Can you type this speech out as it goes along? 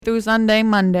Through Sunday,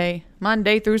 Monday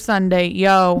through Sunday,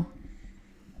 yo.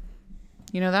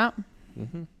 You know that?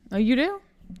 Mm-hmm. Oh, you do?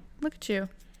 Look at you.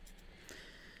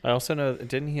 I also know,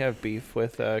 didn't he have beef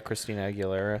with Christina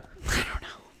Aguilera?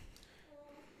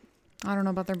 I don't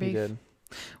know about their beef. He did.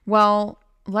 Well,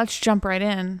 let's jump right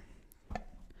in.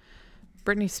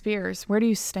 Britney Spears, where do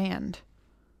you stand?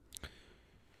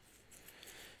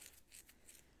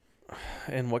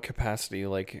 In what capacity?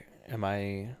 Like, am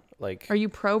I like... Are you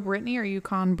pro Britney or are you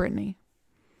con Britney?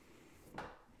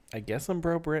 I guess I'm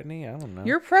pro Britney. I don't know.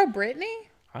 You're pro Britney?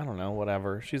 I don't know.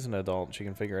 Whatever. She's an adult. She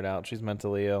can figure it out. She's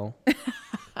mentally ill.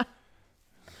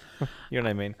 You know what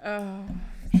I mean? Oh.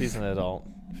 She's an adult.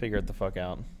 Figure it the fuck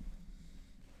out.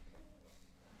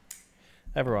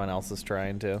 Everyone else is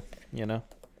trying to, you know?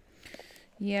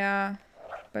 Yeah,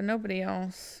 but nobody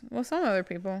else. Well, some other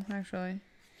people, actually.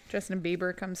 Justin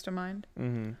Bieber comes to mind.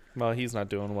 Mm-hmm. Well, he's not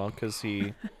doing well because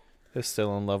he is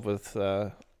still in love with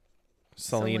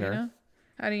Selena.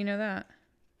 How do you know that?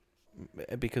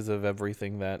 Because of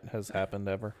everything that has happened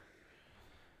ever.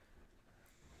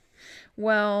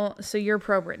 Well, so you're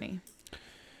pro Britney.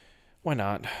 Why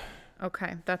not?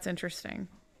 Okay, that's interesting.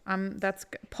 That's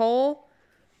poll.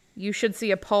 You should see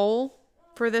a poll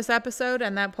for this episode,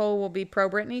 and that poll will be pro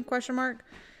Britney ?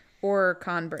 Or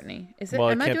con Britney. Is it? Well,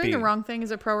 am I doing be. The wrong thing?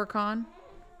 Is it pro or con?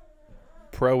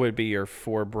 Pro would be your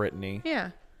for Britney.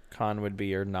 Yeah. Con would be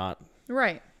your not.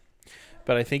 Right.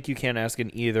 But I think you can't ask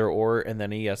an either or and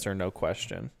then a yes or no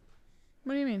question.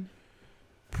 What do you mean?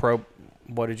 Pro.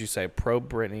 What did you say? Pro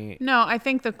Britney. No, I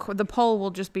think the poll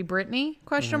will just be Britney ?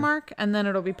 And then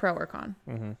it'll be pro or con.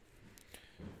 Mm-hmm.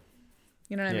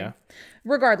 You know what I mean?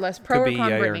 Regardless, pro Could or be con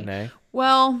yay Britney. Or nay.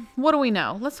 Well, what do we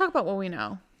know? Let's talk about what we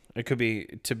know. It could be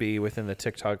to be within the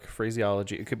TikTok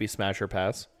phraseology. It could be smash or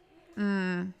pass.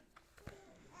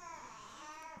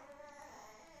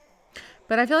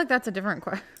 But I feel like that's a different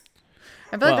question.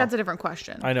 I feel like that's a different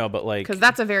question. I know, but like... Because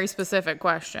that's a very specific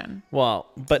question. Well,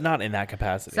 but not in that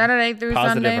capacity. Saturday through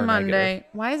Positive Sunday, or Monday. negative?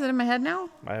 Why is it in my head now?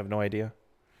 I have no idea.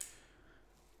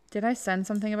 Did I send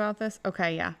something about this?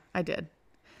 Okay, yeah, I did.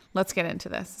 Let's get into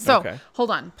this. So, Okay.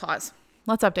 Hold on, pause.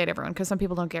 Let's update everyone because some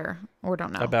people don't care or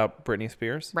don't know. About Britney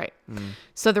Spears? Right.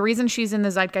 So the reason she's in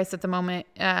the zeitgeist at the moment,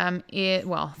 there's a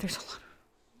lot.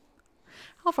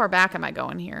 How far back am I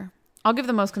going here? I'll give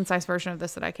the most concise version of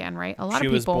this that I can, right? A lot of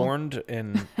people... She was born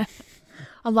in...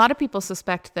 A lot of people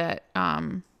suspect that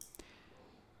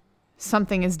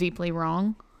something is deeply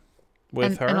wrong.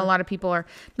 With her? And a lot of people are...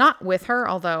 Not with her,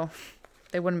 although...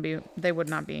 They would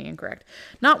not be incorrect.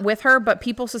 Not with her, but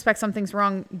people suspect something's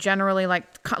wrong generally, like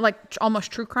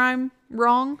almost true crime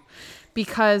wrong,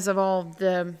 because of all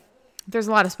there's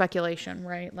a lot of speculation,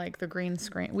 right? Like the green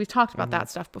screen. We've talked about that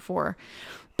stuff before.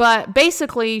 But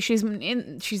basically she's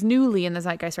newly in the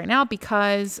zeitgeist right now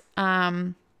because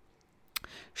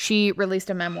she released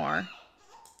a memoir.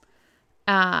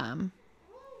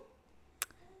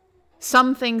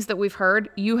 Some things that we've heard,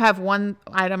 you have one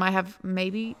item, I have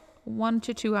maybe 1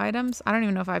 to 2 items. I don't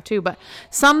even know if I have 2, but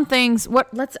some things.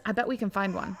 I bet we can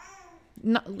find one.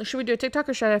 No, should we do a TikTok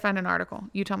or should I find an article?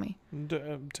 You tell me.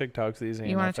 TikTok's easy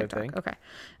you enough, want a TikTok? I think. Okay.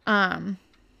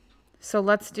 So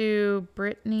let's do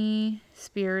Britney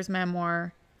Spears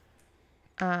memoir.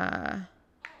 Not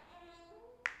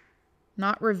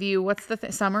review. What's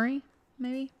the summary?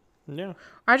 Maybe. Yeah.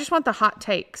 I just want the hot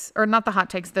takes, or not the hot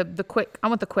takes. The quick. I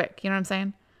want the quick. You know what I'm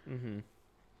saying? Mm-hmm.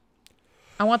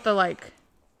 I want the like.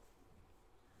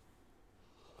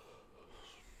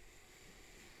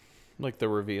 Like the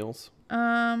reveals.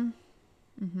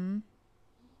 Mm-hmm.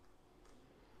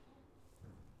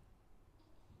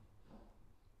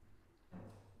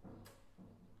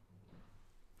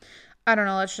 I don't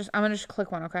know. I'm gonna just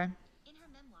click one, okay? In her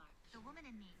memoir, The Woman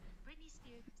in Me, Britney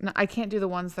Spears. No, I can't do the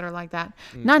ones that are like that.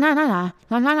 No.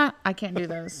 I can't do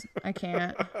those. I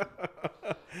can't.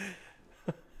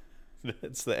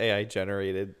 It's the AI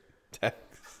generated text.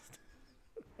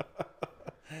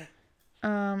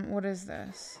 What is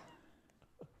this?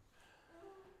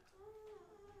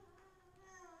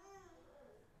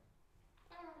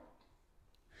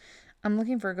 I'm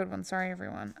looking for a good one. Sorry,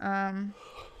 everyone.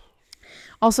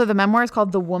 Also, the memoir is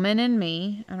called The Woman in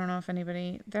Me. I don't know if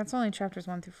anybody... That's only chapters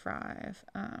 1 through 5.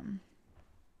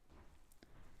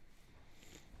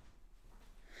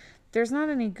 There's not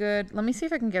any good... Let me see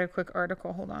if I can get a quick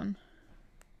article. Hold on.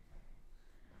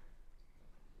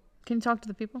 Can you talk to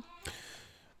the people?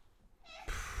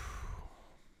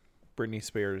 Britney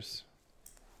Spears.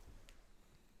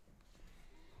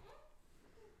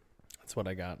 That's what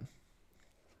I got.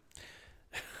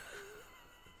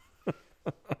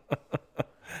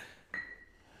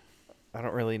 I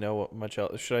don't really know what much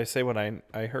else. Should I say what I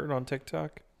heard on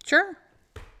TikTok? Sure.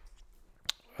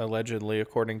 Allegedly,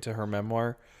 according to her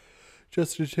memoir,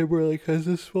 Justin Timberlake has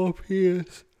a small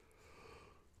penis.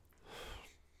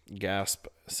 Gasp,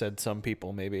 said some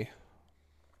people, maybe.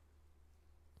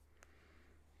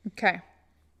 Okay.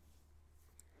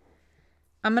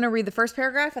 I'm going to read the first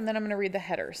paragraph and then I'm going to read the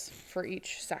headers for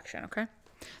each section, okay?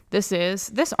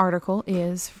 This article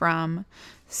is from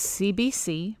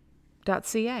cbc.ca,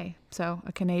 so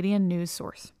a Canadian news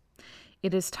source.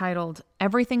 It is titled,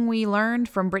 Everything We Learned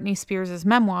from Britney Spears'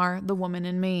 Memoir, The Woman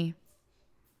in Me.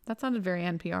 That sounded very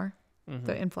NPR,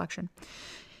 the inflection.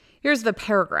 Here's the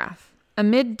paragraph.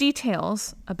 Amid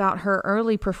details about her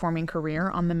early performing career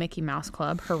on the Mickey Mouse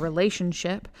Club, her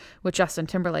relationship with Justin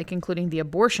Timberlake, including the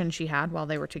abortion she had while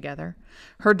they were together,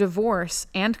 her divorce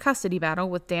and custody battle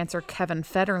with dancer Kevin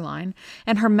Federline,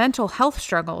 and her mental health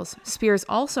struggles, Spears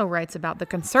also writes about the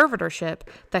conservatorship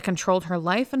that controlled her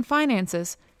life and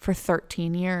finances for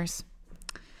 13 years.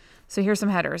 So here's some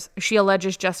headers. She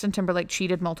alleges Justin Timberlake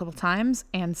cheated multiple times,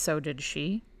 and so did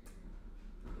she.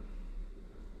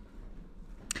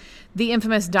 The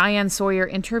infamous Diane Sawyer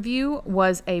interview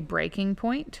was a breaking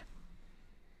point.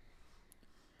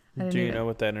 Do you know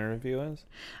what that interview is?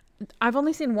 I've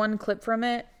only seen one clip from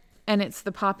it, and it's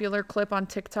the popular clip on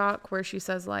TikTok where she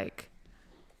says, like,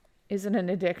 is it an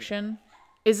addiction?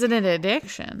 Is it an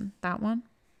addiction? That one.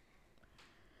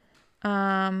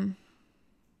 The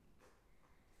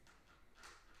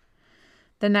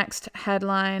next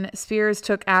headline, Spears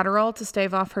took Adderall to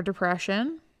stave off her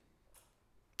depression.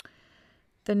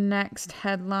 The next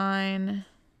headline,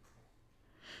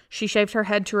 she shaved her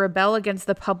head to rebel against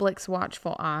the public's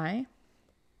watchful eye.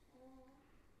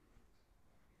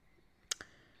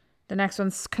 The next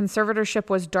one's conservatorship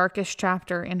was darkest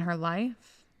chapter in her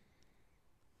life.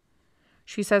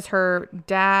 She says her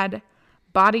dad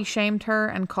body shamed her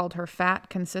and called her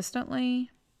fat consistently.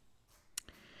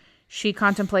 She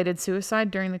contemplated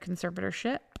suicide during the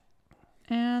conservatorship.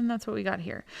 And that's what we got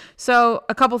here. So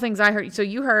a couple things I heard. So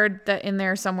you heard that in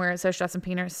there somewhere it says Justin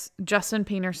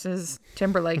Penis's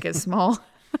Timberlake is small.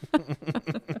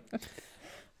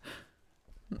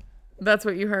 That's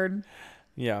what you heard?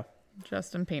 Yeah.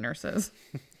 Justin Penis's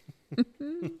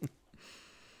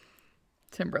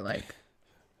Timberlake.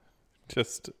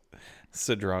 Just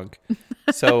so drunk.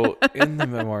 So in the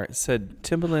memoir it said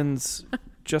Justin's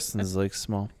like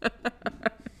small.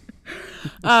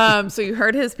 So you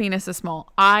heard his penis is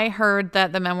small. I heard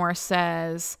that the memoir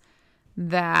says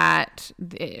that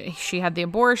she had the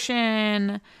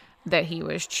abortion, that he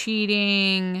was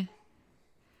cheating.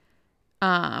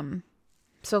 So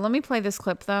let me play this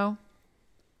clip though.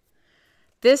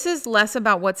 This is less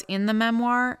about what's in the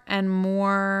memoir and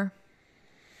more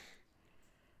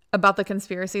about the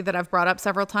conspiracy that I've brought up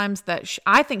several times that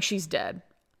I think she's dead.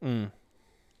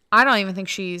 I don't even think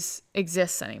she's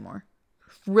exists anymore.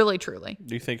 Really, truly.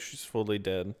 Do you think she's fully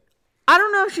dead? I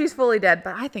don't know if she's fully dead,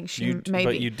 but I think she may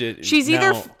but be. You did. She's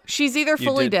either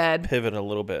fully dead, pivot a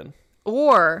little bit,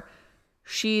 or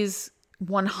she's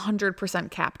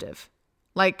 100% captive,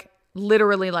 like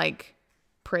literally like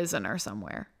prison or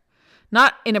somewhere.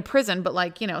 Not in a prison, but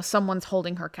like, you know, someone's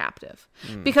holding her captive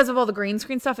because of all the green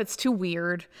screen stuff. It's too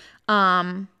weird.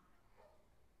 I'll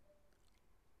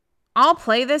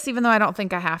play this, even though I don't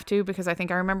think I have to, because I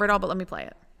think I remember it all. But let me play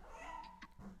it.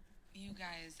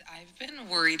 I've been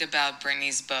worried about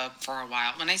Britney's book for a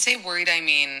while. When I say worried, I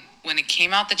mean when it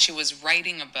came out that she was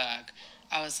writing a book,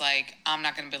 I was like, I'm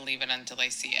not going to believe it until I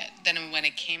see it. Then when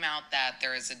it came out that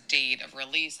there is a date of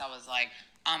release, I was like,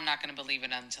 I'm not going to believe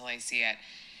it until I see it.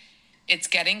 It's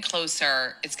getting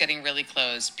closer. It's getting really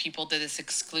close. People did this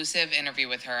exclusive interview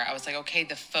with her. I was like, okay,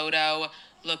 the photo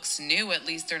looks new. At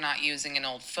least they're not using an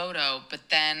old photo. But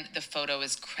then the photo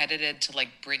is credited to like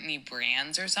Britney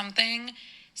Brands or something.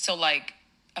 So like,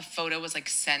 a photo was like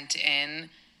sent in.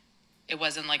 It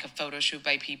wasn't like a photo shoot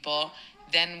by people.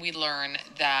 Then we learn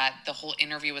that the whole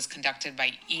interview was conducted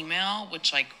by email,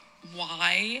 which like,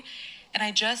 why? And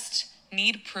I just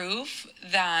need proof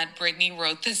that Britney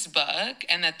wrote this book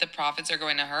and that the profits are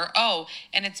going to her. Oh,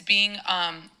 and it's being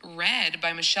read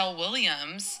by Michelle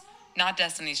Williams, not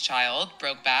Destiny's Child,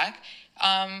 Brokeback.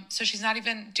 So she's not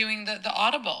even doing the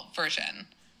Audible version.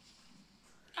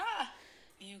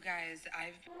 You guys,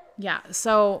 Yeah,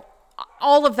 so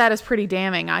all of that is pretty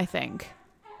damning, I think.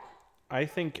 I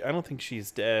don't think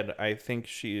she's dead. I think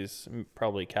she's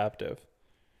probably captive.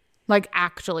 Like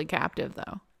actually captive,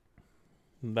 though.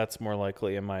 That's more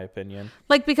likely, in my opinion.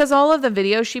 Like, because all of the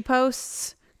videos she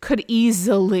posts could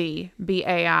easily be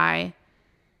AI.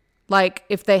 Like,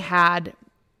 if they have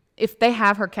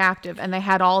her captive and they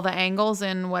had all the angles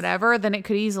and whatever, then it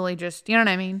could easily just, you know what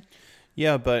I mean?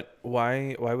 Yeah, but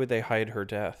why would they hide her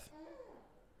death?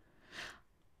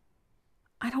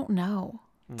 I don't know.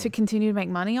 To continue to make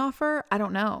money off her? I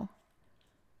don't know.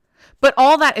 But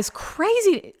all that is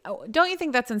crazy. Don't you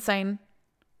think that's insane?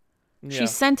 Yeah. She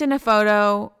sent in a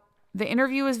photo. The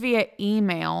interview was via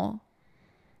email.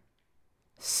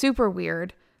 Super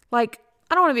weird. Like,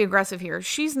 I don't want to be aggressive here.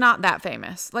 She's not that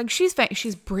famous. Like, she's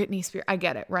Britney Spears. I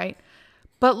get it, right?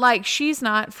 But, like, she's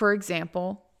not, for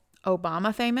example,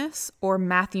 Obama famous or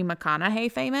Matthew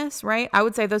McConaughey famous, right? I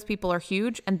would say those people are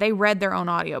huge, and they read their own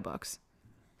audiobooks.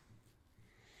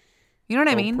 You know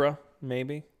what I mean? Oprah,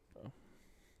 maybe.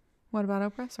 What about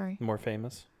Oprah? Sorry. More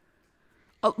famous.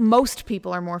 Most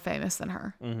people are more famous than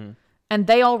her. Mm-hmm. And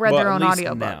they all read their own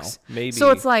audiobooks. Now. Maybe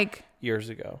so it's like... years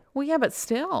ago. Well, yeah, but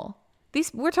still.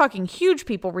 We're talking huge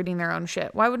people reading their own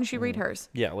shit. Why wouldn't she read hers?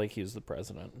 Yeah, like he's the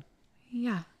president.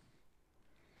 Yeah.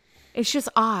 It's just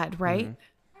odd, right? Mm-hmm.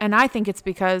 And I think it's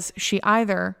because she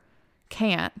either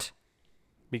can't...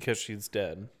 because she's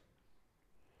dead.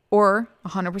 Or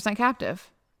 100%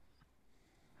 captive.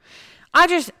 I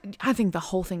think the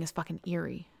whole thing is fucking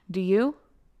eerie. Do you?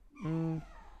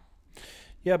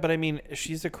 Yeah, but I mean,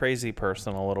 she's a crazy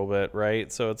person a little bit, right?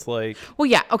 So it's like... Well,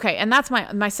 yeah, okay. And that's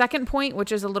my second point,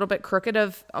 which is a little bit crooked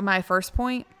of my first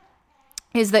point,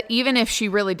 is that even if she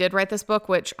really did write this book,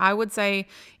 which I would say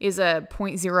is a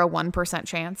 0.01%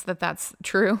 chance that that's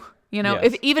true, you know?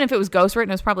 Yes. Even if it was ghostwritten,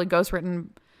 it was probably ghostwritten...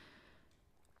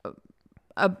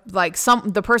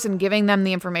 the person giving them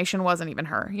the information wasn't even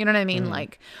her. You know what I mean?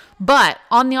 But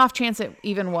on the off chance it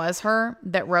even was her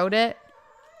that wrote it,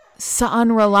 it's an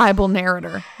unreliable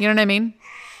narrator. You know what I mean?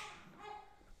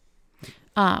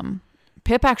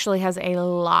 Pip actually has a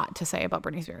lot to say about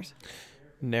Britney Spears.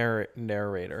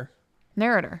 Narrator.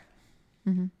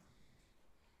 Mm-hmm.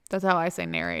 That's how I say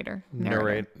narrator.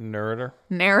 Narrator.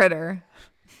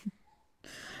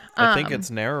 I think it's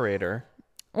narrator.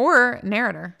 Or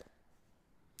narrator.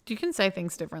 You can say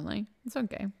things differently. It's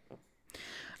okay.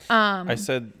 I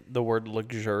said the word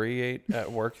luxuriate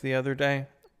at work the other day.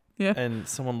 Yeah. And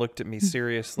someone looked at me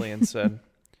seriously and said,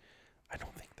 I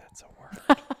don't think that's a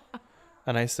word.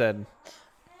 And I said,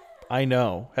 I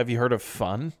know. Have you heard of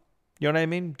fun? You know what I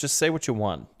mean? Just say what you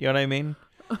want. You know what I mean?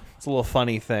 It's a little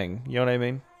funny thing. You know what I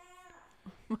mean?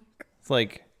 It's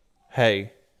like,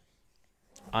 hey,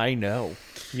 I know.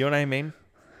 You know what I mean?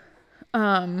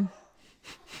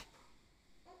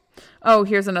 Oh,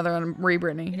 here's another one.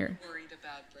 Britney here.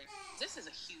 This is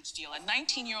a huge deal. A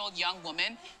 19-year-old young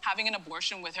woman having an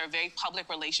abortion with her very public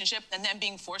relationship and then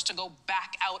being forced to go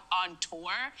back out on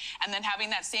tour and then having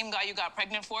that same guy you got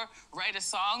pregnant for write a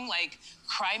song like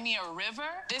Cry Me a River.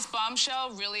 This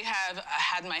bombshell really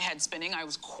had my head spinning. I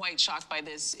was quite shocked by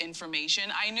this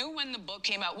information. I knew when the book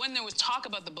came out, when there was talk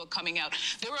about the book coming out,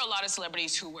 there were a lot of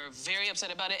celebrities who were very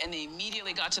upset about it and they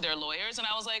immediately got to their lawyers and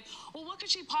I was like, well, what could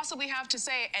she possibly have to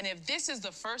say? And if this is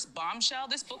the first bombshell,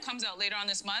 this book comes out later on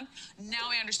this month, now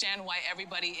I understand why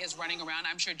everybody is running around.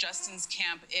 I'm sure Justin's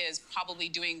camp is probably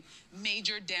doing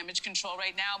major damage control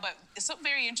right now, but it's so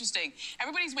very interesting.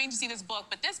 Everybody's waiting to see this book,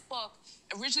 but this book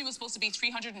originally was supposed to be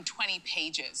 320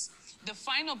 pages. The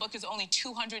final book is only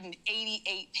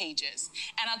 288 pages.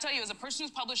 And I'll tell you, as a person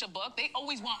who's published a book, they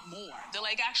always want more. They're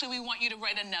like, actually, we want you to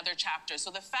write another chapter. So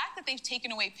the fact that they've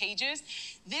taken away pages,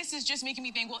 this is just making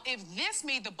me think, well, if this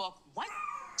made the book, what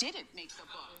didn't make the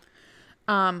book?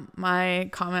 My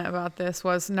comment about this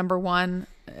was, number one,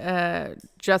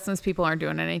 Justin's people aren't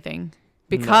doing anything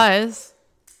because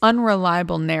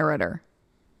unreliable narrator.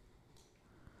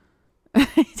 Don't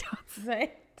say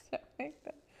it. Don't make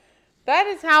that. That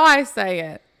is how I say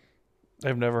it.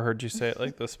 I've never heard you say it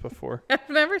like this before. I've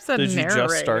never said Did narrator. You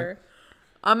just start?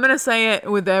 I'm going to say it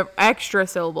with the extra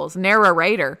syllables.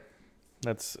 Narrator.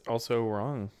 That's also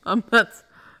wrong.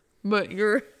 But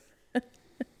you're...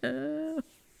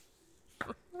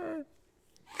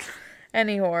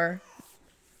 Anyhow,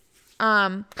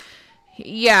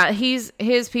 yeah,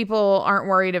 his people aren't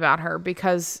worried about her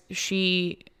because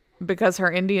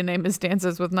her Indian name is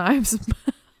Dances with Knives.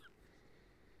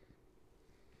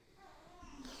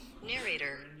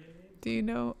 Narrator. Do you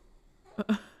know?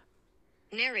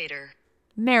 Narrator.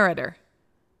 Narrator.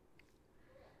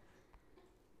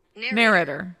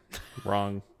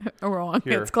 Wrong. Wrong.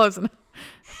 Here. It's close enough.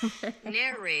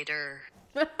 Narrator.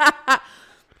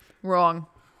 Wrong.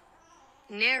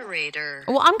 Narrator.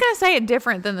 Well, I'm gonna say it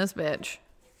different than this bitch.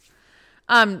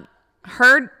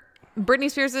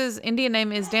 Britney Spears' Indian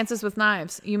name is Dances with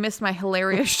Knives. You missed my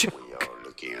hilarious joke. We are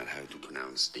looking at how to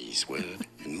pronounce these words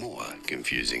and more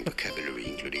confusing vocabulary,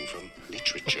 including from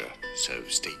literature. So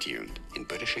stay tuned. In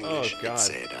British English, God. it's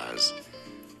said as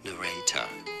narrator.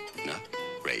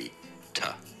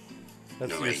 Narrator.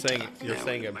 That's Narrator. you're Now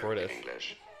saying in it American British.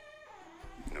 English.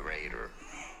 Narrator.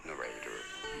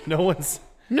 No one's.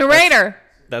 Narrator.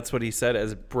 That's what he said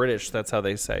as British. That's how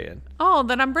they say it. Oh,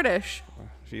 then I'm British.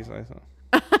 Jeez, I thought.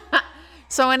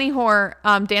 So any whore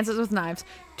dances with knives.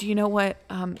 Do you know what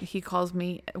he calls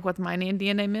me? What my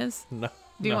Indian name is? No.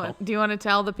 Do you no. want to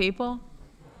tell the people?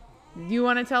 Do you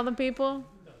want to tell the people?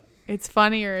 It's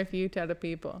funnier if you tell the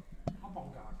people.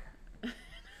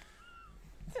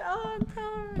 Tell him.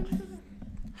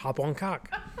 Hop on cock.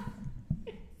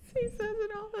 He says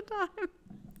it all the time.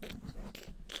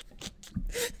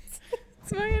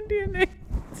 It's my Indian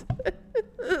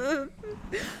name.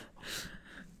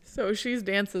 So she's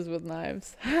Dances with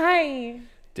Knives. Hi.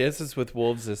 Dances with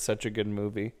Wolves is such a good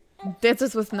movie.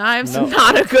 Dances with Knives, No.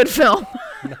 not a good film.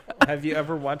 Have you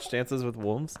ever watched Dances with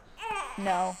Wolves?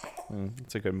 No.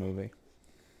 It's a good movie.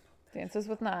 Dances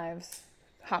with Knives.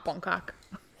 Hop on cock.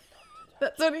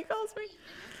 That's what he calls me.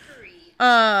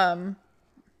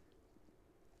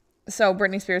 So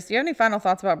Britney Spears, do you have any final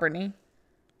thoughts about Britney?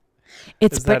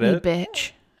 It's Is that Britney, it?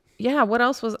 bitch. Yeah, what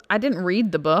else was... I didn't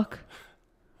read the book.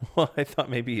 Well, I thought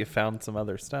maybe you found some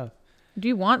other stuff. Do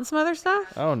you want some other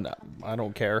stuff? Oh, no. I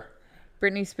don't care.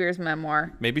 Britney Spears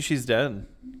memoir. Maybe she's dead.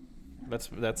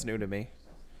 That's new to me.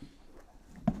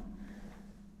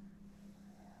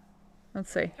 Let's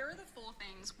see. Here are the 4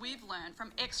 things we've learned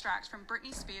from extracts from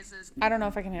Britney Spears' I don't know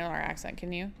if I can handle her accent.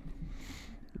 Can you?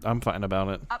 I'm fine about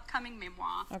it. upcoming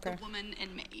memoir, Okay. The Woman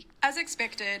in Me. As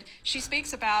expected, she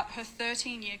speaks about her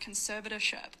 13-year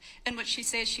conservatorship, in which she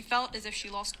says she felt as if she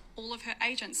lost all of her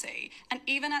agency, and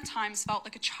even at times felt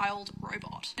like a child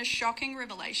robot. In a shocking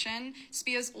revelation,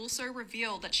 Spears also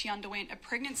revealed that she underwent a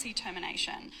pregnancy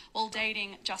termination while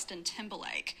dating Justin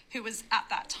Timberlake, who was at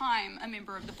that time a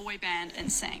member of the boy band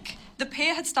NSYNC. The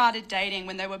pair had started dating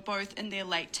when they were both in their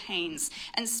late teens,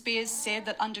 and Spears said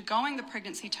that undergoing the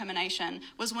pregnancy termination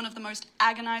was one of the most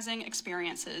agonizing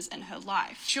experiences in her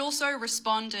life. She also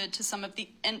responded to some of the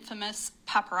infamous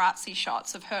paparazzi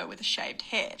shots of her with a shaved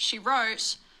head. She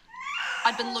wrote,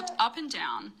 "I'd been looked up and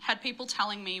down, had people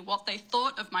telling me what they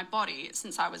thought of my body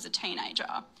since I was a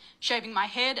teenager. Shaving my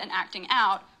head and acting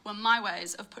out were my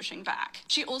ways of pushing back."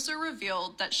 She also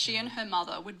revealed that she and her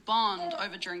mother would bond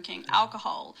over drinking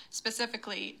alcohol,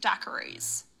 specifically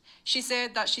daiquiris. She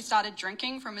said that she started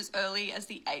drinking from as early as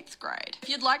the 8th grade. If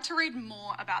you'd like to read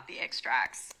more about the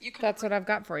extracts, you can... That's what I've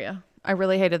got for you. I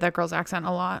really hated that girl's accent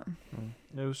a lot.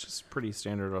 It was just pretty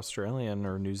standard Australian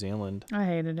or New Zealand. I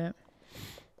hated it.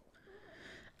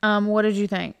 What did you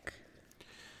think?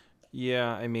 Yeah,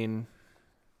 I mean,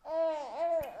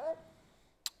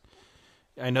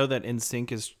 I know that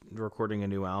NSYNC is recording a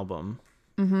new album.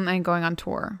 And going on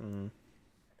tour.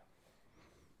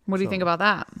 What do you think about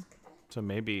that? So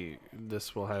maybe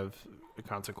this will have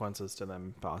consequences to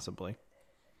them, possibly.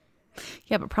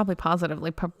 Yeah, but probably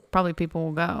positively. Probably people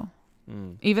will go.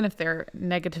 Even if they're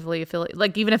negatively affiliated.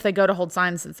 Like, even if they go to hold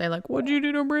signs that say, like, what'd you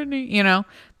do to Britney? You know,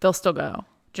 they'll still go.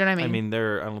 Do you know what I mean?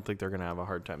 I don't think they're going to have a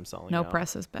hard time selling No out.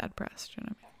 press is bad press. Do you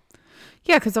know what I mean?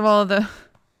 Yeah, because of all of the,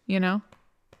 you know.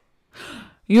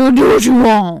 You do what you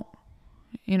want.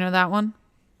 You know that one?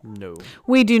 No.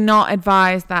 We do not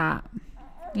advise that.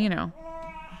 You know.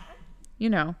 You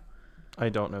know. I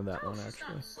don't know that one,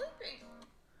 actually.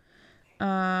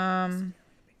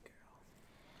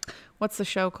 What's the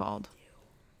show called?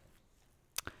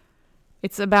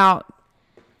 It's about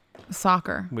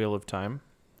soccer. Wheel of Time.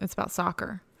 It's about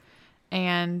soccer.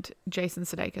 And Jason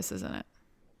Sudeikis is in it.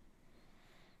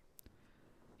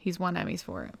 He's won Emmys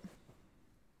for it.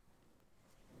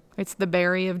 It's the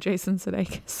Barry of Jason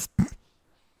Sudeikis.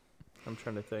 I'm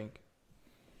trying to think.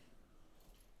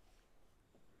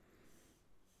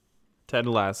 Ted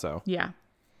Lasso. Yeah.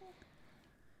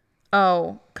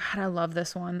 Oh, God, I love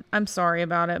this one. I'm sorry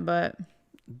about it, but...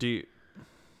 Do you...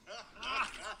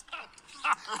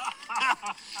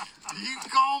 You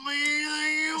call me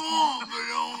anything you want, but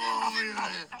don't call me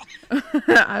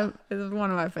that. It's one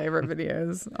of my favorite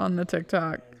videos on the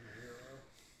TikTok.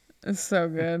 It's so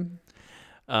good.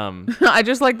 I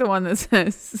just like the one that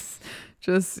says,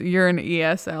 just, you're an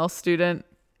ESL student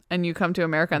and you come to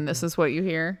America and this is what you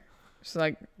hear. She's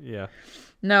like... Yeah.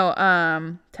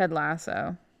 No, Ted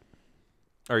Lasso.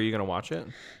 Are you going to watch it?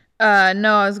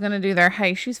 No, I was gonna do their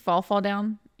hey, she's fall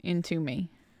down into me.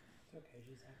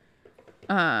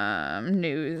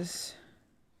 News.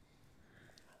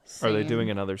 Are they Scene. doing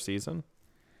another season?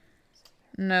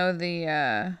 No, the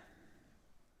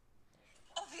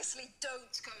Obviously,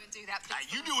 don't go and do that. Now,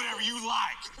 you do whatever you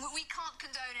like. We can't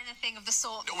condone anything of the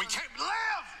sort. We can't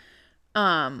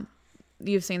live.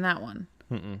 you've seen that one.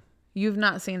 You've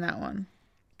not seen that one.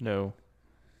 No.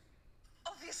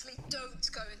 Obviously, don't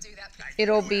Don't go and do that.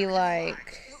 It'll be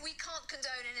like, We can't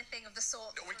condone anything of the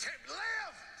sort. We can't live.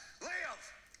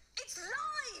 It's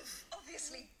live,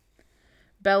 obviously.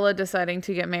 Bella deciding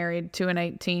to get married to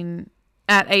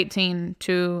at 18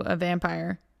 to a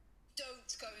vampire.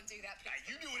 Don't go and do that.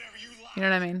 You do whatever you like. You know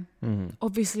what I mean?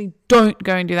 Obviously, don't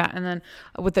go and do that. And then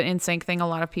with the NSYNC thing, a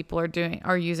lot of people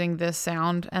are using this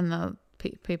sound, and the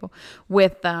people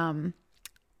with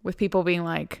people being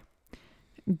like,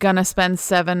 gonna spend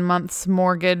 7 months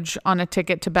mortgage on a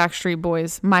ticket to Backstreet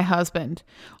Boys, my husband.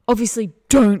 Obviously,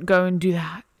 don't go and do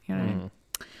that. You know what I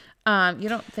mean? You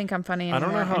don't think I'm funny anymore. I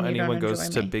don't know how and you anyone don't goes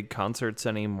enjoy to me big concerts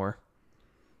anymore.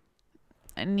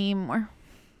 anymore.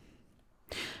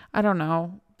 I don't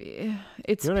know.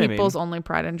 It's You know what I people's mean? only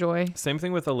pride and joy. Same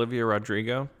thing with Olivia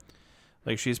Rodrigo.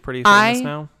 Like, she's pretty famous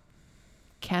now.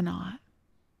 Cannot.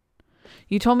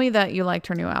 You told me that you liked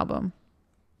her new album.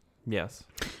 Yes.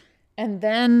 And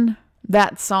then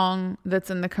that song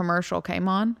that's in the commercial came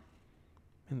on.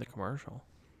 In the commercial.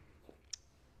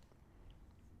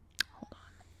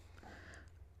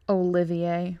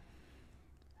 Olivier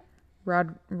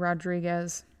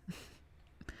Rodriguez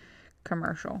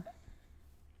commercial.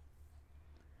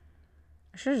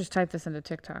 I should have just typed this into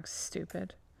TikTok.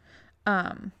 Stupid. Is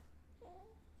that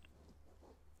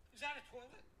a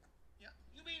toilet? Yeah.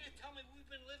 You mean to tell me we've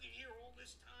been living here all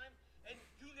this time and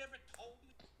you never told me?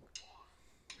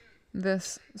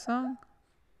 This song.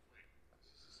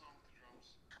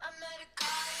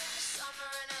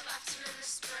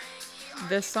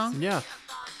 This song? Yeah.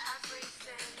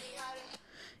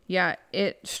 Yeah,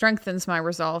 it strengthens my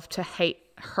resolve to hate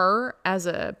her as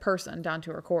a person down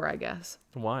to her core, I guess.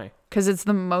 Why? Because it's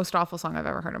the most awful song I've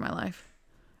ever heard in my life.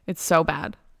 It's so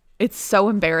bad. It's so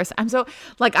embarrassing. I'm so,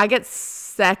 like, I get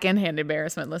secondhand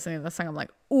embarrassment listening to this song. I'm like,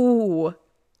 ooh,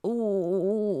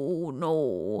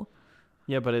 no.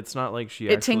 Yeah, but it's not like she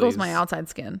It tingles is my outside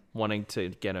skin. wanting to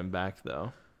get him back,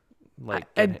 though. Like,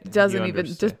 It doesn't you even,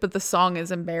 understand. but the song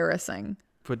is embarrassing.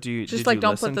 But did Just you like,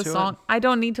 don't listen put the to song. it? I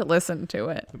don't need to listen to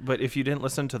it. But if you didn't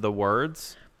listen to the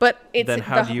words, But it's then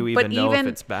how do you even know if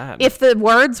it's bad? If the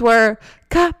words were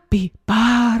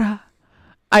capybara,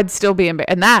 I'd still be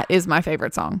embarrassed. And that is my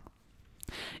favorite song.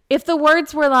 If the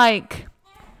words were like,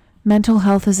 mental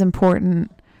health is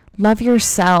important, love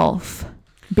yourself,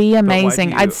 be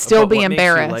amazing, I'd still be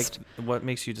embarrassed. What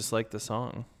makes you dislike the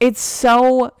song? It's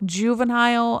so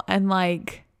juvenile and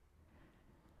like,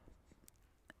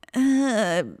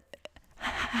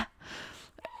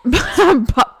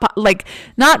 like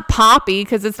not poppy,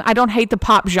 because I don't hate the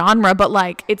pop genre, but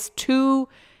like it's too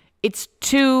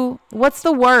what's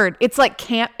the word? It's like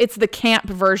camp. It's the camp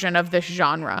version of this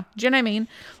genre. Do you know what I mean?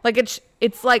 Like it's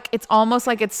like, it's almost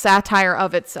like it's satire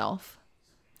of itself.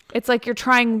 It's like you're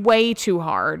trying way too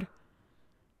hard.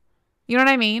 You know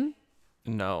what I mean?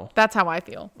 No. That's how I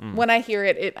feel. When I hear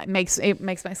it, it makes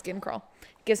my skin crawl.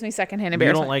 It gives me secondhand You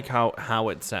embarrassment. don't like how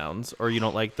it sounds, or you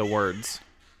don't like the words.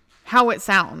 How it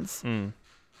sounds.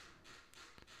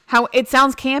 How it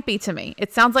sounds campy to me.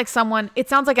 It sounds like an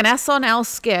SNL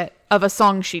skit of a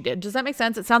song she did. Does that make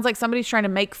sense? It sounds like somebody's trying to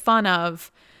make fun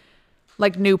of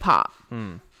like new pop. Yeah,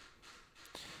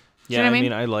 you know what I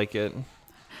mean? I like it.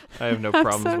 I have no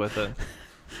problems with it.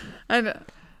 I know.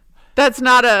 That's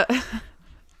not a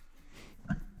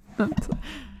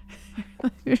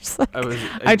you're just like,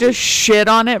 I just shit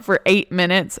on it for 8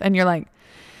 minutes and you're like,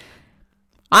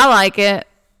 I like it.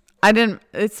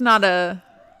 It's not a,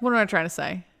 what am I trying to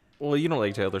say? Well, you don't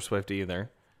like Taylor Swift either.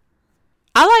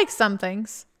 I like some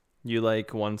things. You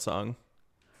like one song,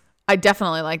 I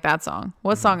definitely like that song.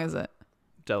 What song is it?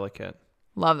 Delicate.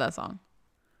 Love that song.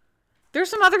 There's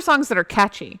some other songs that are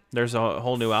catchy. There's a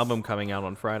whole new album coming out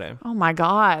on Friday. Oh my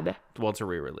God. Well, it's a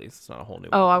re-release. It's not a whole new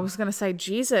Oh, I album. was going to say,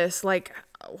 Jesus, like,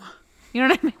 you know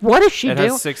what I mean? What does she It do?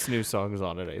 has 6 new songs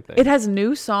on it, I think. It has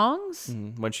new songs?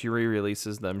 When she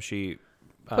re-releases them, she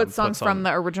Put songs puts on- from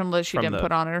the original that she from didn't the-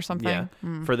 put on it or something? Yeah.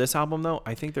 For this album, though,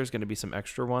 I think there's going to be some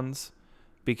extra ones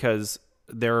because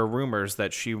there are rumors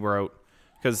that she wrote,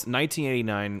 because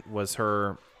 1989 was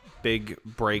her big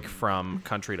break from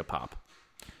country to pop.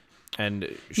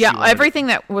 And she Yeah, wanted- everything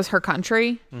that was her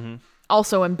country,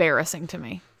 also embarrassing to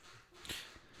me.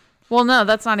 Well, no,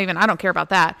 that's not even, I don't care about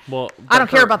that. Well, I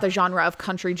don't but care about the genre of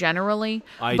country generally,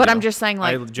 but I'm just saying,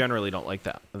 like, I generally don't like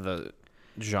that, the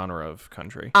genre of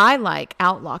country. I like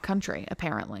outlaw country,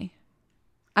 apparently.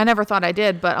 I never thought I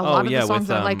did, but a lot of yeah, the songs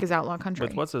with, I like is outlaw country.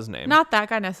 With what's his name? Not that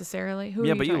guy necessarily. Who?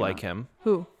 Yeah, are but you talking like about? him.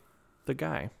 Who? The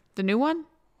guy. The new one?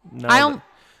 No, I don't.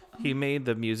 he made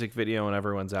the music video and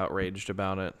everyone's outraged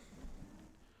about it.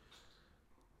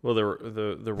 Well,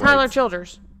 the Tyler rights-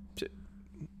 Childers.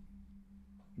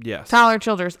 Yes. Tyler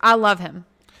Childers. I love him.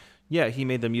 Yeah, he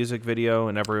made the music video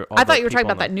and I thought you were talking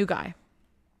about that new guy.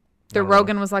 That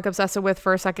Rogan was like obsessed with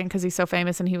for a second because he's so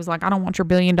famous, and he was like, I don't want your $1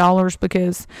 billion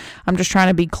because I'm just trying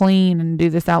to be clean and do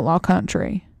this outlaw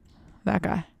country. That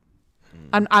guy.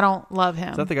 I don't love him.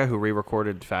 Is that the guy who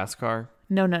re-recorded Fast Car?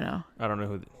 No. I don't know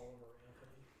who.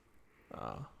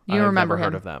 You remember never him?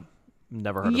 Heard of them.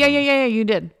 Never heard of them. Yeah, you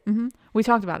did. We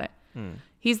talked about it.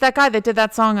 He's that guy that did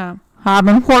that song, I've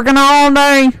been working all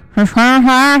day.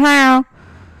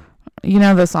 You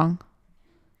know the song.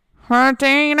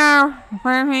 14 hours,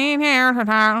 14 years,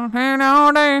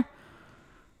 all day.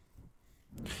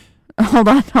 Hold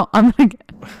on, no, I'm gonna get.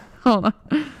 Hold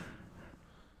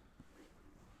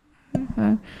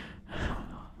on.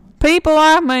 People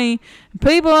like me,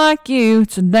 people like you,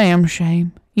 it's a damn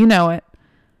shame. You know it.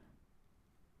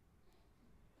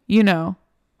 You know.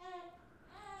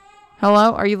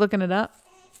 Hello? Are you looking it up?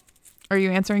 Are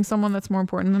you answering someone that's more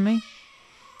important than me?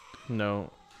 No.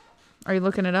 Are you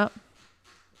looking it up?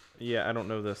 Yeah, I don't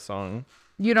know this song.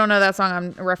 You don't know that song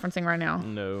I'm referencing right now?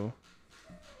 No.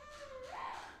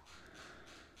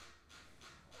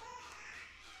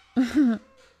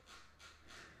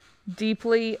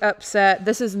 Deeply upset.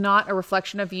 This is not a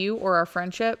reflection of you or our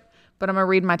friendship, but I'm going to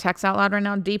read my text out loud right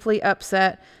now. Deeply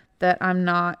upset that I'm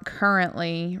not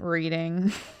currently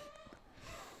reading.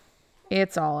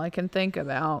 It's all I can think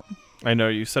about. I know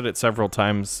you said it several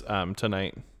times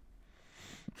tonight.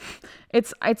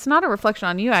 It's not a reflection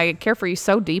on you. I care for you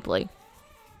so deeply.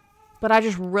 But I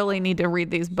just really need to read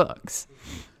these books.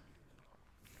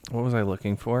 What was I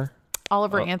looking for?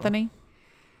 Oliver Anthony.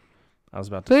 I was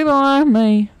about to. People like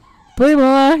me. People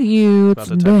like you. It's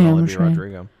damn shame.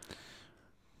 Rodrigo.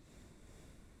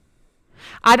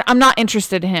 I'm not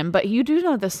interested in him, but you do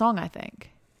know this song, I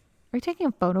think. Are you taking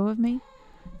a photo of me?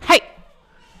 Hey,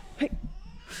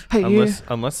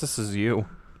 unless this is you.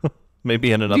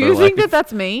 Maybe in another life. Do you think that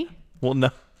that's me? Well,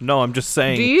 no, I'm just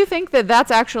saying. Do you think that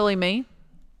that's actually me?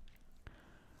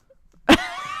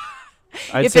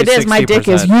 If it is, my dick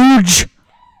is huge.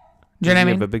 Do you know what I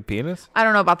mean? Have a big penis? I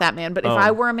don't know about that, man. But if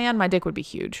I were a man, my dick would be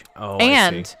huge. Oh,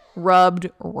 and I see. rubbed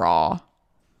raw.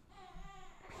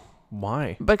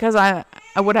 Why? Because I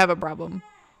would have a problem.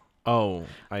 Oh,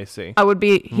 I see. I would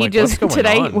be. I'm like, what's going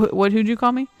today. on? Who'd you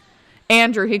call me?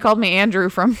 Andrew. He called me Andrew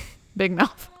from Big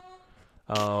Mouth.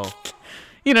 Oh.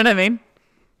 You know what I mean?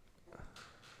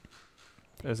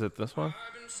 Is it this one?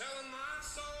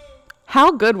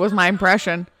 How good was my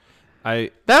impression?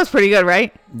 That was pretty good,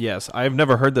 right? Yes, I've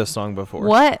never heard this song before.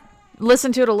 What?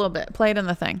 Listen to it a little bit. Play it in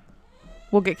the thing.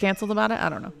 We'll get canceled about it. I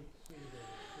don't know.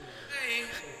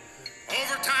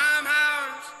 Overtime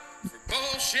hours for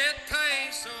bullshit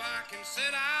pay, so I can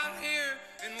sit out here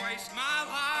and waste my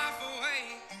life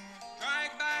away.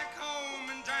 Drag back home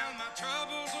and drown my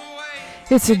troubles away.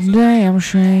 It's a damn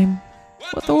shame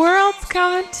what the world's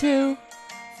coming to.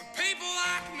 For people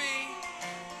like me,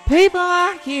 people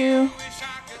like you. wish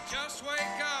I could just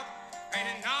wake up and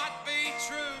it not be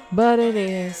true. But it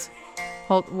is.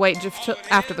 Wait, just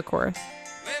after the chorus.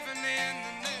 Living in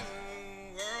the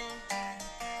new world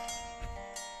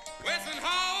with an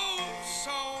whole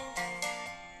soul.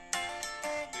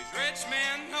 These rich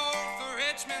men north of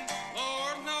Richmond,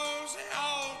 Lord knows they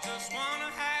all just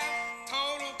wanna have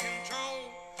total control.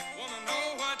 Wanna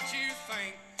know what you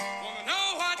think, wanna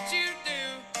know what you do,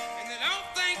 and they don't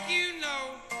think you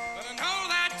know, but I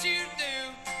know that you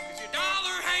do. 'Cause your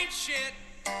dollar ain't shit,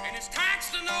 and it's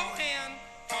taxed to no end.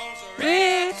 'Cause the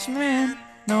Rich man,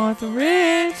 north of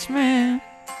Richmond.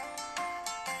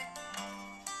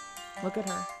 Look at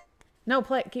her. No,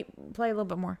 play a little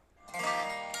bit more.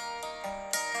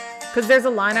 Because there's a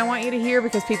line I want you to hear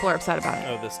because people are upset about it.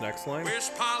 Oh, this next line? wish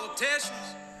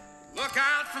politicians look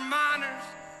out for minors,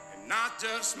 and not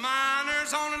just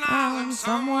minors on an island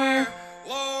somewhere.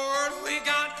 Lord, we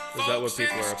got Is that what folks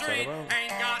people in the are upset street, about?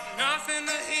 ain't got nothing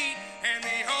to eat, and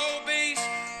the obese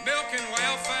milking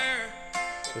welfare.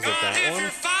 Is it that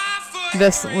one?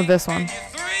 This one.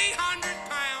 300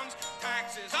 pounds,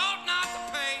 taxes ought not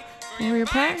to pay for Your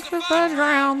packs for fudge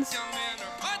rounds. Young men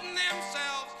are putting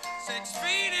themselves 6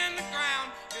 feet in the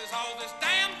ground, 'cause all this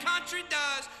damn country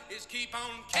does is keep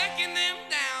on kicking them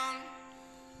down.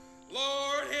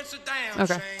 Lord, it's a damn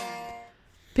Okay. shame.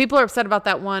 People are upset about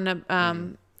that one.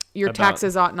 Your About-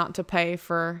 taxes ought not to pay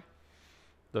for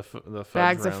The fudge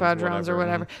bags of rounds, fudge rounds or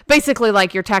whatever. Basically,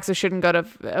 like your taxes shouldn't go to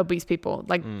obese people.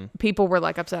 Like people were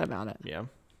like upset about it. Yeah.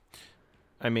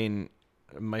 I mean,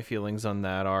 my feelings on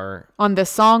that are On this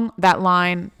song, that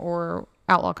line, or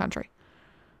Outlaw Country.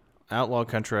 Outlaw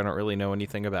Country. I don't really know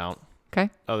anything about. Okay.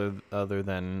 Other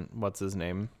than what's his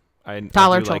name?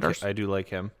 Tyler I do Childers. I do like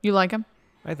him. You like him?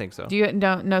 I think so. Do you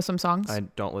don't know some songs? I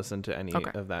don't listen to any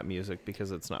Okay. of that music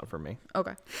because it's not for me.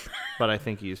 Okay. But I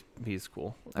think he's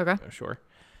cool. Okay. Sure.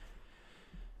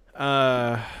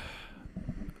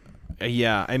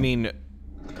 Yeah, I mean,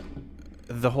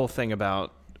 the whole thing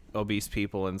about obese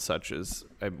people and such is,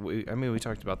 we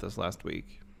talked about this last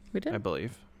week. We did. I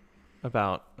believe,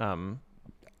 about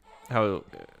how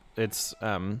it's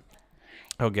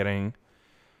how getting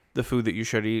the food that you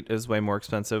should eat is way more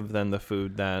expensive than the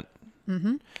food that.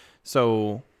 Mm-hmm.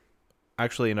 So,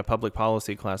 actually, in a public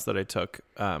policy class that I took,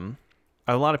 a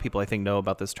lot of people I think know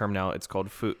about this term now. It's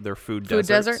called food. They're food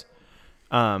deserts.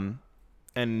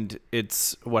 And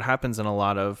it's what happens in a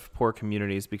lot of poor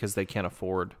communities because they can't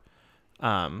afford,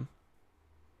 the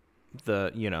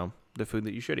food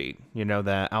that you should eat.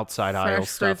 The outside Fresh aisle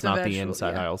stuff, fruits and not the vegetables,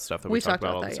 inside yeah. aisle stuff that We we talk talked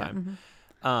about all about the that, time.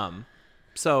 yeah.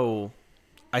 So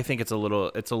I think it's a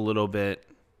little bit.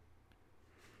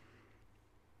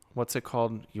 What's it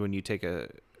called when you take a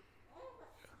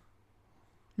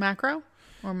Macro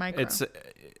or micro?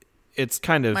 It's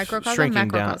kind of Microcosm? shrinking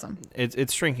Macrocosm. down.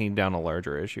 It's shrinking down a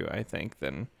larger issue, I think,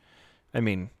 than, you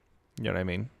know what I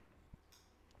mean?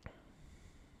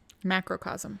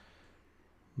 Macrocosm.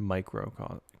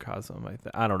 Microcosm,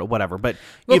 I don't know, whatever. But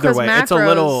Well, either 'cause way, it's a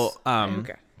little,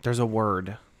 okay. there's a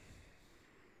word.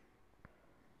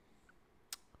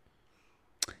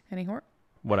 Any hort?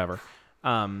 Whatever.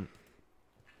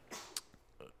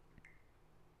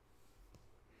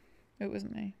 It was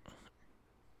me.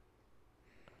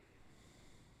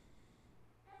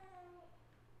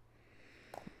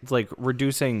 It's like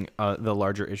reducing the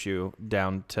larger issue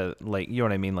down to, like, you know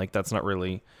what I mean? Like, that's not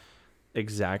really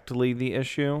exactly the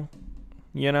issue,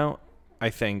 I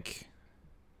think,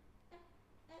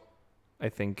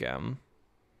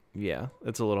 yeah,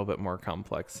 it's a little bit more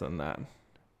complex than that.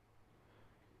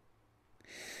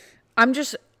 I'm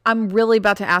really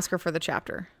about to ask her for the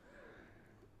chapter.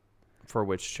 For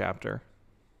which chapter?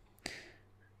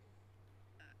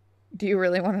 Do you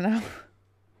really want to know?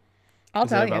 I'll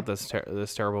Is tell it you. about this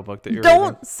terrible book that you're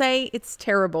Don't reading? say it's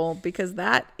terrible because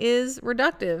that is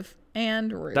reductive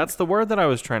and rude. That's the word that I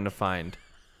was trying to find.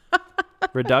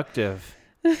 Reductive.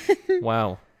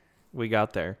 Wow. We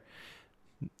got there.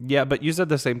 Yeah, but you said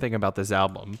the same thing about this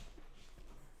album.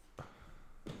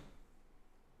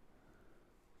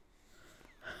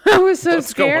 I was so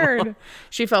What's going on? scared.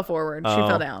 She fell forward. She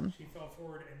fell down. She fell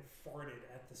forward and farted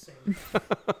at the same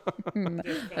time.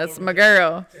 That's my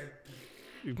girl.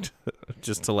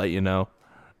 Just to let you know.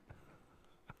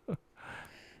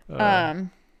 Hold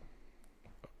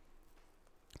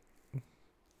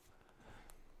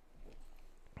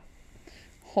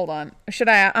on. I'm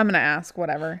going to ask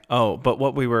whatever. Oh, but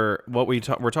we're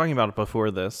talking about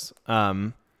before this,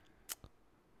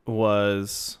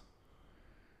 was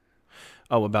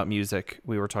about music.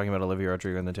 We were talking about Olivia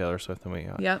Rodrigo and the Taylor Swift,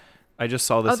 and Yep. I just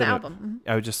saw this the in album.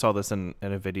 I just saw this in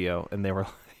a video, and they were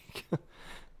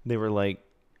like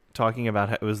talking about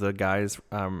how it was the guys,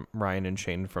 Ryan and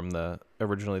Shane from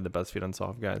originally the BuzzFeed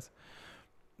Unsolved guys.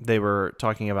 They were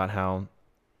talking about how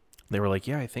they were like,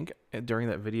 yeah, I think during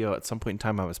that video at some point in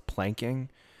time I was planking.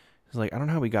 He's like, I don't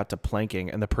know how we got to planking.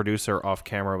 And the producer off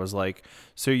camera was like,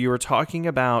 so you were talking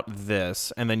about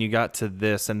this, and then you got to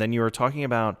this, and then you were talking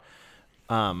about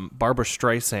Barbara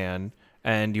Streisand,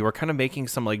 and you were kind of making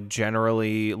some like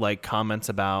generally like comments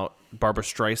about Barbara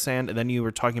Streisand, and then you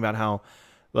were talking about how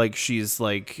like she's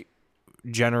like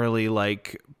generally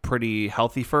like pretty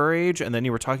healthy for her age, and then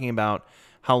you were talking about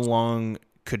how long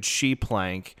could she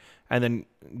plank, and then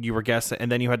you were guessing,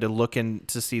 and then you had to look in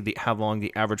to see how long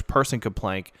the average person could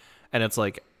plank, and it's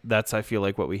like that's I feel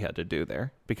like what we had to do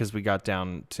there because we got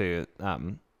down to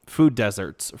food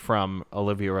deserts from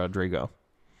Olivia Rodrigo.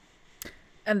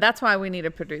 And that's why we need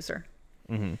a producer.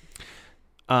 Mm-hmm.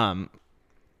 And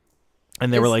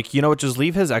they were like, you know what, just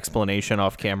leave his explanation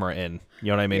off camera in. You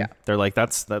know what I mean? Yeah. They're like,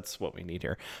 that's what we need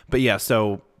here. But yeah,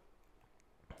 so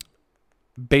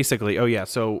basically,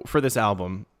 so for this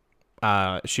album,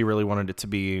 she really wanted it to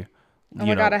be, Oh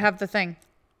my God, I have the thing.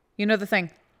 You know the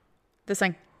thing. This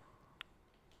thing.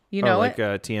 You know like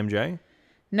it? TMJ?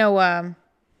 No,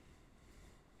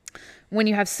 when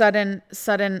you have sudden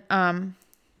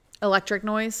electric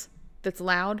noise that's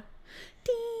loud.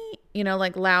 Ding,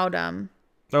 like loud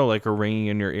Oh, like a ringing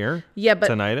in your ear? Yeah, but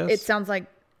tinnitus? It sounds like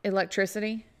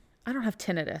electricity. I don't have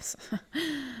tinnitus.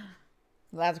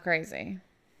 That's crazy.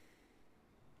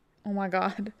 Oh my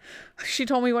God. She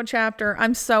told me what chapter.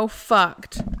 I'm so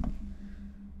fucked.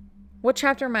 What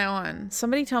chapter am I on?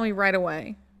 Somebody tell me right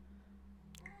away.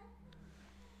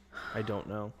 I don't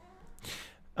know.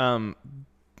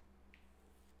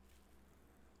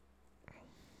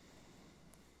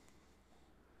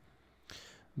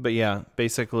 But yeah,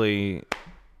 basically,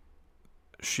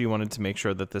 she wanted to make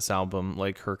sure that this album,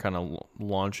 like her kind of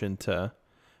launch into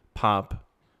pop,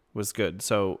 was good.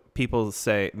 So people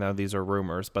say, now these are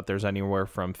rumors, but there's anywhere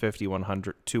from 50,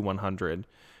 100 to 100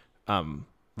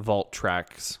 vault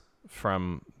tracks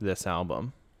from this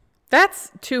album.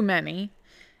 That's too many.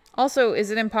 Also,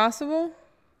 is it impossible?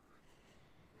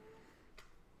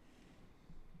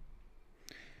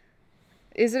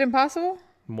 Is it impossible?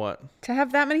 What? To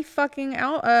have that many fucking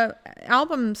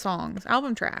album songs,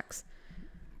 album tracks.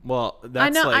 Well,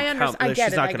 that's I know, like I understand. I get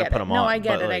she's it. not I going get to put it. them No, on. I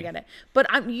get it. Like, I get it.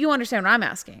 But you understand what I'm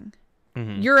asking.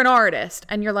 You're an artist,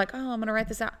 and you're like, oh, I'm gonna write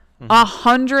this out.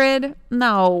 100?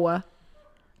 No.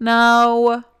 You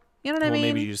know what I well, mean?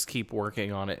 maybe you just keep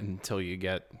working on it until you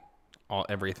get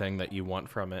everything that you want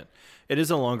from it. It is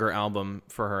a longer album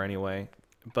for her anyway,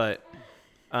 but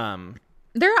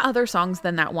there are other songs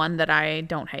than that one that I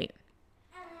don't hate.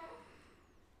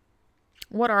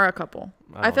 What are a couple?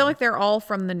 I feel like they're all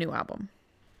from the new album.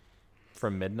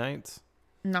 From Midnight's?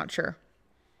 Not sure.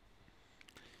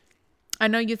 I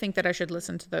know you think that I should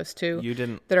listen to those two. You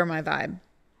didn't. That are my vibe.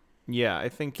 Yeah, I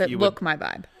think that you look would, my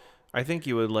vibe. I think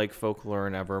you would like Folklore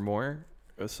and Evermore,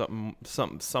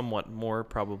 somewhat more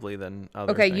probably than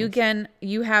other. Okay, things.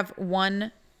 you have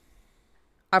one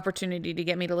opportunity to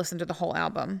get me to listen to the whole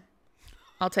album.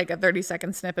 I'll take a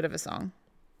 30-second snippet of a song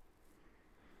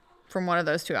from one of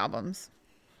those two albums.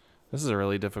 This is a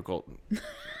really difficult.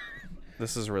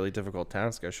 This is a really difficult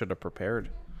task. I should have prepared.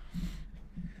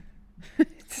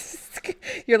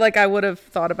 You're like, I would have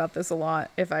thought about this a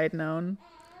lot if I had known.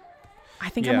 I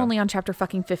think I'm only on chapter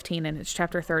fucking 15 and it's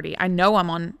chapter 30. I know I'm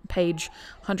on page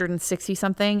 160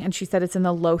 something, and she said it's in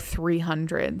the low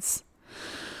 300s.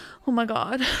 Oh my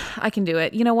God, I can do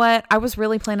it. You know what? I was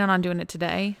really planning on doing it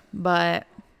today, but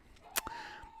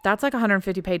that's like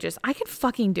 150 pages. I could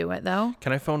fucking do it though.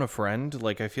 Can I phone a friend?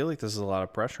 Like, I feel like this is a lot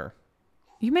of pressure.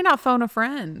 You may not phone a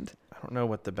friend. I don't know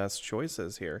what the best choice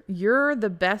is here. You're the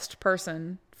best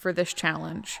person for this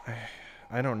challenge.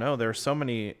 I don't know. There are so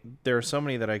many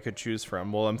that I could choose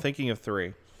from. Well, I'm thinking of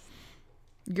 3.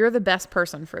 You're the best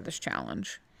person for this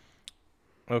challenge.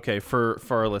 Okay, for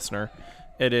our listener,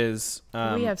 it is.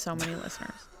 We have so many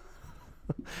listeners.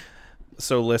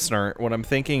 So, listener, what I'm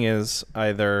thinking is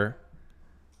either.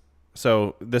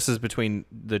 So this is between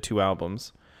the two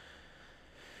albums.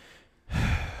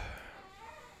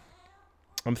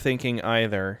 I'm thinking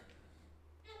either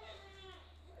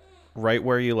Right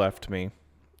Where You Left Me,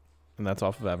 and that's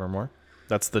off of Evermore.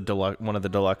 That's the one of the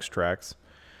deluxe tracks.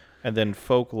 And then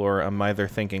Folklore, I'm either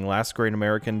thinking Last Great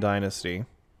American Dynasty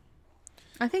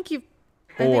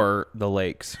or The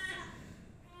Lakes.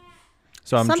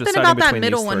 So I'm something just about that between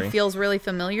middle these one three. feels really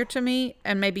familiar to me,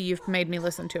 and maybe you've made me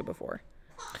listen to it before.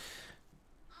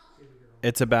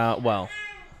 It's about, well,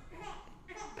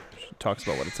 it talks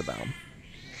about what it's about.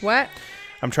 What?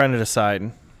 I'm trying to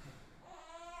decide.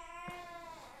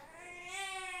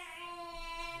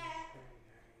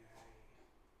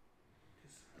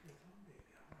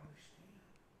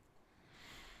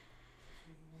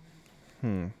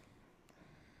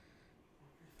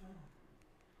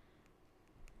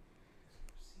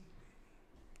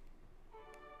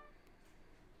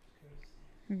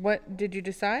 What did you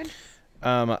decide?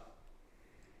 I'm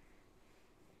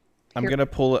gonna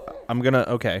pull it.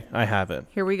 Okay, I have it.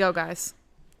 Here we go, guys.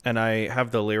 And I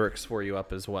have the lyrics for you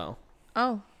up as well.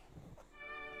 Oh.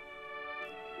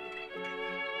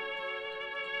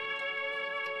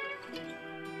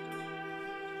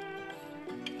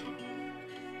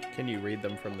 Can you read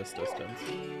them from this distance?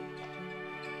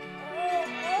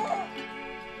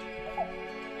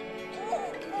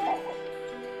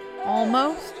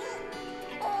 Almost.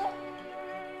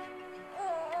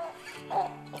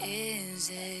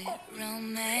 Is it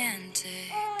romantic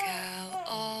how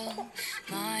all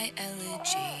my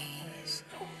elegies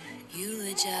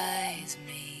eulogize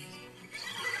me?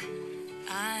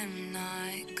 I'm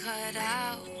not cut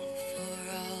out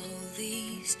for all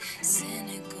these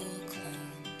cynical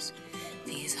clones,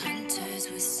 these hunters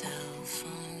with cell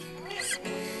phones.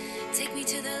 Take me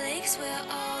to the lakes where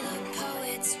all the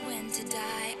poets went to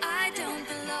die. I don't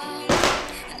belong,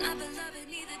 and my beloved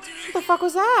neither do. What the fuck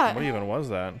was that? What even was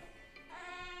that?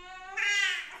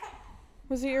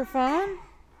 Was it your phone?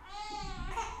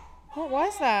 What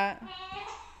was that?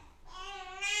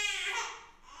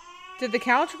 Did the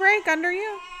couch break under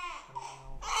you?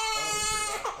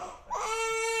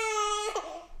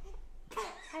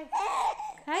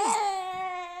 Hey.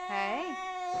 Hey.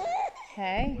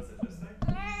 Hey.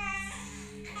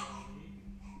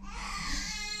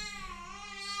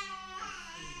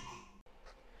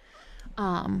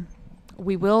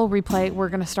 We will replay. We're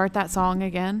going to start that song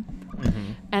again.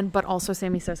 Mm-hmm. But also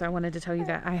Sammy says, I wanted to tell you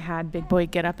that I had Big Boy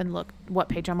get up and look what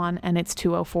page I'm on, and it's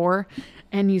 204.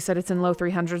 And you said it's in low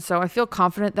 300s. So I feel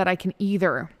confident that I can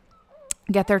either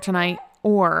get there tonight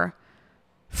or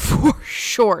for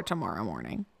sure tomorrow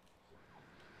morning.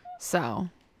 So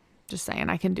just saying,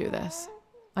 I can do this.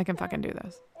 I can fucking do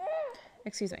this.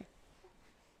 Excuse me.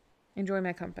 Enjoy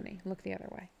my company. Look the other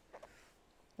way.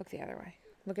 Look the other way.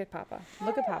 Look at Papa.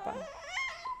 Look at Papa.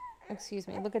 Excuse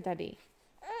me. Look at Daddy.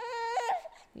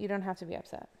 You don't have to be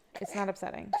upset. It's not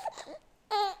upsetting.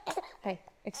 Hey,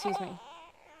 excuse me.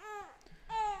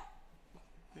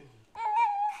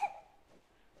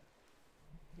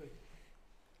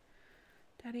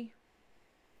 Daddy.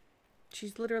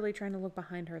 She's literally trying to look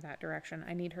behind her that direction.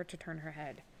 I need her to turn her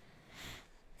head.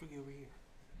 Look over here.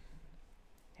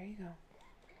 There you go.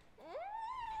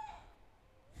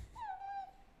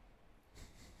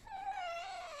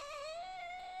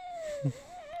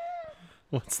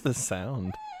 What's the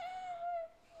sound?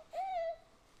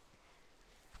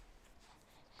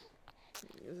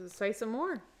 Say some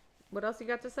more. What else you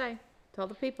got to say? Tell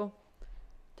the people.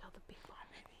 Tell the people,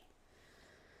 baby.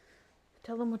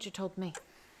 Tell them what you told me.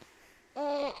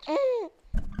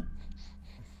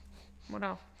 What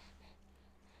else?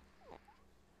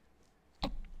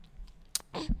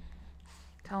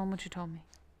 Tell them what you told me.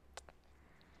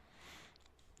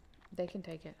 They can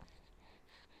take it.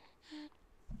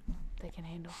 They can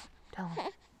handle it. Tell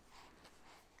them.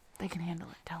 They can handle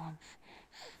it. Tell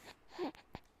them.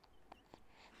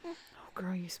 Oh,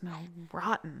 girl, you smell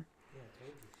rotten. Yeah, I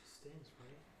told you. She stinks,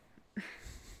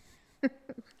 right?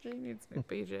 She needs new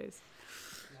PJs.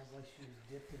 Smells like she was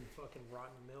dipped in fucking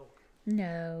rotten milk.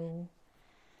 No.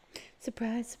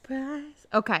 Surprise, surprise.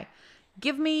 Okay.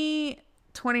 Give me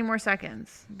 20 more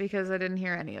seconds because I didn't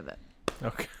hear any of it.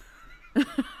 Okay.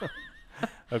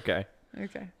 Okay.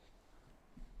 Okay.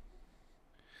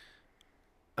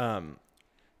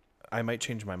 I might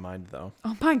change my mind though.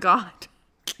 Oh my God.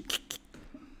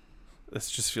 This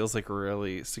just feels like a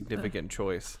really significant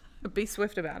choice. Be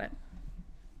swift about it.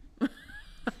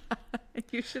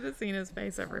 You should have seen his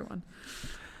face, everyone.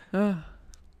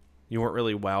 You weren't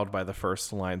really wowed by the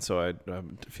first line, so I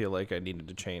feel like I needed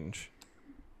to change.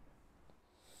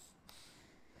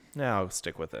 Now I'll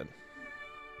stick with it.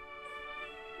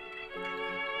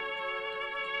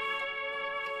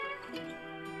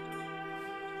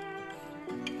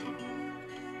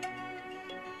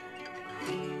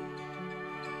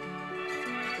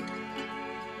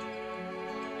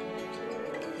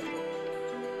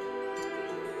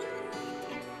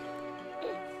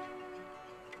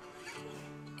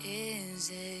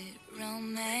 Is it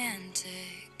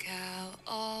romantic how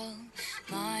all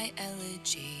my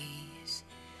elegies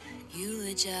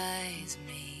eulogize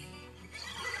me?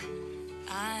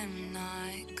 I'm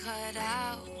not cut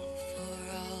out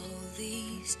for all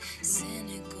these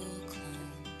cynical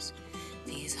clowns,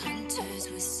 these hunters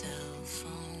with cell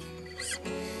phones.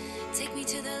 Take me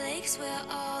to the lakes where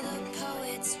all the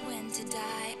poets went to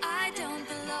die. I don't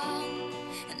belong,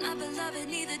 and my beloved,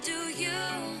 neither do you.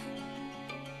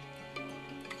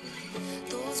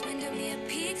 Those Windermere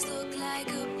peaks look like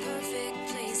a perfect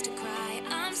place to cry.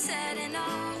 I'm setting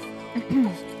off, but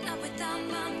not without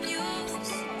my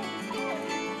muse.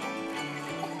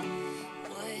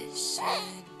 What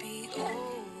should be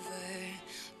over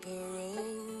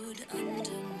burrowed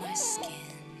under my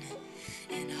skin,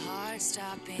 and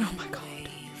heart-stopping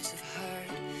waves of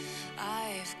hurt.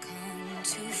 I've come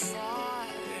too far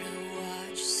to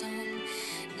watch some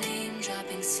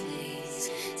name-dropping slaves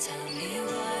tell me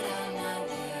what are my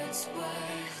words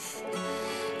worth.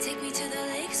 Take me to the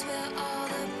lakes where all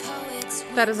the poets.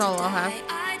 That is all I'll have.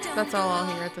 That's all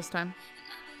I'll hear at this time.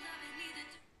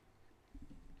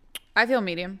 I feel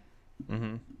medium.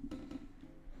 Mm-hmm.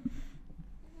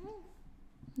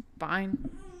 Fine.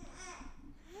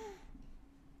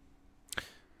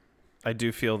 I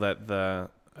do feel that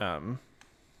the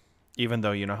even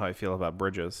though you know how I feel about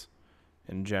bridges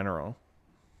in general,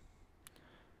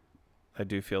 I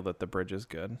do feel that the bridge is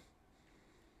good.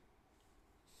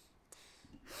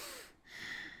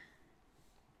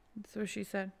 That's what she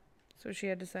said. That's what she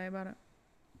had to say about it.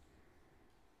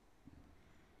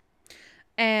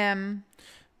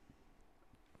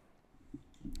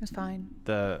 It's fine.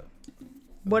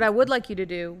 What I would like you to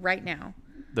do right now.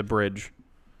 The bridge.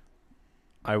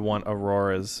 I want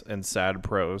auroras and sad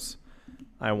prose.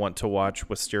 I want to watch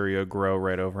wisteria grow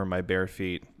right over my bare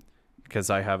feet because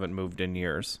I haven't moved in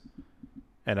years.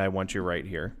 And I want you right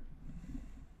here.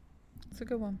 It's a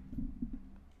good one.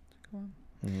 It's a good one.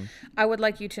 Mm-hmm. I would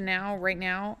like you to now, right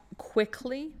now,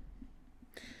 quickly,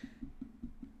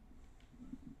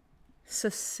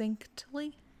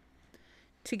 succinctly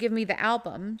to give me the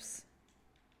albums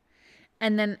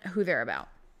and then who they're about.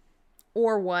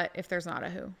 Or what if there's not a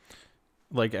who.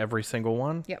 Like every single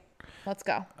one? Yep. Let's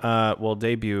go. Well,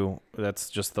 Debut, that's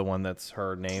just the one that's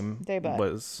her name.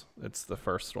 Debut. It's the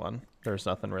first one. There's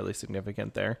nothing really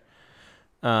significant there.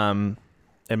 In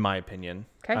my opinion.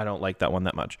 Okay. I don't like that one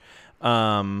that much.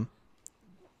 I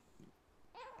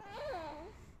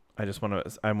want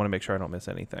to make sure I don't miss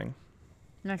anything.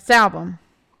 Next album.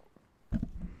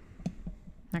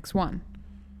 Next one.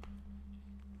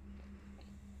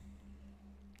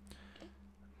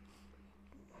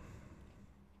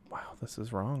 Wow, this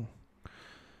is wrong.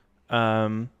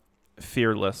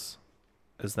 Fearless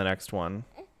is the next one.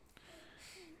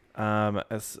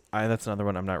 That's another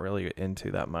one I'm not really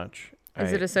into that much.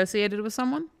 Is it associated with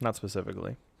someone? Not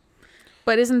specifically.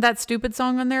 But isn't that stupid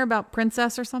song on there about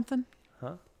princess or something?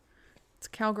 Huh? It's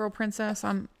Cowgirl Princess.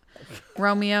 I'm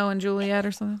Romeo and Juliet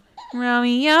or something.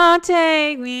 Romeo,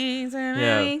 take me so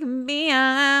Yeah. we can be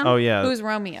alone. Oh, yeah. Who's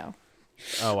Romeo?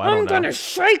 Oh, I don't know. I'm gonna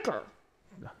shake her.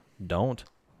 Don't.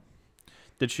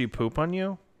 Did she poop on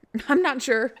you? I'm not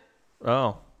sure.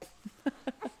 Oh.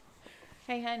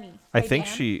 Hey, honey. I Hey, think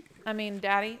Dan.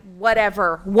 Daddy.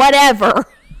 Whatever. I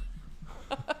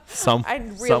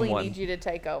really someone. need you to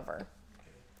take over.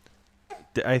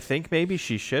 I think maybe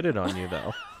she shitted on you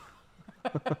though.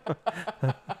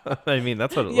 I mean,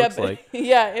 that's what it looks like.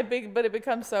 Yeah, but it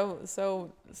becomes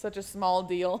such a small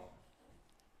deal.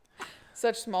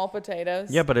 Such small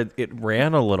potatoes. Yeah, but it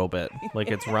ran a little bit.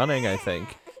 Like it's running, I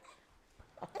think.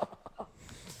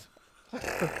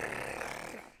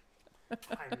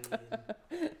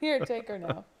 Here, take her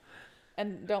now.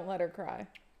 And don't let her cry.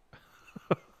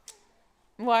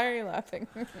 Why are you laughing?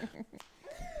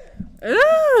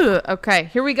 Ooh, okay,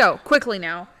 here we go. Quickly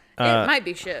now. It might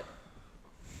be shit.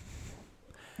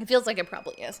 It feels like it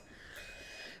probably is.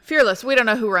 Fearless. We don't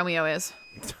know who Romeo is.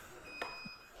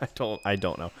 I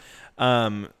don't know.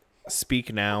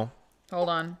 Speak Now. Hold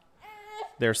on.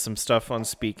 There's some stuff on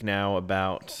Speak Now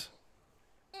about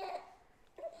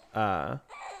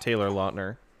Taylor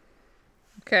Lautner.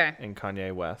 Okay. And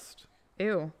Kanye West.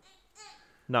 Ew.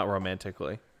 Not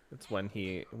romantically. It's when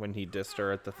he dissed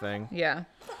her at the thing. Yeah.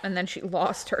 And then she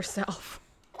lost herself.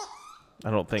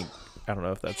 I don't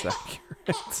know if that's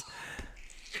accurate.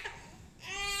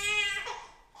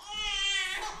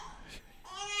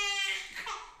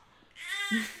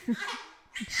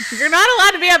 You're not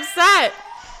allowed to be upset.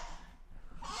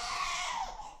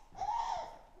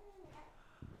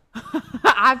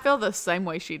 I feel the same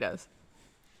way she does.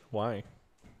 Why?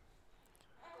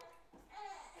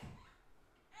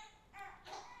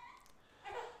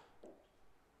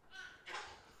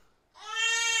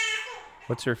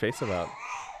 What's your face about?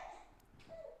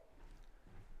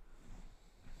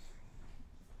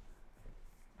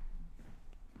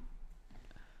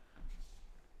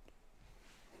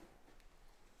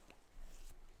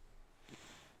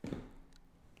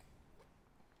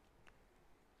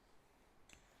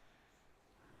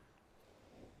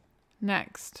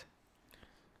 Next.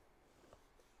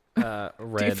 Red.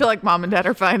 Do you feel like mom and dad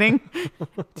are fighting?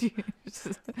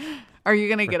 Are you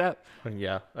going to get up?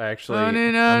 Yeah, I'm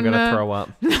going to throw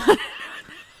up.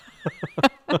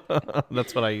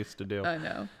 That's what I used to do. I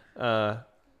know.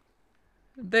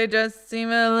 They just seem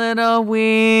a little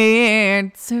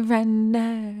weird.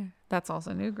 Surrender. That's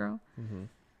also New Girl. Mm-hmm.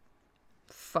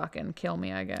 Fucking kill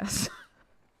me, I guess.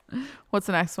 What's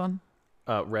the next one?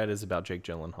 Red is about Jake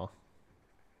Gyllenhaal.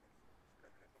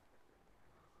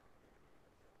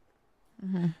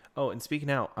 Mm-hmm. Oh, and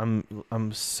speaking out,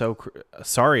 I'm so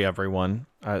sorry, everyone.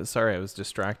 Sorry, I was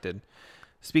distracted.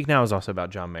 Speak Now is also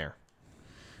about John Mayer.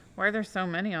 Why are there so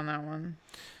many on that one?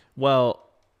 Well,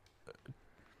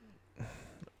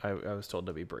 I was told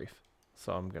to be brief,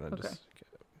 so I'm gonna just.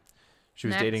 She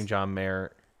was dating John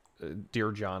Mayer.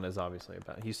 Dear John is obviously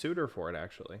about. He sued her for it.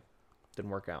 Actually, didn't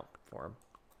work out for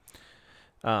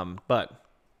him. But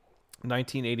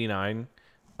 1989.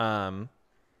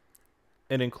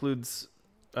 It includes,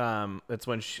 it's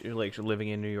when she's living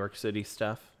in New York City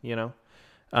stuff, you know?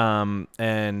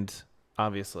 And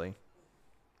obviously,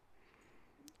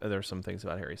 there's some things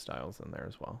about Harry Styles in there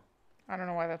as well. I don't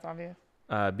know why that's obvious.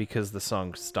 Because the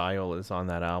song Style is on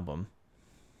that album.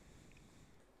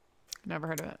 Never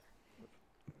heard of it.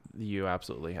 You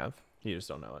absolutely have. You just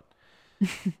don't know it.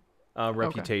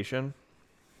 Reputation. Okay.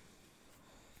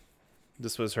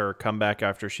 This was her comeback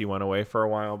after she went away for a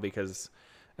while because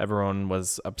everyone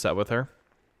was upset with her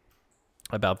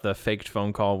about the faked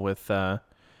phone call with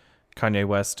Kanye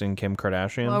West and Kim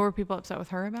Kardashian. Well, were people upset with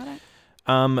her about it?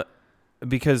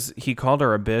 because he called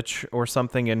her a bitch or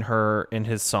something in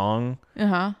his song.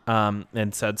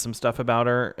 And said some stuff about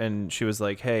her, and she was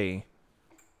like, "Hey,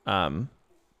 I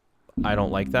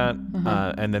don't like that."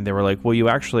 And then they were like, "Well, you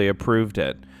actually approved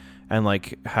it," and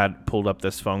like had pulled up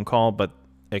this phone call, but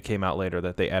it came out later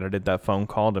that they edited that phone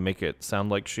call to make it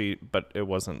sound like but it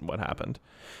wasn't what happened.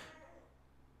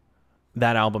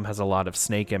 That album has a lot of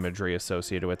snake imagery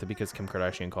associated with it because Kim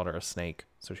Kardashian called her a snake.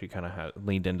 So she kind of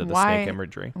leaned into the snake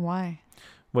imagery. Why?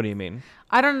 What do you mean?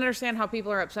 I don't understand how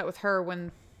people are upset with her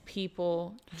when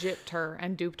people gypped her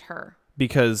and duped her.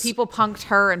 Because people punked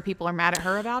her and people are mad at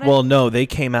her about it. Well, no, they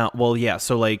came out. Well, yeah.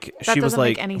 So like that she was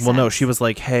like, make any well, no, sense. she was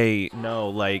like, hey, no,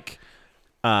 like,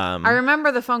 I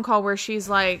remember the phone call where she's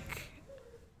like,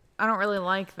 I don't really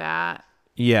like that.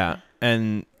 Yeah.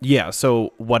 And yeah,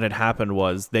 so what had happened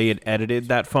was they had edited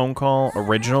that phone call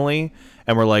originally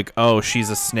and were like, oh,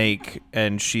 she's a snake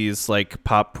and she's like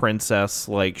pop princess.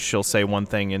 Like she'll say one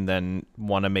thing and then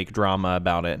want to make drama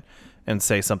about it and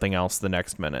say something else the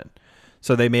next minute.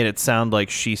 So they made it sound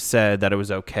like she said that it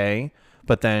was okay,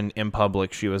 but then in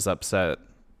public she was upset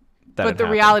that But the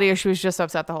reality is she was just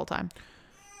upset the whole time.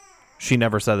 She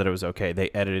never said that it was okay. They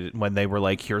edited it when they were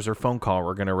like, here's her phone call.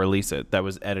 We're going to release it. That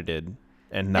was edited.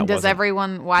 And does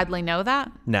everyone widely know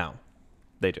that? No,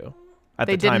 they do.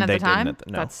 They didn't at the time?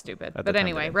 That's stupid. But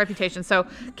anyway, Reputation. So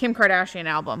Kim Kardashian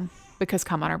album, because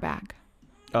Come on Her Back.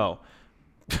 Oh.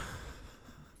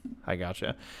 I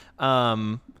gotcha.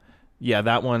 Yeah,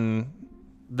 that one,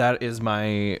 that is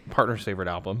my partner's favorite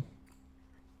album.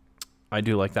 I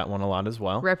do like that one a lot as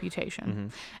well.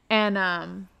 Reputation. And I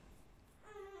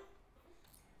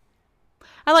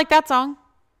like that song.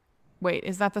 Wait,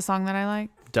 is that the song that I like?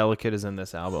 Delicate is in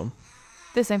this album.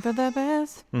 This ain't for the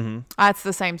best. It's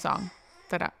the same song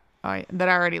that I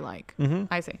already like.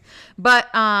 I see. But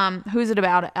who's it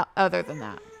about other than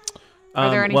that? Are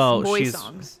there any boy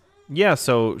songs? Yeah,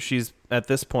 so she's at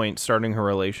this point starting her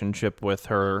relationship with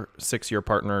her 6-year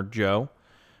partner Joe.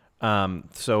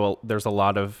 So there's a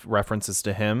lot of references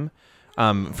to him.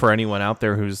 For anyone out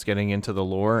there who's getting into the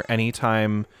lore,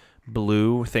 anytime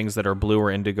things that are blue or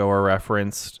indigo are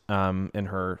referenced in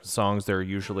her songs, they're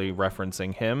usually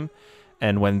referencing him.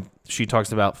 And when she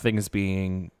talks about things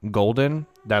being golden,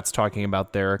 that's talking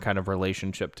about their kind of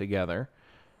relationship together.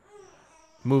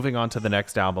 Moving on to the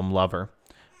next album, Lover.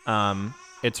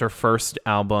 It's her first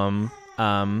album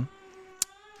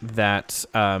that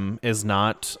is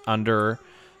not under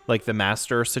like the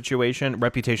master situation.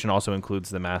 Reputation also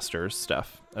includes the masters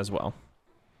stuff as well.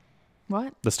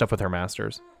 What? The stuff with her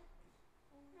masters.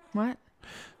 What?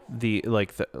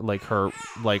 Her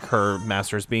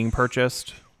masters being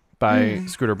purchased by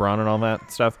Scooter Braun and all that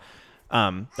stuff.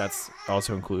 That's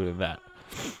also included in that.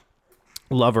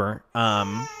 Lover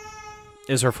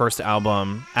is her first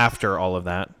album after all of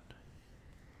that.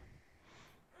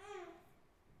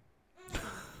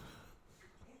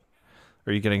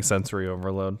 Are you getting sensory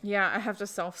overload? Yeah, I have to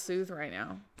self-soothe right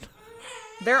now.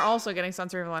 They're also getting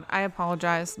sensory overload. I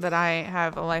apologize that I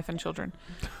have a life and children.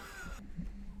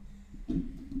 If you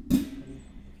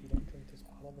don't drink this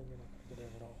bottle, then you're not going to get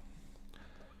it at all.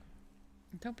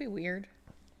 Don't be weird.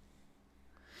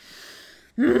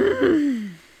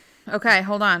 Okay,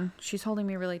 hold on. She's holding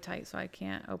me really tight, so I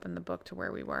can't open the book to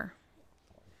where we were.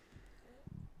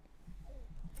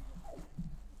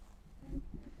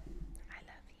 I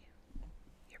love you.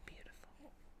 You're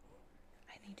beautiful.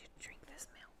 I need you to drink this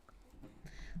milk.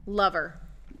 Lover.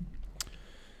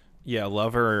 Yeah,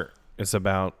 Lover is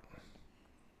about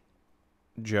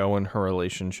Joe and her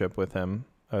relationship with him,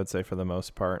 I would say for the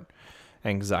most part.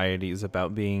 Anxieties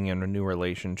about being in a new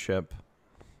relationship,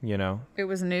 you know. It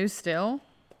was new still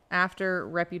after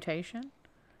Reputation.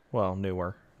 Well,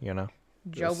 newer, you know.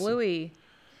 Joe Bluey.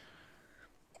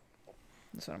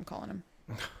 That's what I'm calling him.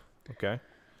 Okay.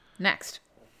 Next.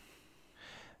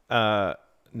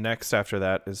 Next after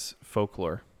that is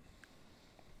Folklore.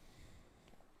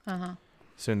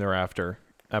 Soon thereafter,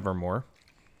 Evermore.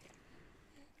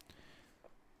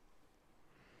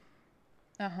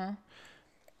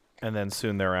 And then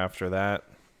soon thereafter that,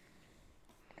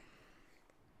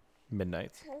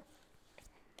 Midnights.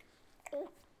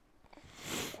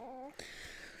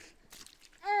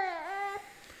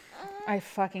 I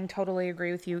fucking totally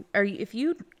agree with you. If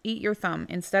you eat your thumb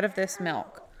instead of this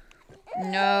milk,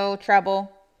 no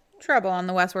trouble. Trouble on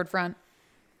the westward front.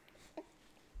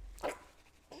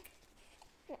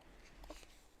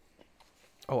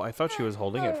 Oh, I thought she was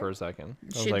holding it for a second.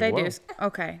 I was like, They whoa. do.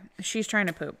 Okay, she's trying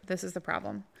to poop. This is the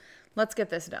problem. Let's get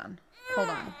this done. Hold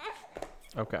on.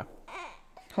 Okay.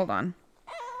 Hold on.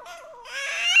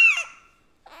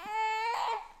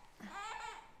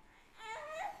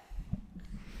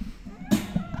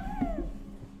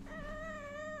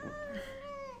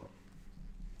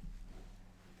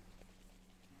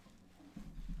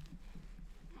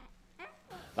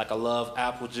 Like I love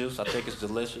apple juice. I think it's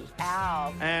delicious.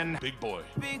 Ow. And Big Boy.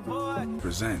 Big boy.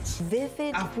 Presents.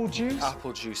 Vivid. Apple juice.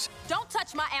 Apple juice. Don't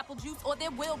touch my apple juice or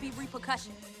there will be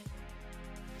repercussions.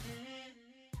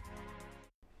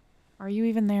 Are you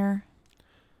even there?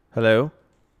 Hello?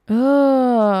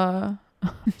 Ugh.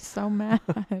 I'm so mad.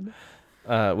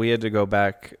 We had to go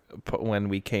back when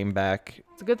we came back.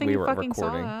 It's a good thing we you weren't fucking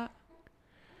recording. saw that.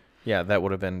 Yeah, that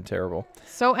would have been terrible.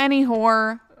 So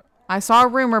anyhow, I saw a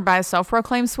rumor by a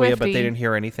self-proclaimed Swiftie. Well, yeah, but they didn't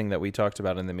hear anything that we talked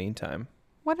about in the meantime.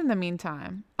 What in the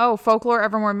meantime? Oh, Folklore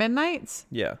Evermore Midnights?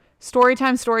 Yeah.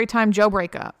 Storytime, Joe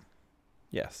breakup.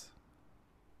 Yes.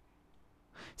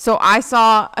 So I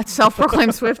saw a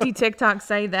self-proclaimed Swiftie TikTok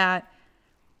say that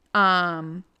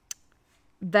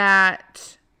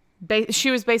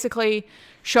she was basically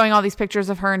showing all these pictures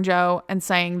of her and Joe and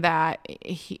saying that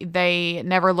they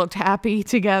never looked happy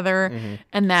together,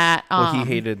 and that well, he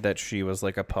hated that she was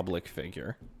like a public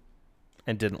figure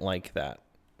and didn't like that.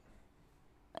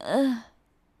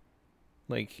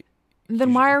 Like,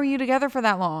 then why are you together for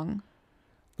that long?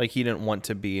 Like, he didn't want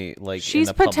to be like She's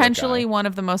in the public potentially eye. one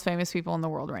of the most famous people in the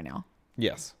world right now.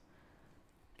 Yes.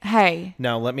 Hey.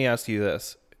 Now, let me ask you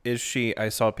this. I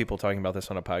saw people talking about this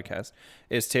on a podcast.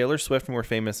 Is Taylor Swift more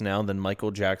famous now than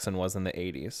Michael Jackson was in the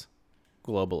 80s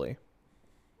globally?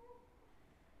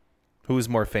 Who is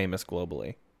more famous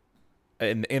globally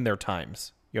in their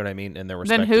times? You know what I mean? In their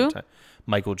respective who? time.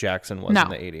 Michael Jackson was No. in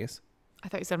the 80s. I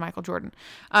thought you said Michael Jordan.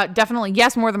 Definitely,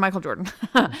 yes, more than Michael Jordan.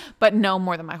 But no,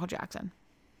 more than Michael Jackson.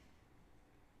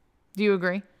 Do you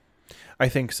agree? I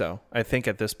think so. I think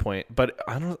at this point. But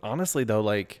honestly, though,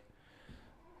 like...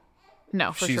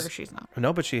 No, for sure she's not.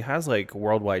 No, but she has like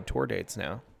worldwide tour dates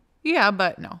now. Yeah,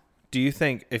 but no. Do you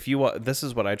think if you... This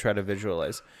is what I try to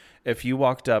visualize. If you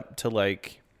walked up to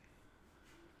like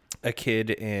a kid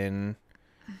in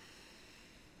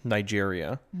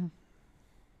Nigeria...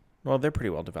 Well, they're pretty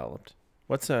well developed.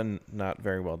 What's a not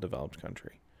very well developed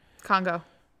country? Congo.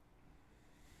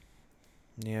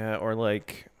 Yeah, or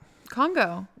like...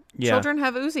 Congo. Yeah. Children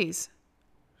have Uzis.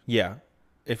 Yeah.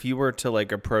 If you were to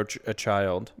like approach a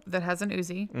child... That has an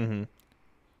Uzi.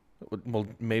 Mm-hmm. Well,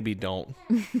 maybe don't.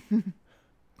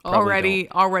 Already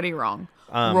wrong.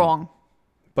 Wrong.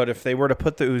 But if they were to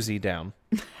put the Uzi down...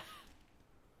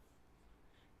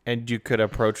 and you could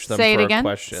approach them Say for it again. a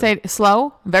question... Say it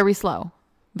slow. Very slow.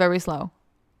 Very slow.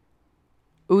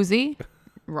 Uzi?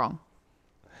 Wrong.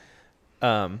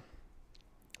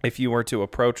 If you were to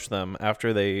approach them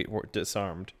after they were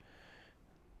disarmed,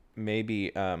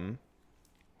 maybe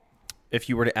if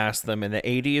you were to ask them in the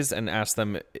 80s and ask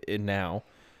them now,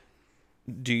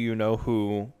 do you know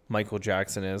who Michael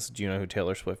Jackson is? Do you know who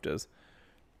Taylor Swift is?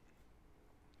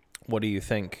 What do you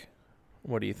think?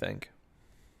 What do you think?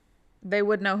 They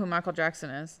would know who Michael Jackson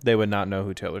is. They would not know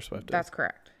who Taylor Swift is. That's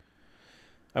correct.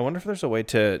 I wonder if there's a way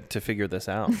to figure this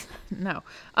out. No.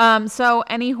 So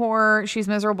any whore, she's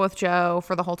miserable with Joe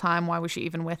for the whole time. Why was she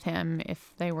even with him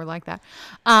if they were like that?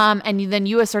 And then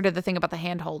you asserted the thing about the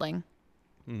hand holding.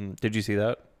 Mm-hmm. Did you see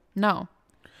that? No.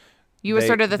 You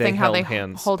asserted the thing how they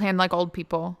hands. hold hand like old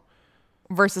people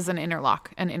versus an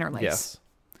interlock, an interlace. Yes.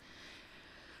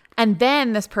 And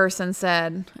then this person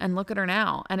said, and look at her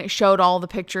now. And it showed all the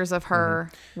pictures of her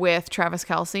with Travis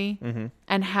Kelce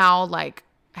and how like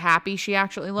happy she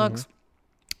actually looks.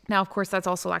 Now, of course, that's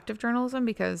all selective journalism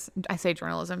because I say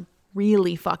journalism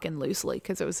really fucking loosely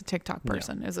because it was a TikTok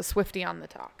person. Yeah. It was a Swiftie on the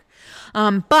talk.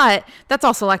 But that's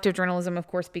all selective journalism, of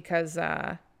course, because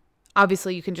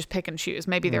obviously you can just pick and choose.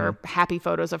 Maybe there are happy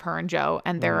photos of her and Joe,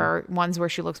 and there are ones where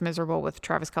she looks miserable with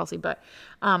Travis Kelce. But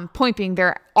point being, there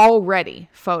are already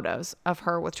photos of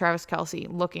her with Travis Kelce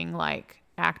looking like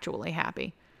actually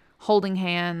happy, holding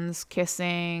hands,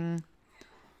 kissing,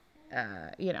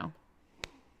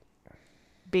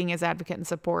 being his advocate and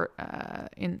support,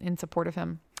 in support of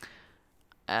him.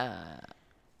 And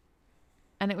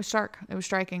it was stark. It was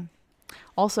striking.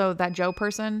 Also, that Joe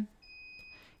person,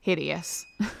 hideous.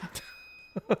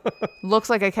 Looks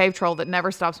like a cave troll that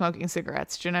never stopped smoking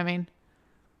cigarettes. Do you know what I mean?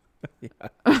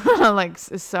 Yeah. Like,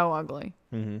 it's so ugly.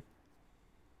 Mm-hmm.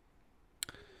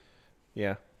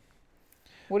 Yeah.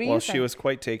 What do you think? Well, she was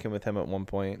quite taken with him at one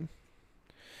point.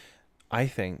 I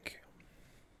think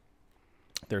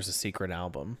there's a secret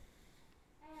album.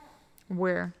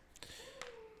 Where?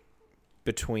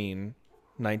 Between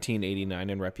 1989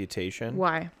 and Reputation.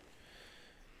 Why?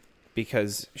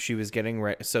 Because she was getting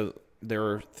ready. So there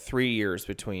were 3 years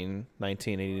between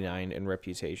 1989 and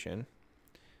Reputation.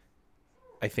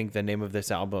 I think the name of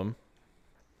this album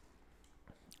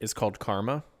is called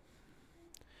Karma.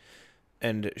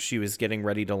 And she was getting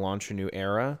ready to launch a new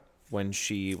era when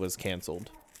she was canceled.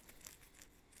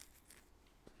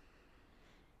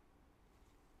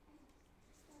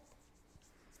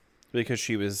 because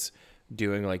she was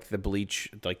doing like the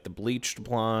bleached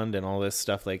blonde and all this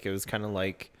stuff. Like it was kind of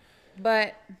like.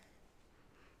 But,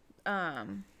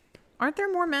 aren't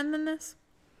there more men than this?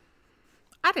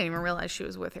 I didn't even realize she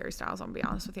was with Harry Styles. I'll be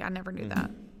honest with you. I never knew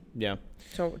that. Yeah.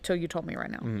 Till you told me right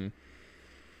now. Mm-hmm.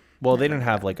 Well, they didn't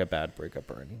have like a bad breakup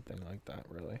or anything like that,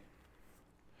 really.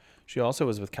 She also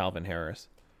was with Calvin Harris.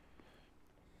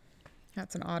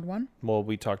 That's an odd one. Well,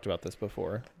 we talked about this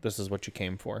before. This is what you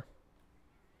came for.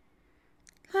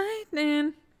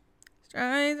 Lightning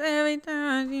strikes every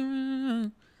time you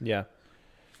move. Yeah.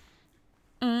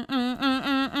 I'm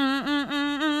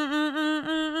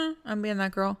being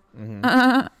that girl.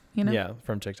 Mm-hmm. You know? Yeah,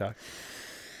 from TikTok.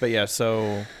 But yeah,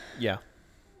 so yeah.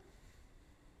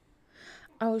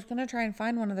 I was gonna try and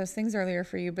find one of those things earlier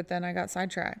for you, but then I got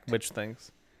sidetracked. Which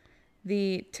things?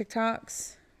 The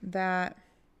TikToks that.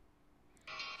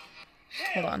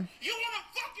 Hold on.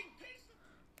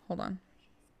 Hold on.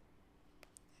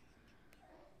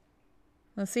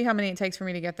 Let's see how many it takes for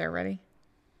me to get there. Ready?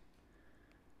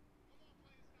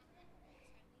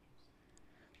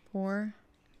 4,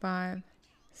 5,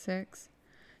 6,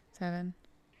 7,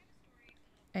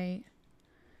 8.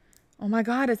 Oh my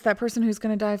God, it's that person who's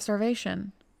going to die of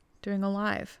starvation doing a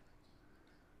live.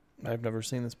 I've never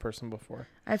seen this person before.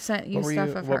 I've sent you stuff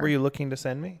of her. What were you looking to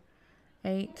send me?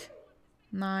 8,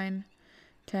 9,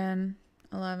 10,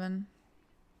 11,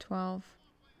 12.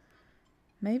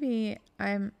 Maybe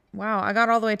wow, I got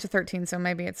all the way to 13, so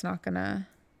maybe it's not going to.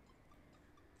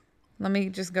 Let me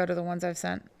just go to the ones I've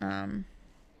sent.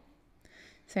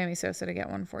 Sammy Sosa to get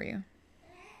one for you.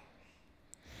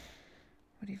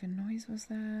 What even noise was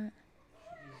that?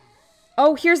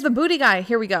 Oh, here's the booty guy.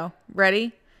 Here we go.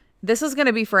 Ready? This is going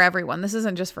to be for everyone. This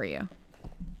isn't just for you.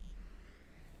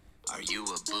 Are you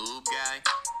a boob guy?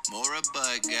 More a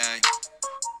butt guy?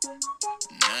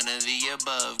 None of the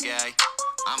above guy.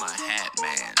 I'm a hat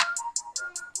man.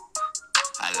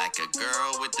 I like a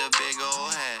girl with a big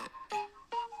old hat.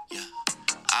 Yeah.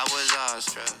 I was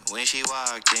awestruck when she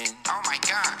walked in. Oh my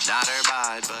gosh. Not her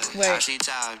bod, but how she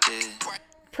talked it.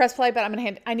 Press play, but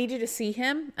I need you to see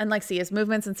him and like see his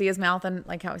movements and see his mouth and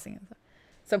like how he's singing.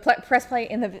 So press play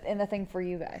in the thing for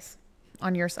you guys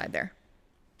on your side there.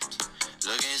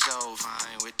 Looking so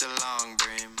fine with the long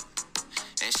brim,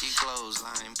 and she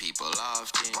clothesline people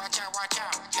often. Watch out.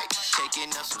 Taking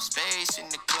up some space in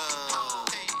the club,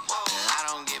 and I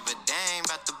don't give a damn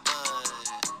about the bud.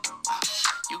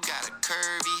 You got a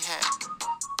curvy hat.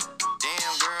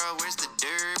 Damn girl, where's the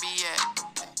derby at?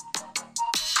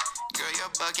 Girl, your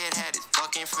bucket hat is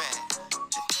fucking fat.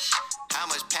 How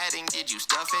much padding did you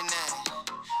stuff in that?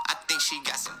 I think she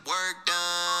got some work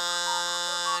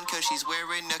done, cause she's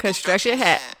wearing a construction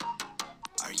hat.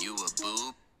 Are you a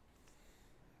boob?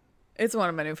 It's one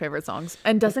of my new favorite songs.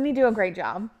 And doesn't he do a great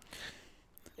job?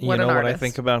 You know what I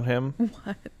think about him?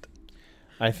 What?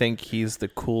 I think he's the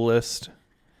coolest,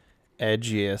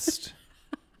 edgiest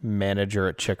manager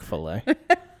at Chick-fil-A.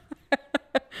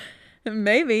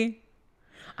 Maybe.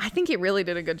 I think he really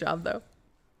did a good job, though.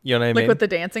 You know what I mean? Like with the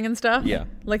dancing and stuff? Yeah.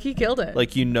 Like he killed it.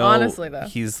 Like, honestly, though.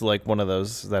 He's like one of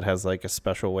those that has like a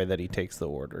special way that he takes the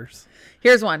orders.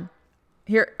 Here's one.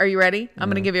 Here, are you ready? I'm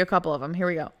going to give you a couple of them. Here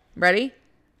we go. Ready?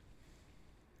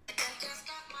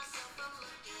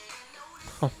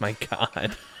 Oh my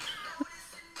God.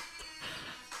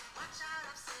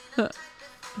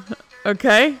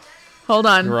 Okay. Hold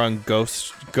on. You're on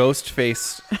ghost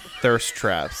face thirst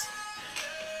traps.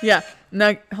 Yeah.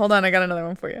 No, hold on. I got another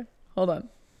one for you. Hold on.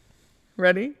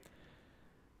 Ready?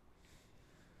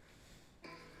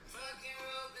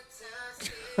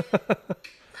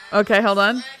 Okay, hold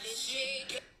on.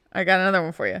 I got another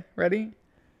one for you. Ready?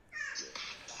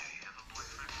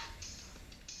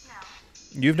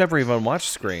 You've never even watched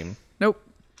Scream. Nope.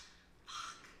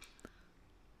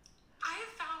 I have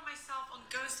found myself on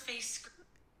Ghostface.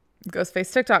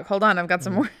 Ghostface TikTok. Hold on. I've got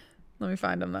some more. Let me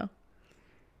find them, though.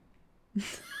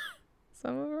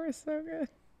 Some of them are so good.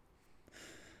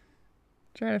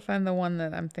 Try to find the one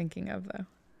that I'm thinking of, though.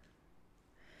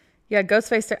 Yeah,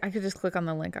 Ghostface. I could just click on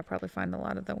the link. I'll probably find a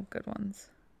lot of the good ones.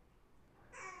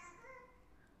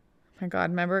 My God,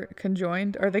 remember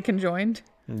Conjoined? Are they conjoined?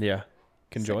 Yeah.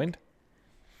 Conjoined?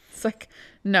 It's like,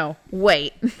 no,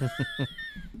 wait.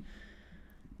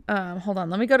 Hold on.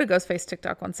 Let me go to Ghostface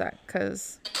TikTok one sec,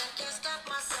 because...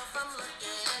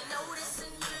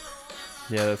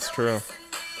 Yeah, that's true.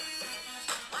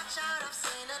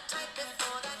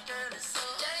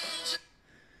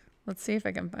 Let's see if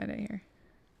I can find it here.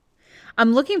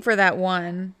 I'm looking for that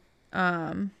one.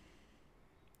 Come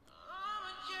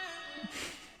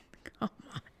on.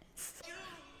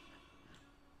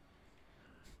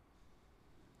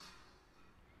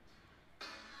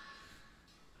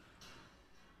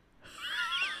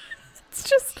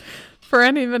 For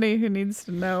anybody who needs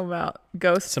to know about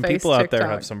ghost Some face people out there TikTok.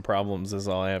 have some problems, is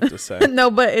all I have to say.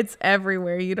 No, but it's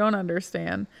everywhere. You don't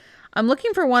understand. I'm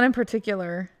looking for one in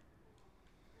particular.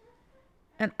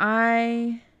 And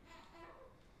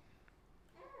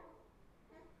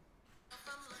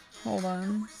hold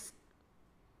on.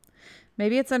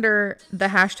 Maybe it's under the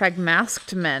hashtag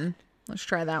masked men. Let's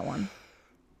try that one.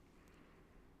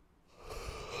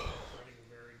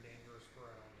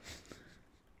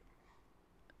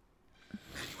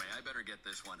 Anyway, I better get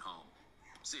this one home.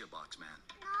 See you, box man.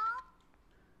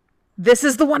 This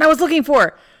is the one I was looking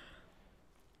for.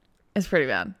 It's pretty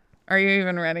bad. Are you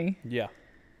even ready? Yeah.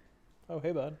 Oh,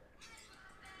 hey, bud.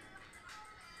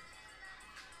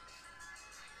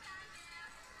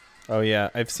 Oh yeah,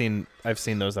 I've seen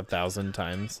those 1,000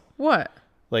 times. What?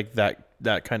 Like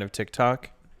that kind of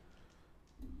TikTok.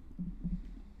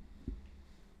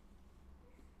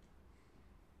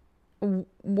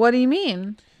 What do you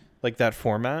mean? Like that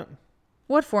format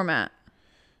What format?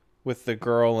 with the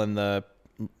girl and the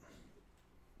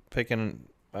picking.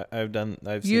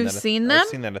 I've You've seen them? I've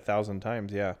seen that 1,000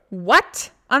 times. Yeah.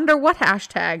 What? Under what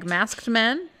hashtag? Masked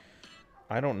men?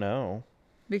 I don't know.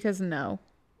 Because no.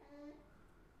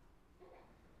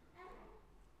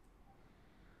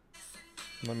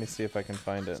 Let me see if I can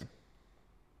find it.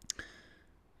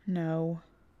 No.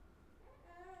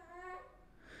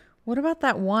 What about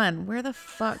that one? Where the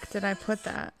fuck did I put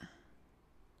that?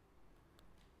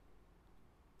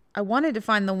 I wanted to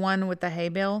find the one with the hay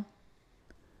bale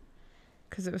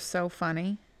because it was so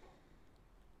funny.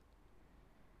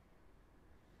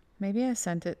 Maybe I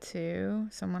sent it to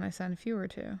someone I sent a fewer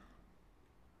to.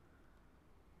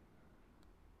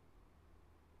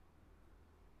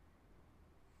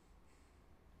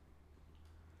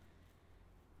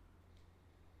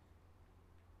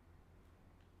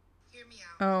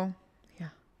 Oh, yeah.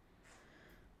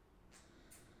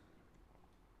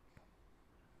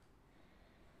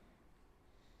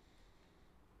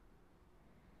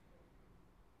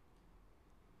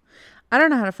 I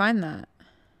don't know how to find that.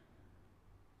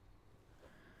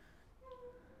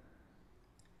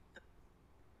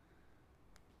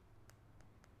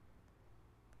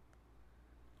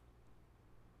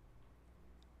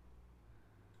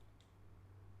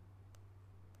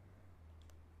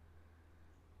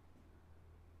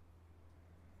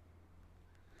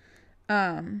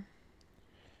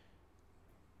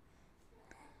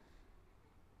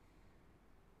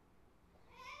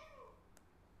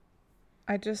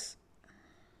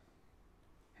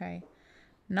 Hey,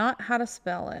 not how to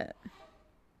spell it.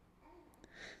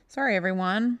 Sorry,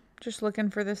 everyone. Just looking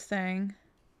for this thing.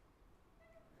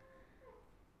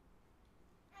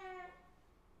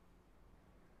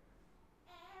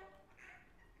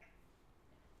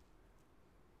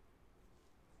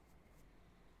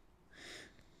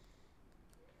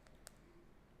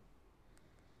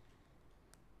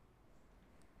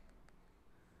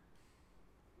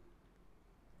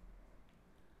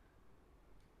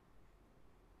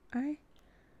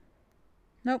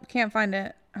 Nope, can't find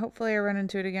it. Hopefully I run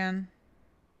into it again.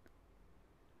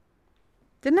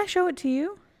 Didn't I show it to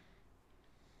you?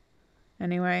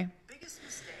 Anyway.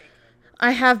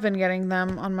 I have been getting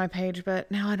them on my page,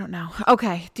 but now I don't know.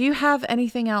 Okay, do you have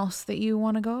anything else that you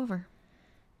want to go over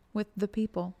with the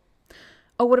people?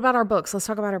 Oh, what about our books? Let's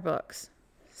talk about our books.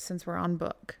 Since we're on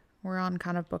book. We're on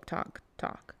kind of book talk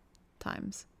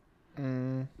times.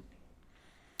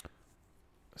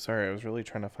 Sorry, I was really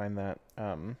trying to find that.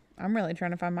 I'm really trying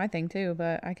to find my thing too,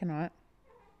 but I cannot.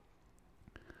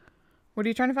 What are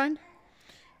you trying to find?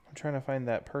 I'm trying to find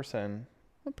that person.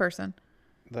 What person?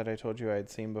 That I told you I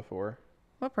had seen before.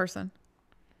 What person?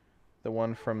 The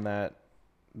one from that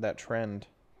trend.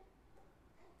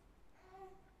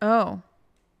 Oh.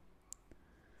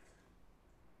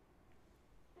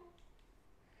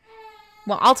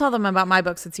 Well, I'll tell them about my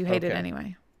book since you hate it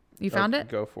anyway. You found it?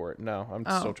 Go for it. No, I'm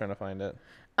still trying to find it.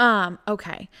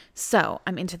 Okay. So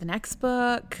I'm into the next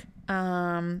book.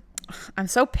 I'm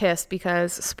so pissed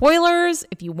because spoilers,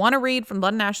 if you want to read from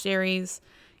Blood and Ash series,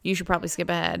 you should probably skip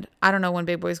ahead. I don't know when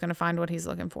Big Boy's going to find what he's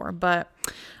looking for, but,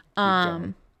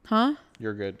 huh?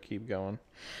 You're good. Keep going.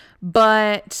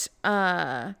 But,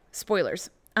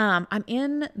 spoilers. I'm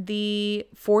in the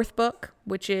 4th book,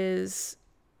 which is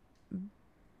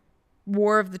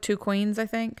War of the Two Queens, I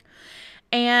think.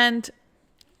 And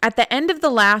at the end of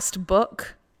the last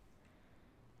book,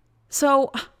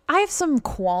 so I have some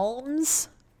qualms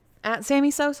at Sammy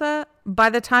Sosa. By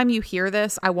the time you hear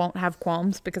this, I won't have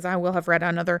qualms because I will have read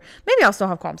another. Maybe I'll still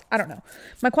have qualms. I don't know.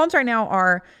 My qualms right now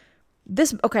are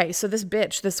this. Okay, so this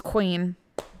bitch, this queen,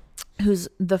 who's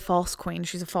the false queen.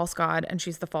 She's a false god, and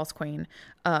she's the false queen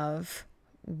of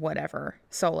whatever,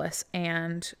 Solus,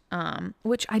 and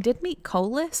which I did meet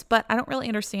Colas, but I don't really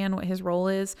understand what his role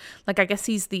is. Like, I guess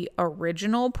he's the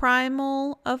original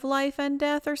primal of life and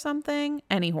death or something.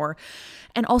 Anyhow,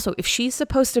 and also if she's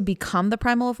supposed to become the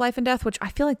primal of life and death, which I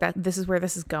feel like that this is where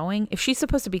this is going. If she's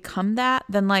supposed to become that,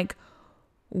 then like,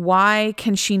 why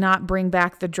can she not bring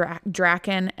back the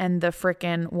Draken and the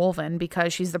frickin' Wolven?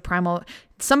 Because she's the primal.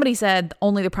 Somebody said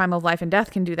only the primal of life and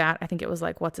death can do that. I think it was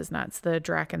like, what's his nuts? The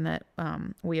Draken that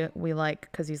we like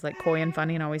because he's like coy and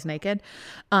funny and always naked.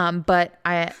 But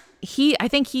I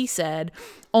think he said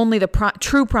only the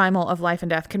true primal of life and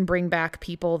death can bring back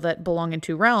people that belong in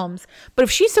two realms. But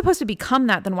if she's supposed to become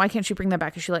that, then why can't she bring that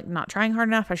back? Is she like not trying hard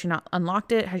enough? Has she not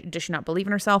unlocked it? Does she not believe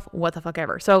in herself? What the fuck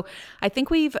ever. So I think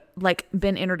we've like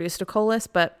been introduced to Colas,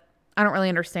 but I don't really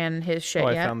understand his shit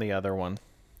yet. I found the other one.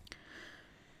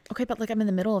 Okay, but like I'm in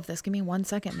the middle of this. Give me 1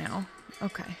 second now.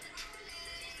 Okay.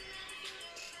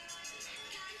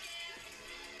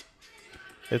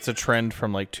 It's a trend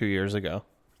from like 2 years ago.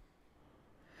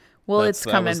 Well, it's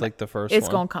coming. That was like the first it's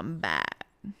one. Gonna come back.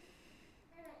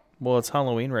 Well, it's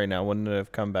Halloween right now. Wouldn't it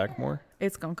have come back more?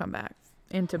 It's gonna come back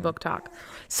into book talk.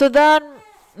 So then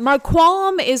my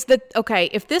qualm is that, okay,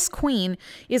 if this queen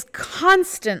is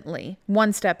constantly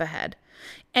one step ahead,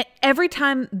 every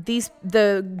time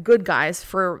the good guys,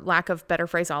 for lack of better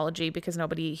phraseology, because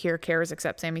nobody here cares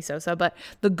except Sammy Sosa, but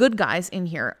the good guys in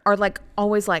here are like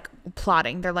always like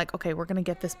plotting. They're like, okay, we're gonna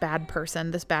get this bad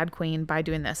person, this bad queen by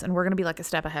doing this, and we're gonna be like a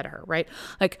step ahead of her, right?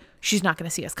 Like, she's not gonna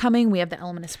see us coming. We have the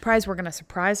element of surprise. We're gonna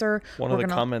surprise her. One of the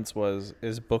comments was,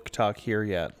 "Is book talk here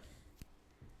yet?"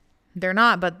 They're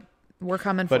not, but we're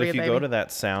coming for you, But if you baby. go to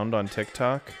that sound on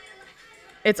TikTok,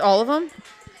 it's all of them.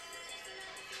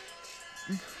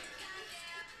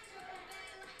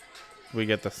 we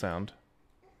get the sound.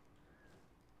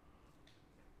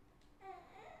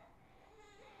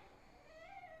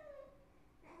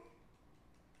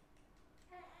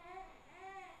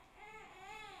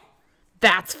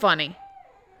 That's funny.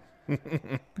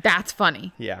 That's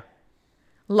funny. Yeah.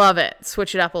 Love it.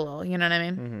 Switch it up a little. You know what I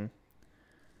mean? Mm-hmm.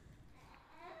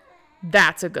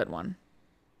 That's a good one.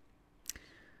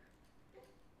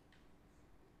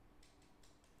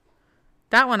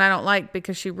 That one I don't like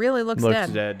because she really looks dead.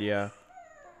 Looks dead, yeah.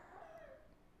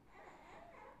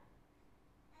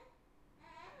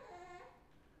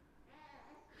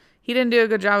 He didn't do a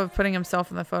good job of putting himself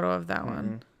in the photo of that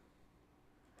one.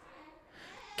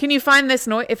 Can you find this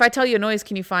noise? If I tell you a noise,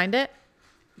 can you find it?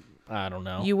 I don't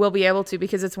know. You will be able to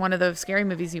because it's one of the scary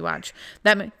movies you watch.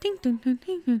 That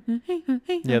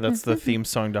Yeah, that's the theme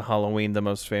song to Halloween, the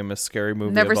most famous scary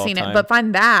movie Never of all seen time. it, but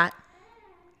find that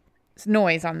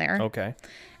noise on there. Okay.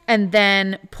 And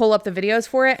then pull up the videos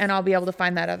for it, and I'll be able to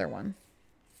find that other one.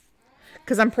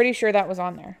 Because I'm pretty sure that was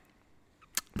on there.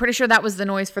 Pretty sure that was the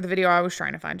noise for the video I was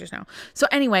trying to find just now. So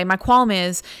anyway, my qualm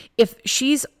is if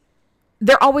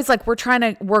they're always like, we're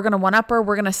going to one up her,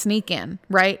 we're going to sneak in,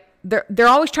 right? They're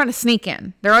always trying to sneak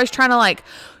in. They're always trying to like,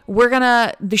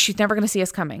 she's never going to see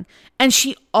us coming. And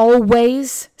she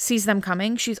always sees them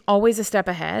coming. She's always a step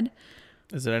ahead.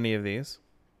 Is it any of these?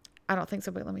 I don't think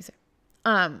so, but let me see.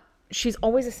 She's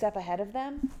always a step ahead of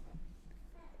them.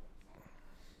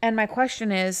 And my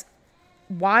question is,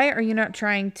 why are you not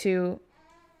trying to...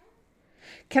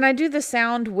 Can I do the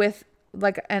sound with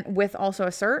with also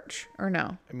a search or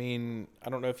no? I mean, I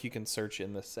don't know if you can search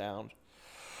in the sound.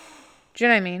 Do you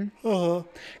know what I mean?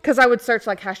 Because I would search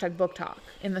like #book talk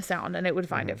in the sound and it would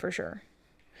find it for sure.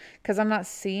 Because I'm not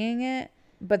seeing it,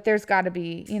 but there's got to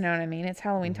be, you know what I mean? It's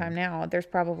Halloween time now. There's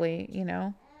probably,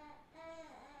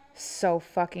 so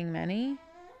fucking many.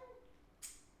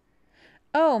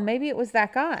 Oh, maybe it was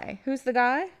that guy. Who's the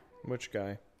guy? Which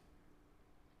guy?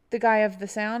 The guy of the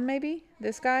sound, maybe?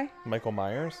 This guy? Michael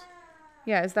Myers?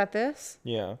 Yeah, is that this?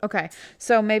 Yeah. Okay,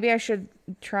 so maybe I should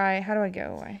try... How do I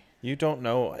go away? You don't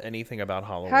know anything about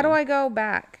Halloween. How do I go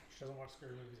back? She doesn't watch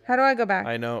scary movies. How do I go back?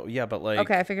 I know, yeah, but like...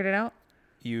 Okay, I figured it out.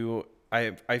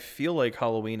 I feel like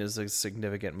Halloween is a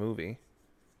significant movie.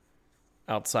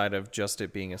 Outside of just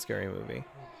it being a scary movie.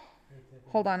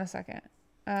 Hold on a second.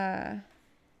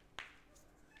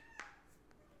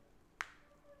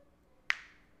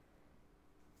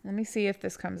 Let me see if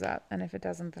this comes up, and if it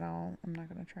doesn't, then I'm not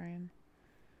gonna try and.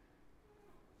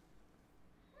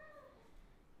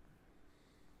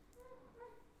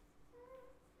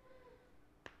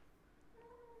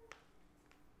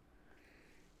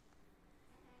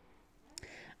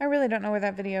 I really don't know where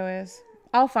that video is.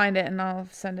 I'll find it and I'll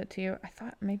send it to you. I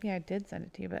thought maybe I did send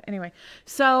it to you, but anyway.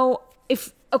 So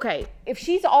if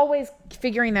she's always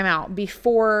figuring them out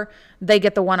before they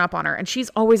get the one up on her, and she's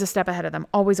always a step ahead of them,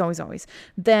 always,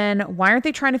 then why aren't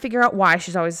they trying to figure out why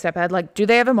she's always a step ahead? Like, do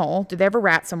they have a mole? Do they have a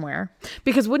rat somewhere?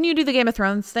 Because wouldn't you do the Game of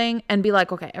Thrones thing and be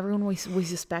like, okay, everyone we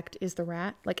suspect is the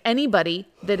rat? Like anybody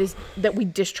that we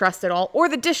distrust at all, or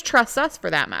that distrusts us for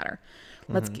that matter.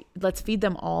 Let's feed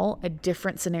them all a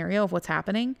different scenario of what's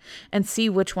happening and see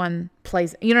which one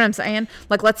plays. You know what I'm saying?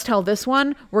 Like, let's tell this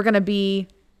one we're going to be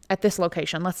at this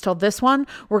location. Let's tell this one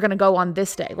we're going to go on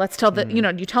this day. Let's tell you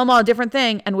tell them all a different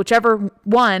thing, and whichever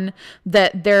one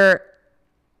that they're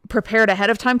prepared ahead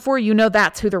of time for,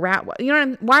 that's who the rat was.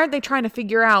 Why are they trying to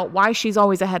figure out why she's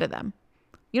always ahead of them?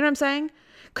 You know what I'm saying?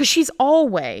 Because she's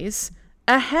always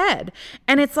ahead,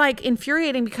 and it's like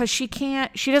infuriating because she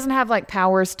doesn't have like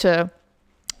powers to.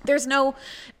 There's no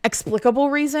explicable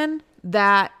reason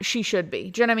that she should be.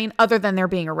 Do you know what I mean? Other than there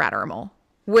being a rat or a mole,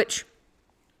 which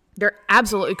there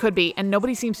absolutely could be. And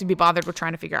nobody seems to be bothered with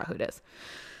trying to figure out who it is,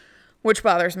 which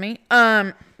bothers me.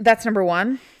 That's number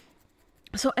one.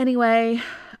 So anyway,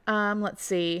 let's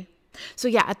see. So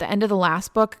yeah, at the end of the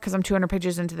last book, because I'm 200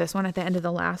 pages into this one, at the end of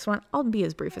the last one, I'll be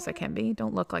as brief as I can be.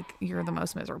 Don't look like you're the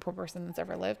most miserable person that's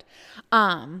ever lived.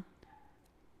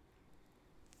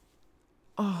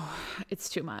 Oh, it's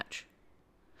too much.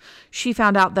 She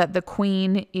found out that the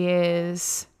queen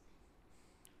is...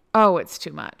 Oh, it's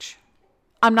too much.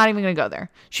 I'm not even going to go there.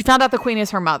 She found out the queen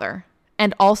is her mother,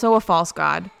 and also a false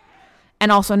god,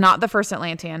 and also not the first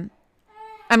Atlantean.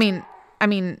 I mean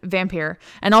vampire,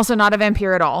 and also not a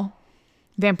vampire at all.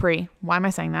 Vampire. Why am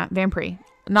I saying that? Vampire.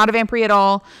 Not a vampire at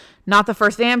all. Not the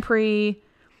first vampire.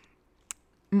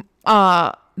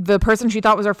 The person she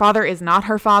thought was her father is not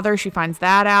her father. She finds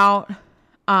that out.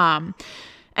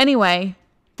 Anyway,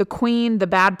 the queen, the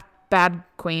bad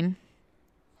queen,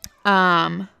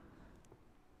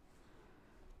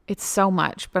 it's so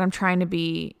much, but I'm trying to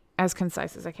be as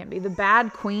concise as I can be. The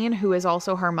bad queen, who is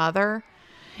also her mother.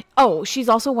 Oh, she's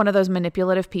also one of those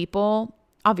manipulative people.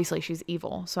 Obviously she's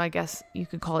evil, so I guess you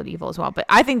could call it evil as well. But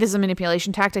I think this is a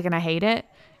manipulation tactic and I hate it.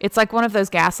 It's like one of those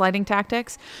gaslighting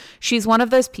tactics. She's one of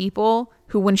those people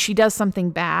who, when she does something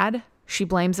bad, she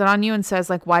blames it on you and says,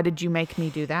 like, why did you make me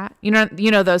do that? You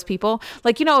know those people?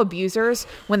 Like, abusers,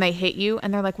 when they hit you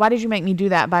and they're like, why did you make me do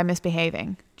that by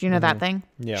misbehaving? Do you know that thing?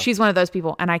 Yeah. She's one of those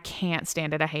people, and I can't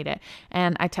stand it. I hate it.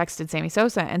 And I texted Sammy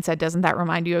Sosa and said, doesn't that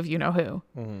remind you of you-know-who?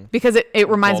 Because it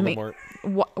reminds Voldemort.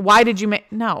 Me, why did you make...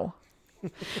 No.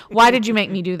 Why did you make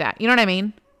me do that? You know what I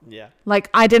mean? Yeah. Like,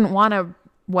 I didn't want to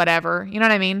whatever. You know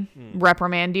what I mean?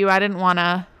 Reprimand you. I didn't want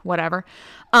to whatever.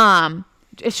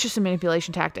 It's just a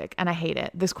manipulation tactic, and I hate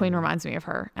it. This queen reminds me of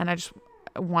her, and I just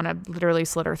want to literally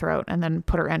slit her throat and then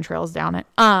put her entrails down it.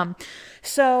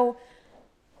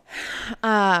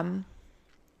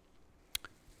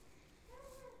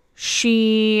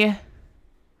 She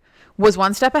was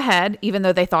one step ahead, even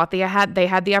though they thought they had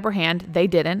the upper hand. They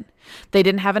didn't. They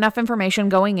didn't have enough information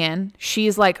going in.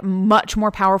 She's like much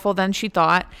more powerful than she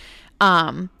thought.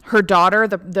 Her daughter,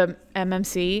 the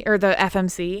MMC or the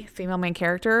FMC, female main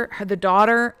character, the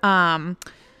daughter,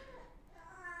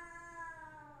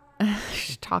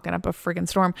 she's talking up a friggin'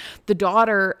 storm. The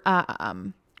daughter,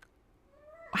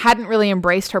 hadn't really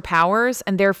embraced her powers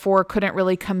and therefore couldn't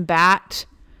really combat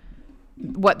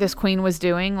what this queen was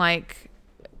doing, like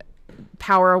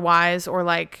power wise or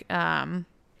like,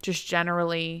 just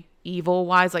generally evil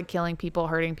wise, like killing people,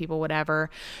 hurting people, whatever.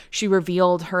 She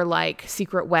revealed her like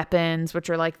secret weapons, which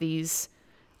are like these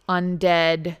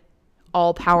undead,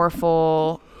 all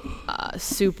powerful,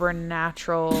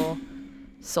 supernatural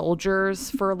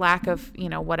soldiers, for lack of,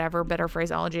 whatever better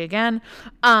phraseology again.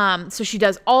 So she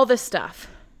does all this stuff.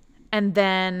 And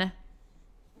then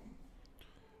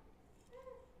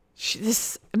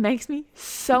this makes me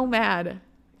so mad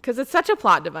because it's such a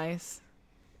plot device.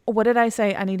 What did I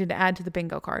say I needed to add to the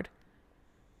bingo card?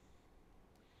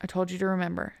 I told you to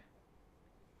remember.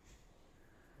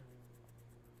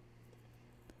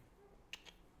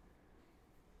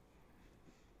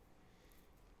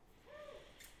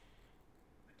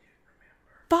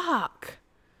 Fuck.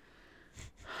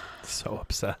 So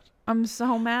upset. I'm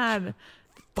so mad.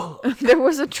 There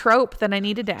was a trope that I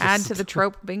needed to add to the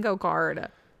trope bingo card.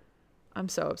 I'm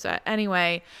so upset.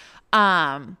 Anyway,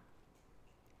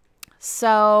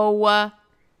 so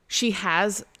she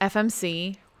has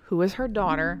FMC, who is her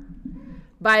daughter,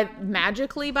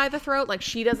 magically by the throat. Like,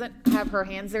 she doesn't have her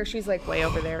hands there. She's like way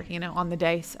over there, on the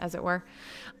dais, as it were.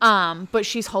 But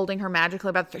she's holding her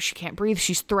magically by the throat. She can't breathe.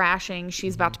 She's thrashing.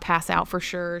 She's about to pass out for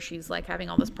sure. She's like having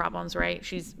all these problems, right?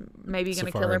 She's maybe going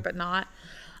to kill her, but not.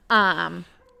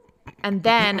 And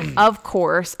then, of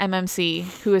course, MMC,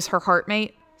 who is her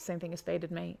heartmate, same thing as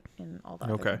fated mate in all that.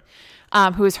 Okay.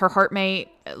 Who is her heartmate,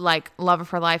 like love of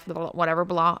her life, whatever,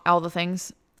 blah, all the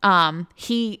things.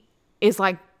 He is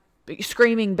like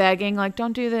screaming, begging, like,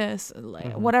 don't do this,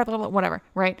 like, whatever,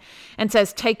 right? And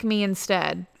says, take me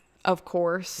instead, of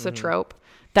course, a trope.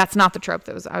 That's not the trope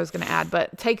that I was going to add,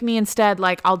 but take me instead,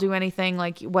 like, I'll do anything,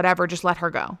 like, whatever, just let her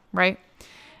go, right?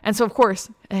 And so, of course,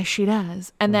 she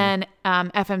does. And then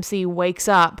FMC wakes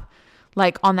up,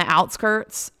 like, on the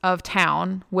outskirts of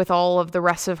town with all of the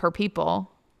rest of her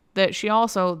people that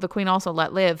the queen also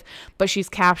let live, but she's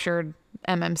captured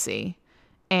MMC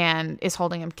and is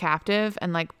holding him captive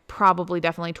and, like, probably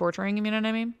definitely torturing him, you know what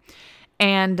I mean?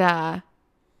 And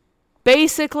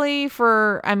basically,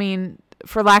 for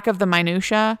lack of the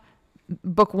minutia,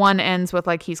 book 1 ends with,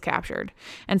 like, he's captured.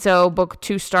 And so book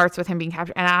 2 starts with him being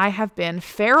captured. And I have been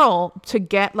feral to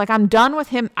get, like, I'm done with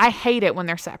him. I hate it when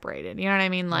they're separated. You know what I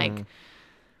mean? Like,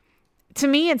 to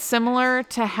me, it's similar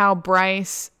to how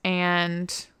Bryce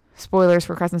and, spoilers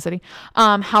for Crescent City,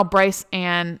 how Bryce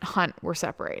and Hunt were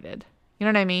separated. You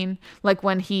know what I mean? Like,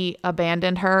 when he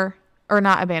abandoned her, or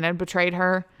not abandoned, betrayed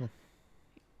her. You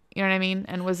know what I mean?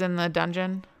 And was in the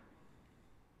dungeon.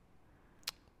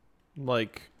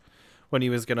 Like, when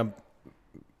he was going to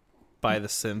buy the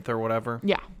synth or whatever?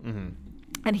 Yeah. Mm-hmm.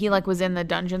 And he, like, was in the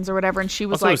dungeons or whatever, and she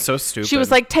was also, like... it was so stupid. She was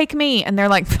like, take me. And they're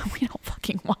like, we don't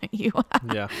fucking want you.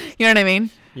 Yeah. You know what I mean?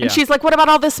 Yeah. And she's like, what about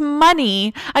all this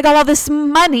money? I got all this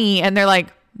money. And they're like,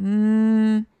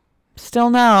 still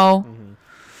no. Mm-hmm.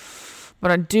 But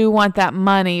I do want that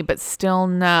money, but still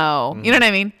no. Mm-hmm. You know what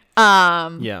I mean?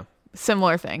 Yeah.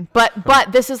 Similar thing. But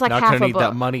this is like not half gonna a need book.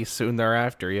 that money soon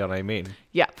thereafter, you know what I mean?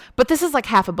 Yeah. But this is like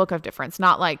half a book of difference.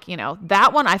 Not like, you know,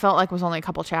 that one I felt like was only a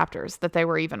couple chapters that they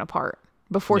were even apart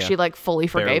before she, like, fully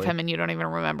forgave him and you don't even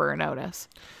remember or notice.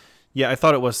 Yeah, I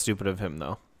thought it was stupid of him,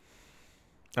 though.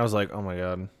 I was like, oh my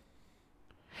God.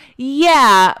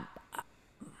 Yeah.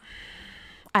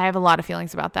 I have a lot of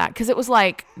feelings about that because it was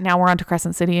like, now we're on to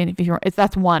Crescent City, and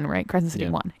that's 1, right? Crescent City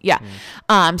 1. Yeah.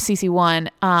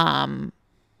 CC1.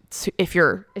 If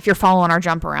you're following our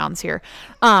jump arounds here.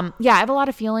 Yeah, I have a lot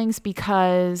of feelings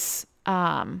because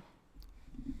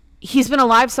he's been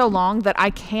alive so long that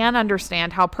I can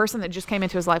understand how a person that just came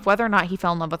into his life, whether or not he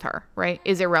fell in love with her, right,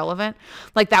 is irrelevant.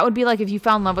 Like, that would be like if you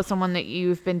fell in love with someone that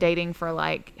you've been dating for,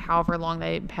 like, however long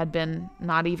they had been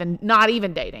not even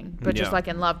dating, but just, like,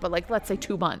 in love, but, like, let's say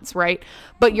 2 months, right?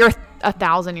 But you're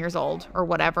 1,000 years old or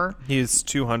whatever. He's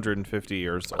 250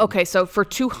 years old. Okay, so for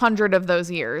 200 of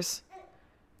those years,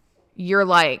 you're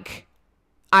like,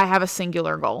 I have a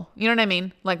singular goal. You know what I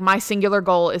mean? Like, my singular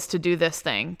goal is to do this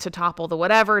thing, to topple the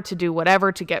whatever, to do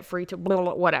whatever, to get free, to blah,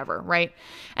 blah, whatever, right?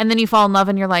 And then you fall in love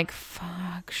and you're like,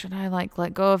 fuck, should I, like,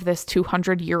 let go of this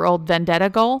 200-year-old vendetta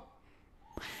goal?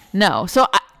 No. So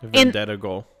vendetta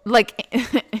goal. Like,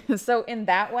 so in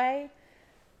that way,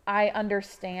 I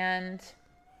understand.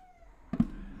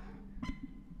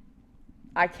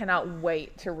 I cannot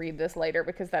wait to read this later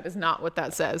because that is not what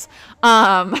that says.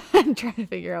 I'm trying to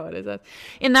figure out what it says.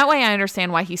 In that way, I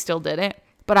understand why he still did it,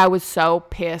 but I was so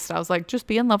pissed. I was like, just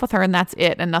be in love with her and that's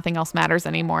it, and nothing else matters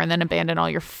anymore, and then abandon all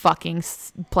your fucking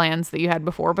plans that you had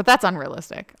before. But that's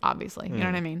unrealistic, obviously. You know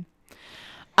what I mean?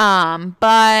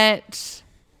 But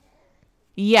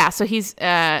yeah, so he's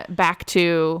back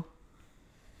to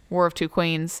War of Two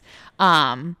Queens.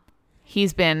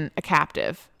 He's been a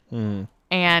captive.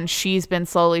 And she's been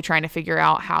slowly trying to figure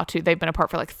out how to, they've been apart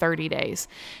for like 30 days.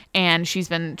 And she's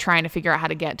been trying to figure out how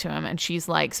to get to him. And she's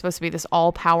like supposed to be this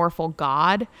all-powerful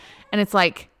god. And it's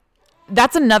like,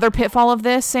 that's another pitfall of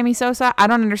this, Sammy Sosa. I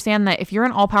don't understand that. If you're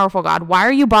an all-powerful god, why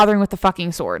are you bothering with the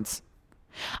fucking swords?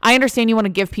 I understand you want to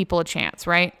give people a chance,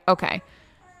 right? Okay.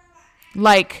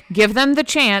 Like, give them the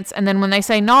chance, and then when they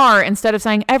say nar, instead of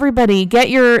saying, everybody, get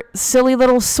your silly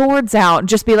little swords out,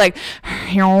 just be like,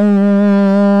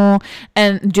 and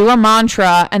do a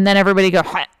mantra, and then everybody go,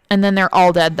 and then they're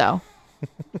all dead, though.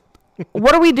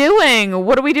 What are we doing?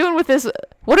 What are we doing with this?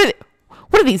 What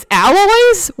are these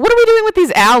alloys? What are we doing with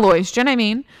these alloys? Do you know what I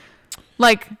mean?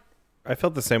 Like, I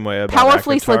felt the same way about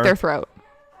powerfully Akatar. slit their throat.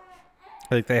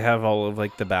 Like, they have all of,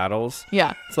 like, the battles.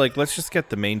 Yeah. It's like, let's just get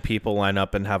the main people line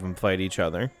up and have them fight each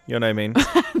other. You know what I mean?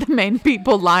 The main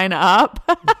people line up.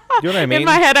 You know what I mean? In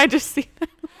my head, I just see that.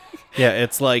 Yeah,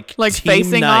 it's like Like Team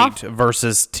facing Knight off?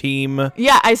 versus Team...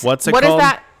 Yeah. What's it what called?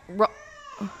 What is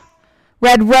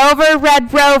that?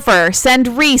 Red Rover,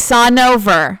 send Reese on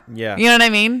over. Yeah. You know what I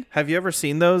mean? Have you ever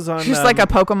seen those on... It's just like a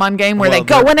Pokemon game where well, they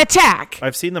go and attack.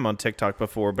 I've seen them on TikTok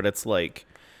before, but it's like...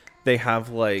 They have,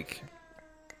 like...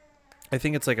 I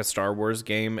think it's like a Star Wars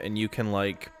game, and you can,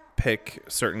 like, pick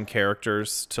certain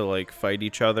characters to like fight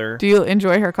each other. Do you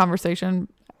enjoy her conversation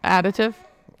additive?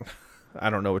 I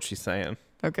don't know what she's saying.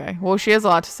 Okay. Well, she has a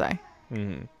lot to say.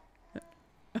 Mm-hmm.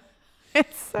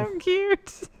 It's so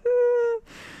cute.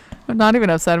 I'm not even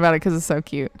upset about it because it's so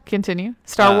cute. Continue.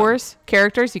 Star Wars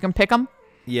characters, you can pick them.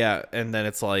 Yeah, and then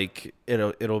it's like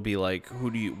it'll be like,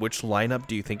 which lineup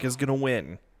do you think is gonna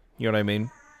win? You know what I mean?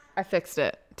 I fixed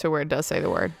it to where it does say the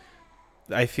word.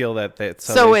 I feel that's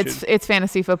so it's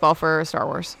fantasy football for Star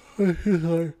Wars.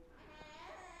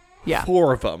 Yeah,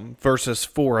 4 of them versus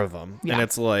 4 of them, yeah. And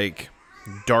it's like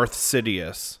Darth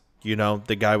Sidious, you know,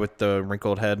 the guy with the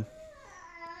wrinkled head,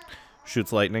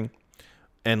 shoots lightning,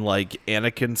 and like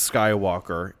Anakin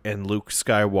Skywalker and Luke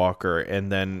Skywalker, and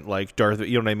then like Darth.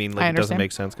 You know what I mean? Like, it doesn't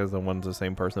make sense because the one's the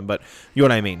same person, but you know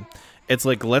what I mean. It's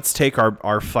like, let's take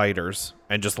our fighters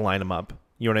and just line them up.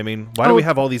 You know what I mean? Why do we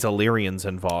have all these Illyrians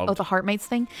involved? Oh, the Heartmates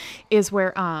thing is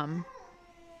where I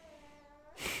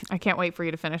can't wait for you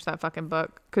to finish that fucking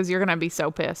book because you're gonna be so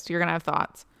pissed. You're gonna have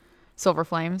thoughts. Silver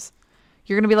Flames.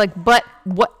 You're gonna be like, but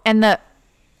what? And I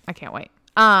can't wait.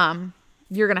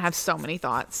 You're gonna have so many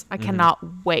thoughts. I cannot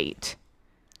wait.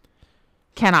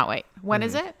 Cannot wait. When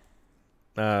is it?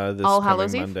 This All coming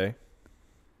Hallows Eve? Monday.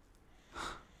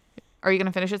 Are you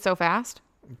gonna finish it so fast?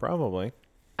 Probably.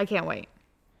 I can't wait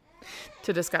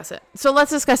to discuss it. So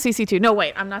let's discuss CC2. No,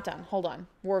 wait, I'm not done. Hold on.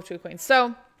 War of Two Queens.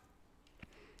 So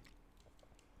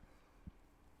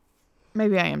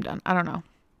maybe I am done. I don't know.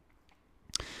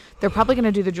 They're probably going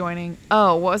to do the joining.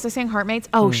 Oh, what was I saying? Heartmates?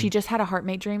 Oh, she just had a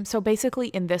heartmate dream. So basically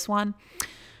in this one,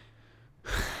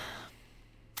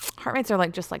 heartmates are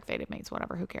like just like fated mates,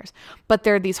 whatever, who cares. But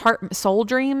they're these soul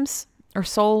dreams or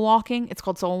soul walking. It's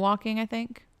called soul walking, I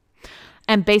think.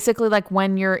 And basically like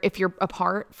if you're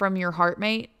apart from your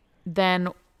heartmate, then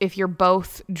if you're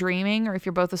both dreaming or if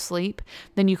you're both asleep,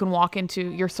 then your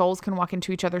souls can walk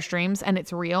into each other's dreams, and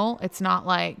it's real. It's not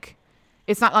like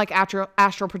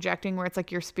astral projecting where it's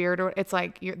like your spirit, or it's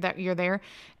like you're there.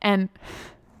 And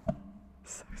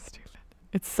so stupid.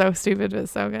 It's so stupid, but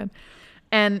it's so good.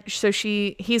 And so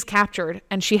he's captured,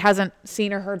 and she hasn't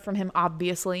seen or heard from him,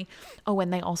 obviously. Oh,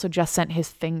 and they also just sent his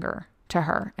finger to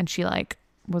her, and she like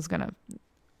was gonna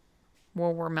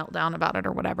war meltdown about it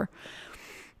or whatever.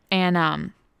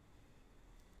 And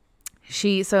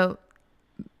so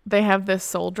they have this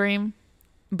soul dream,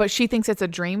 but she thinks it's a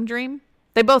dream.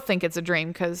 They both think it's a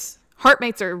dream because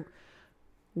heartmates are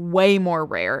way more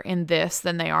rare in this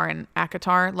than they are in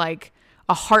ACOTAR. Like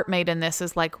a heartmate in this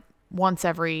is like once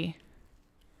every,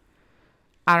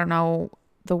 I don't know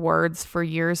the words for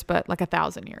years, but like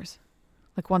 1,000 years.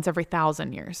 Like once every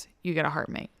 1,000 years, you get a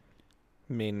heartmate.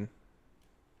 I mean,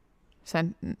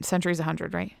 century's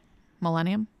 100, right?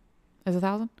 Millennium is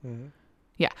 1,000. Mm-hmm.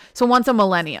 Yeah. So once a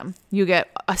millennium, you get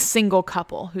a single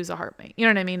couple who's a heartmate. You know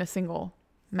what I mean? A single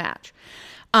match.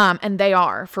 And they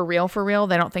are for real.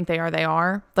 They don't think they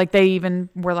are. Like they even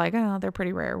were like, oh, they're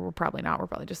pretty rare. We're probably not. We're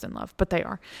probably just in love, but they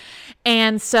are.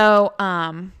 And so,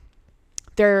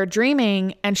 they're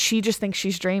dreaming, and she just thinks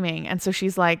she's dreaming. And so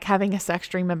she's like having a sex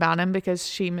dream about him because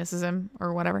she misses him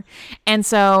or whatever. And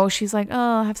so she's like,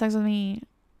 oh, have sex with me.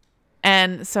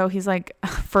 And so he's like,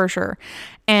 for sure.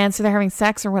 And so they're having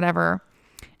sex or whatever.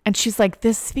 And she's like,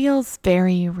 this feels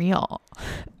very real.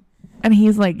 And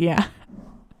he's like, yeah.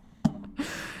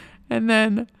 And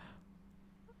then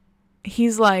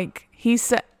he's like,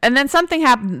 and then something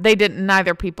happened.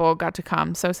 Neither people got to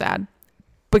come. So sad.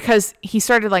 Because he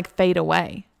started like fade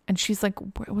away. And she's like,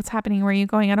 what's happening? Where are you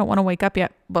going? I don't want to wake up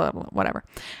yet. Blah, blah, whatever.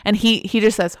 And he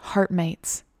just says,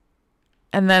 heartmates.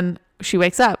 And then she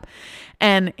wakes up.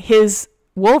 And his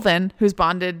Wolven, who's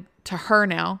bonded to her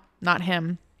now, not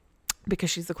him, because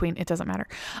she's the queen, it doesn't matter,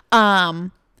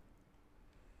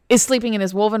 is sleeping in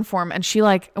his Wolven form. And she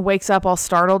like wakes up all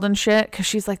startled and shit because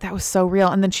she's like, that was so real.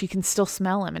 And then she can still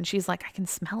smell him. And she's like, I can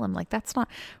smell him. Like, that's not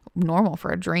normal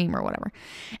for a dream or whatever.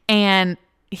 And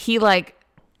he like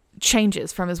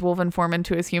changes from his Wolven form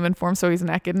into his human form. So he's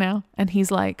naked now. And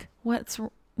he's like, what's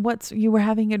you were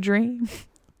having a dream?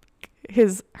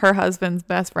 Her husband's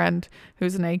best friend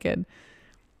who's naked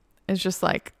is just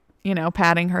like,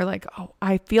 patting her like, oh,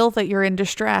 I feel that you're in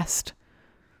distress.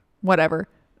 Whatever.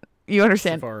 You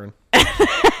understand?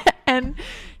 And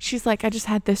she's like, I just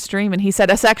had this dream. And he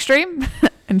said, a sex dream?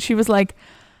 And she was like,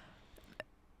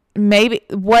 maybe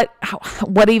what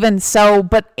even so,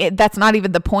 but that's not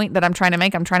even the point that I'm trying to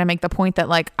make. I'm trying to make the point that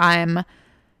like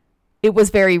it was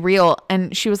very real.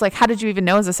 And she was like, how did you even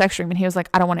know it was a sex dream? And he was like,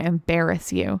 I don't want to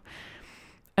embarrass you.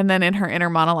 And then in her inner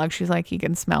monologue, she's like, he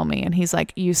can smell me. And he's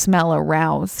like, you smell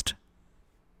aroused.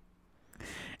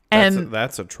 And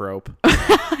that's a trope.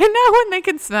 I know, when they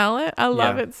can smell it. I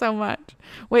love Yeah. it so much.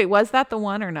 Wait, was that the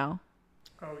one or no?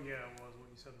 Oh yeah, it was what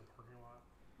you said in the parking lot.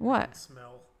 What?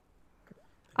 Smell.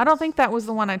 I don't think that was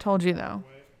the one I told you though.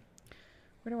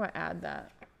 Where do I add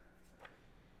that?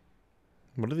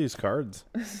 What are these cards?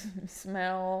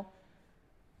 Smell.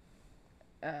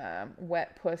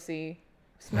 Wet pussy.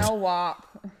 Smell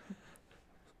WAP.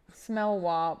 Smell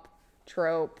WAP.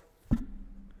 Trope.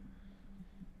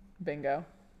 Bingo.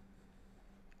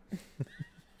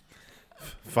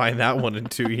 Find that one in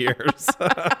 2 years.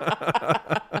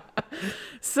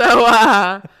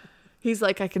 So he's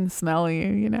like, I can smell you,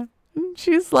 you know? And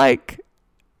she's like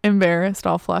embarrassed,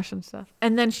 all flush and stuff.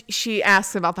 And then she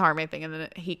asks about the heartmate thing. And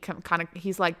then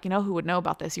he's like, you know who would know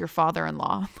about this? Your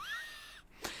father-in-law.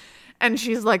 And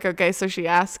she's like, okay. So she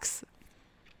asks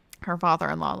her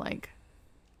father-in-law, like,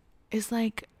 is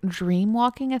like dream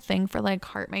walking a thing for like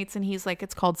heartmates? And he's like,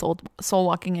 it's called soul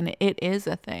walking, and it is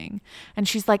a thing. And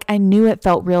she's like, I knew it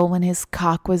felt real when his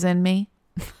cock was in me.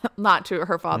 Not to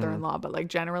her father-in-law, but like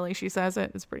generally she says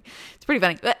it. It's pretty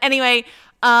funny. But anyway,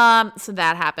 so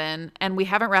that happened, and we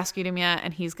haven't rescued him yet,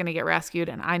 and he's gonna get rescued,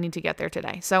 and I need to get there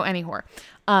today. So anyhow,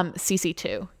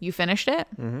 CC2, you finished it?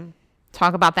 Mm-hmm.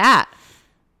 Talk about that.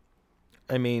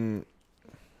 I mean,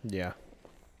 yeah.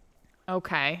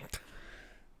 Okay.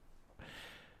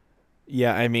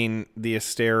 Yeah, I mean, the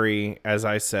Asteri, as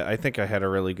I said, I think I had a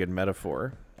really good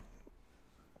metaphor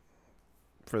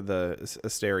for the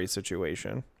Asteri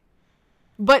situation.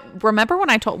 But remember when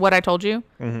I told you?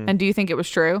 Mm-hmm. And do you think it was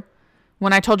true?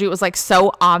 When I told you it was like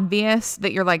so obvious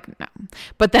that you're like, no.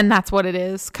 But then that's what it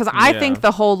is. Because I think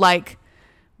the whole like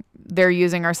they're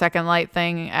using our second light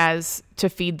thing as to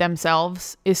feed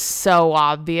themselves is so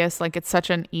obvious. Like it's such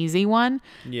an easy one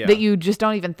that you just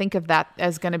don't even think of that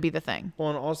as going to be the thing. Well,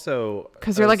 and also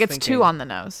because you're like, it's too on the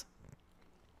nose.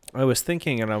 I was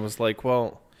thinking, and I was like,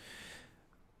 well,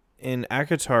 in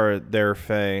Akatar, they're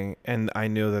Fae, and I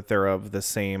knew that they're of the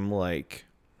same like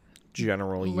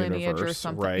general lineage universe, or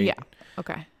something. right? Yeah.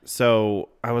 Okay. So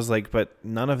I was like, but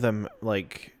none of them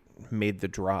like made the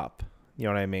drop. You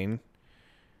know what I mean?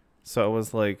 So I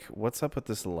was like, what's up with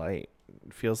this light?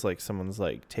 It feels like someone's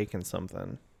like taking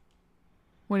something.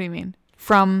 What do you mean?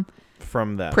 From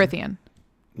them. Prithian.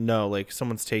 No, like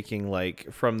someone's taking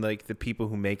like from like the people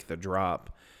who make the drop.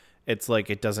 It's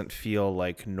like it doesn't feel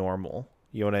like normal.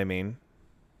 You know what I mean?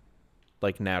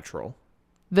 Like natural.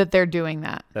 That they're doing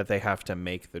that. That they have to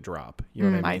make the drop. You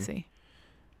know what I mean? I see.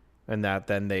 And that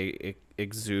then they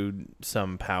exude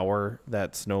some power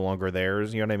that's no longer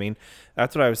theirs. You know what I mean?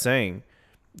 That's what I was saying.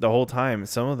 The whole time,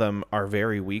 some of them are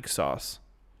very weak sauce.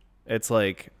 It's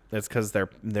like it's because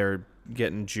they're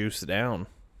getting juiced down.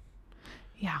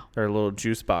 Yeah. They're little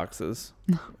juice boxes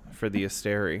for the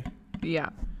Asteri. Yeah.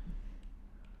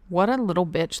 What a little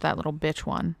bitch! That little bitch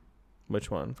one. Which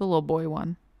one? The little boy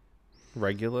one.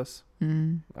 Regulus?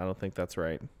 Mm. I don't think that's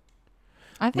right.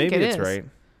 I think maybe it it's is. right.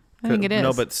 I think it is.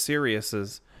 No, but Sirius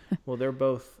is. Well, they're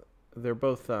both.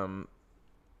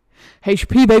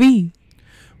 HP baby.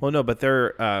 Well, no, but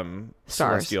they're Stars.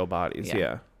 celestial bodies.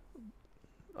 Yeah.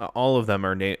 All of them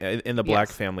are in the Black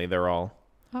family. They're all.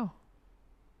 Oh.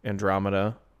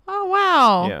 Andromeda. Oh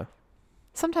wow. Yeah.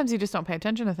 Sometimes you just don't pay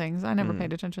attention to things. I never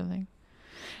paid attention to things.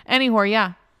 Anyhow,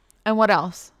 yeah. And what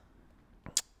else?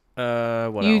 What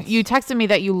else? You texted me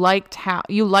that you liked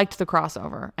the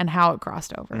crossover and how it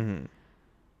crossed over. Mm-hmm.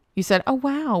 You said, "Oh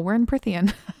wow, we're in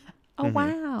Prithian." Oh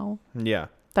wow. Yeah.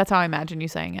 That's how I imagine you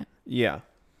saying it. Yeah.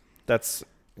 That's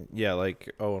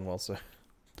like Owen Wilson.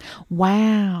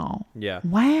 Wow. Yeah.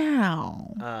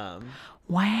 Wow.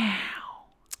 Wow.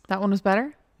 That one was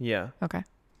better? Yeah. Okay.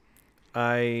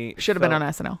 I should have been on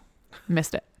SNL.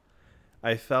 Missed it.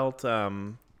 I felt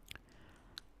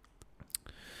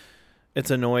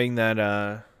it's annoying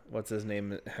that what's his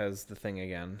name has the thing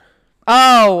again.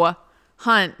 Oh,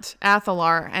 Hunt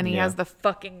Athalar, and he has the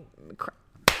fucking.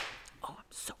 Oh, I'm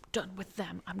so done with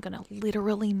them. I'm gonna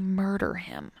literally murder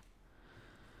him.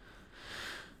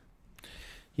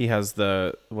 He has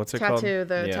the what's it called?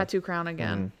 The tattoo crown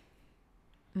again.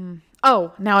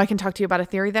 Oh, now I can talk to you about a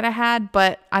theory that I had,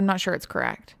 but I'm not sure it's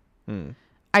correct.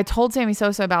 I told Sammy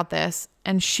Sosa about this,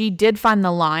 and she did find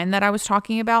the line that I was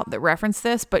talking about that referenced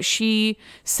this, but she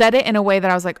said it in a way that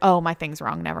I was like, oh, my thing's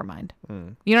wrong. Never mind.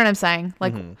 You know what I'm saying?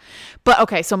 Like, but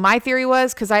okay. So my theory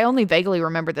was, cause I only vaguely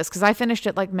remembered this, cause I finished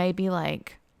it like maybe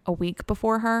like a week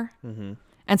before her.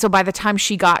 And so by the time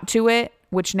she got to it,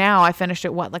 which now I finished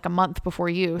it, like a month before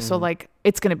you. So like,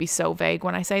 it's going to be so vague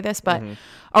when I say this, but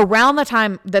around the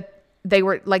time that they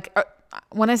were like,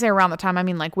 when I say around the time, I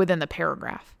mean like within the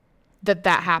paragraph that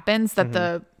happens, that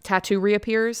the tattoo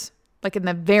reappears, like in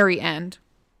the very end,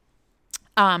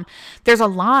 There's a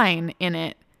line in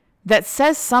it that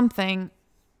says something.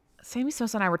 Sammy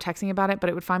Sosa and I were texting about it, but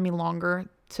it would find me longer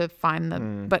to find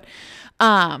them. But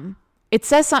it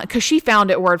says something because she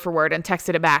found it word for word and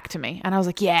texted it back to me, and I was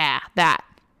like, yeah, that.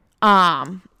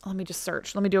 Let me just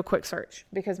search. Let me do a quick search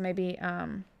because maybe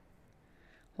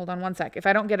hold on one sec. If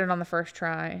I don't get it on the first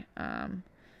try,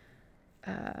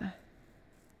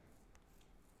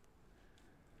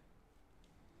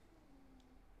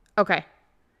 okay.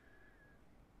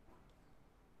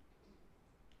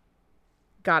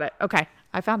 Got it. Okay.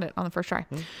 I found it on the first try.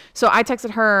 So I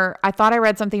texted her. I thought I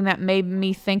read something that made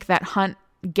me think that Hunt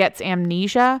gets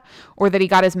amnesia or that he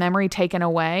got his memory taken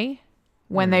away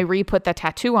when they re-put the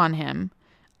tattoo on him.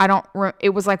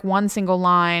 It was like one single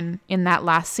line in that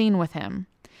last scene with him.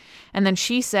 And then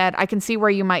she said, I can see where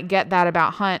you might get that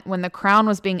about Hunt. When the crown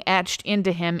was being etched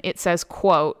into him, it says,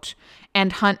 quote,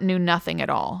 and Hunt knew nothing at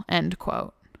all, end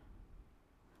quote.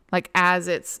 Like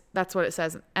that's what it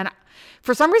says. And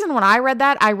for some reason, when I read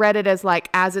that, I read it as like,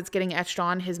 as it's getting etched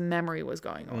on, his memory was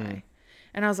going away.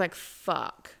 And I was like,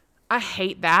 fuck. I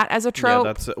hate that as a trope.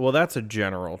 Yeah, that's a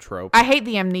general trope. I hate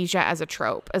the amnesia as a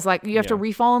trope. It's like, you have to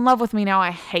re-fall in love with me now.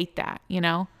 I hate that, you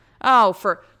know? Oh,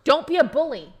 don't be a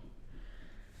bully.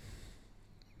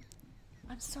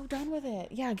 I'm so done with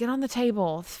it. Yeah, get on the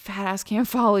table. This fat ass can't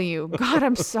follow you. God,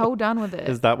 I'm so done with it.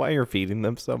 Is that why you're feeding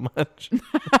them so much?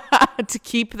 To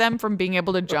keep them from being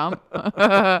able to jump.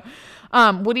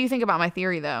 What do you think about my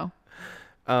theory, though?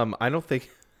 I don't think...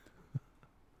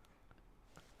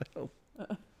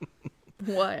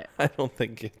 What? I don't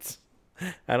think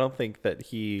that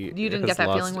he... You didn't get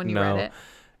that feeling when you read it?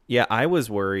 Yeah, I was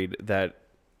worried that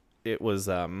it was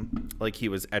like he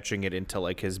was etching it into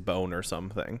like his bone or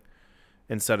something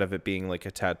instead of it being like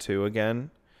a tattoo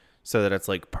again, so that it's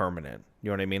like permanent. You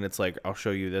know what I mean? It's like, I'll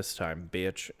show you this time,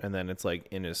 bitch. And then it's like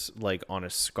in his, like on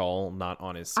his skull, not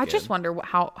on his skin. I just wonder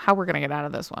how we're going to get out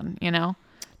of this one, you know?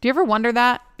 Do you ever wonder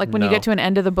that? Like when you get to an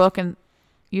end of the book and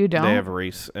you don't? They have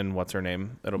Reese and what's her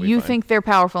name? It'll be You fine. think they're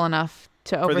powerful enough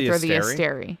to overthrow the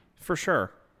Asteri? For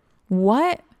sure.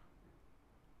 What?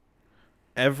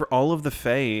 All of the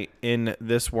Fae in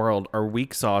this world are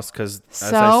weak sauce because, as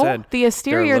So I said, the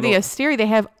Asteri are the Asteri. They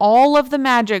have all of the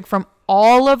magic from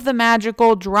all of the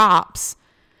magical drops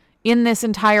in this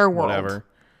entire world. Whatever.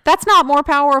 That's not more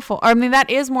powerful. I mean, that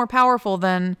is more powerful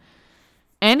than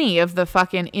any of the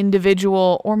fucking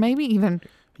individual or maybe even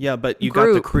but you group.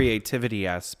 got the creativity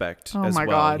aspect as well.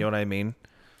 God. You know what I mean?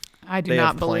 I do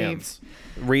not believe.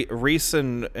 Reese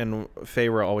and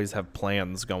Feyre always have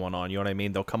plans going on. You know what I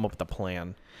mean? They'll come up with a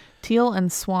plan. Teal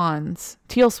Swans.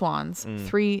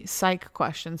 3 psych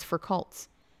questions for cults.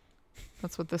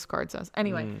 That's what this card says.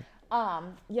 Anyway,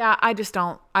 yeah, I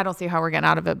don't see how we're getting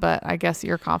out of it, but I guess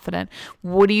you're confident.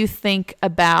 What do you think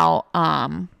about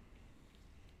come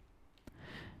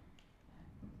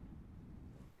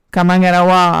on, get a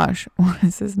wash. What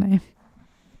is his name?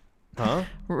 Huh?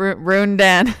 Rune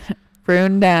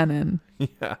Dannon.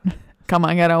 Yeah. Come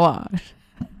on, get a wash.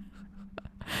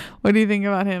 What do you think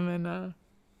about him and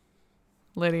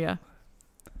Lydia?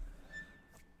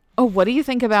 Oh, what do you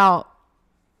think about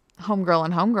Homegirl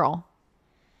and Homegirl?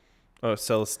 Oh,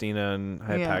 Celestina and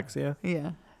Hypaxia?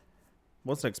 Yeah.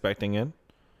 Wasn't expecting it.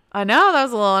 I know, that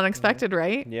was a little unexpected,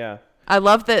 right? Yeah. I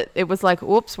love that it was like,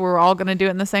 whoops, we're all going to do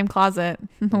it in the same closet.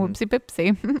 Whoopsie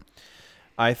pipsy.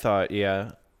 I thought,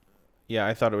 I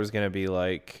thought it was going to be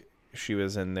like she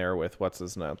was in there with what's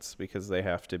his nuts because they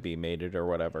have to be mated or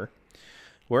whatever.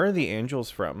 Where are the angels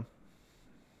from?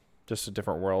 Just a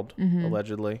different world,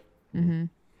 allegedly. Mm-hmm.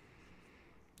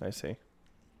 I see.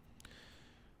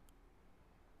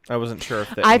 I wasn't sure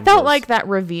if I felt like that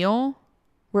reveal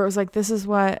where it was like, this is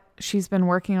what she's been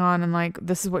working on and like,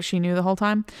 this is what she knew the whole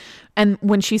time. And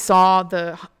when she saw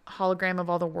the hologram of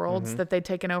all the worlds that they'd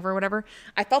taken over or whatever,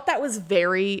 I felt that was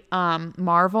very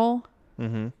Marvel.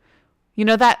 Mm-hmm. You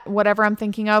know that whatever I'm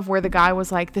thinking of where the guy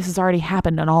was like, this has already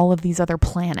happened on all of these other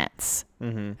planets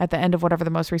at the end of whatever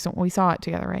the most recent, we saw it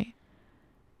together, right?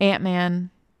 Ant-Man,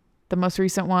 the most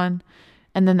recent one.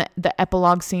 And then the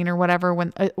epilogue scene or whatever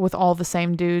when with all the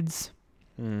same dudes.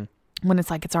 When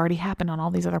it's like, it's already happened on all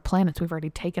these other planets. We've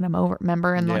already taken them over,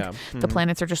 remember? And like the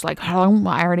planets are just like, oh,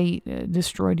 I already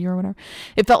destroyed you or whatever.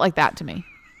 It felt like that to me.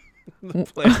 The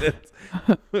planets.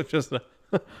 Just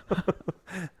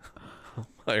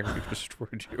I already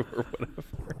destroyed you or whatever.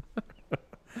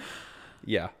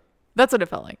 Yeah. That's what it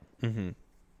felt like. Mm-hmm.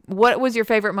 What was your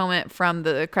favorite moment from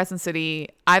the Crescent City,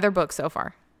 either book so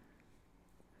far?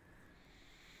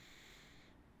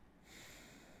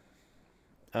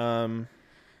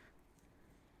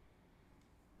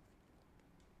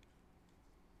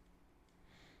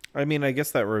 I mean, I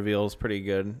guess that reveal is pretty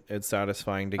good. It's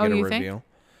satisfying to Oh, get a you reveal. think?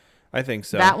 I think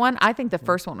so. That one? I think the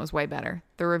first one was way better.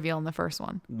 The reveal in the first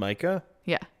one. Micah?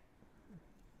 Yeah.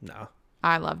 No.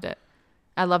 I loved it.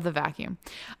 I love the vacuum.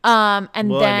 And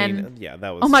Well, then... I mean, yeah, that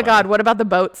was Oh my funny. God, what about the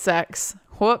boat sex?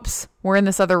 Whoops. We're in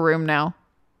this other room now.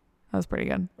 That was pretty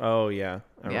good. Oh, yeah.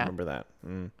 I Yeah. remember that.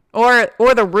 Mm. Or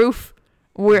the roof.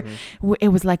 Where it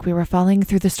was like we were falling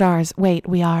through the stars. Wait,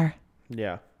 we are.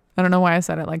 Yeah. I don't know why I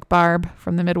said it like Barb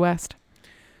from the Midwest.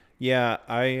 Yeah,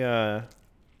 I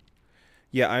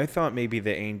thought maybe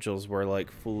the angels were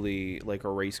like fully like a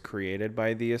race created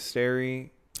by the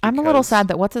Asteri. I'm a little sad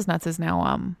that what's his nuts is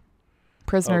now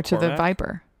prisoner to the Cormac?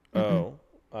 Viper. Oh.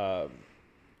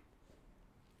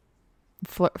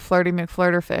 Flirty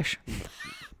McFlirterfish.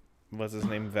 What's his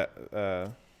name?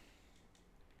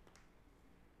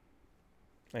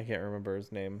 I can't remember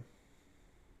his name.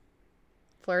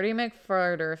 Flirty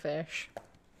McFlirterfish.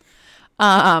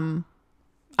 I'm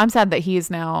sad that he is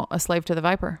now a slave to the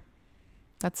Viper.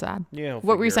 That's sad. Yeah.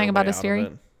 What were you saying about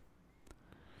Asteri?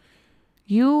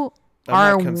 You I'm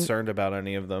are not concerned about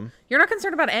any of them. You're not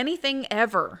concerned about anything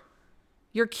ever.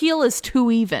 Your keel is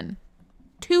too even.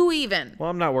 Too even. Well,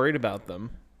 I'm not worried about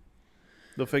them.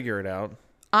 They'll figure it out.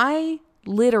 I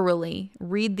literally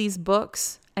read these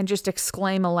books and just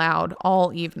exclaim aloud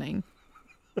all evening.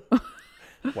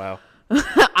 Wow.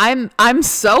 I'm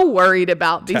so worried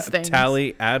about these things.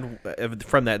 Tally, add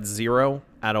from that 0,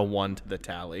 add a 1 to the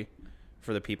tally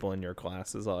for the people in your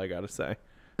class is all I gotta say.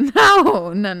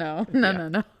 No.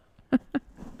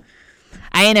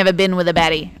 I ain't never been with a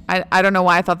baddie. I don't know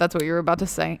why I thought that's what you were about to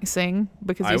sing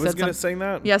because you I said was gonna sing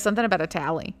that. Yeah, something about a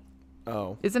tally.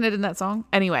 Oh, isn't it in that song?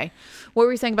 Anyway, what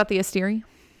were you saying about the Asteri?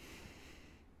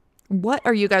 What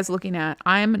are you guys looking at?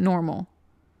 I'm normal.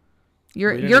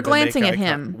 You're glancing at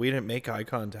him. We didn't make eye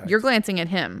contact. You're glancing at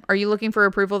him. Are you looking for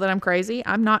approval that I'm crazy?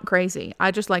 I'm not crazy.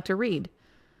 I just like to read.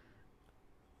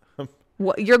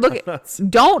 What you're looking?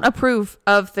 Don't approve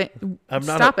of things.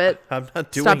 Stop it. I'm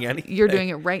not doing anything. You're doing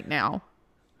it right now.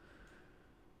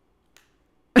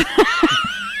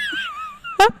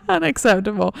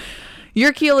 Unacceptable.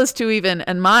 Your keel is too even,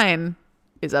 and mine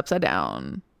is upside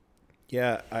down.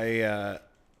 Yeah, I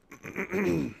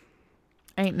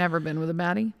ain't never been with a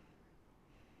baddie.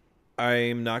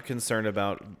 I'm not concerned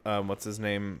about what's his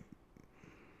name,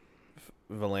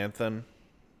 Valanthan,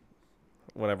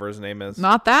 whatever his name is.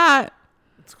 Not that.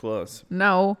 It's close.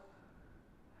 No.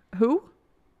 Who?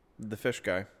 The fish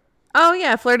guy. Oh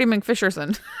yeah, Flirty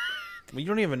McFisherson. You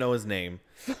don't even know his name,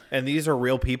 and these are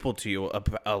real people to you,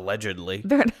 allegedly.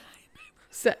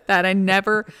 Said that. I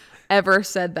never ever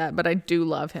said that, but I do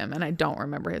love him, and I don't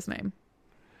remember his name.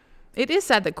 It is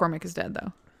sad that Cormac is dead,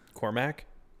 though. Cormac?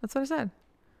 That's what I said.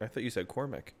 I thought you said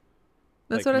Cormac.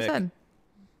 That's like what Mick. I said.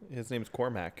 His name's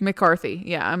Cormac. McCarthy.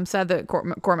 Yeah, I'm sad that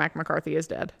Cormac McCarthy is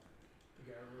dead.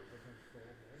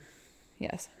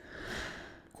 Yes.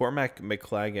 Cormac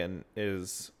McLagan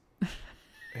is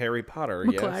Harry Potter.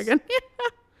 McLagan. Yes.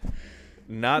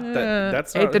 Not that.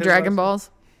 That's not ate the his Dragon last- Balls.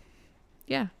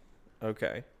 Yeah.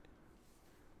 Okay.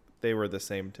 They were the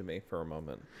same to me for a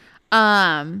moment.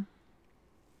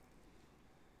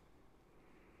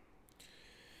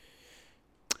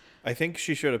 I think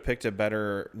she should have picked a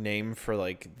better name for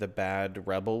like the bad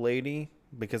rebel lady,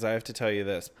 because I have to tell you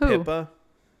this. Who? Pippa,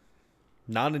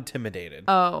 not intimidated.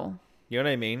 Oh. You know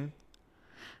what I mean?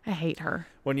 I hate her.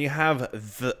 When you have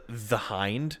the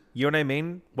hind, you know what I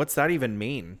mean? What's that even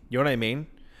mean? You know what I mean?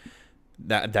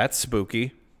 That's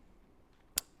spooky.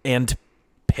 And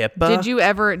Pippa?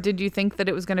 Did you think that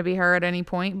it was going to be her at any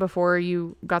point before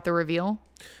you got the reveal?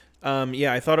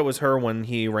 Yeah, I thought it was her when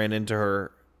he ran into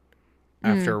her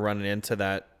after running into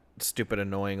that stupid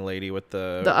annoying lady with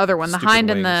the other one, the stupid hind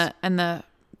wings. and the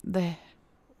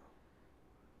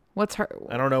what's her?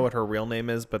 I don't know what her real name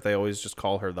is, but they always just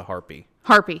call her the Harpy.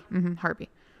 Harpy. Harpy.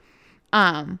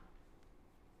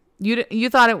 You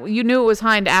thought you knew it was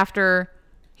Hind after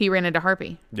he ran into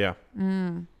Harpy. Yeah.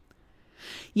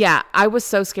 Yeah, I was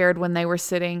so scared when they were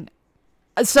sitting.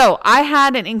 So I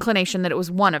had an inclination that it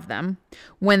was one of them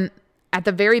when at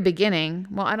the very beginning.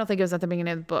 Well, I don't think it was at the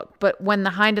beginning of the book, but when the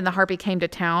Hind and the Harpy came to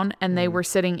town and they were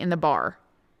sitting in the bar,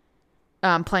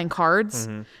 playing cards,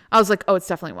 I was like, oh, it's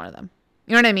definitely one of them.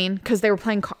 You know what I mean? Because they were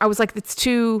playing. I was like, it's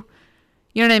too.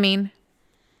 You know what I mean?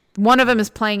 One of them is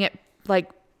playing it like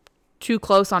too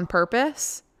close on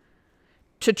purpose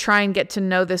to try and get to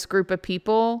know this group of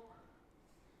people.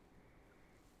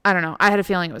 I don't know. I had a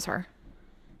feeling it was her.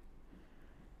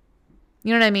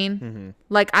 You know what I mean?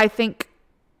 Like, I think,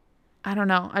 I don't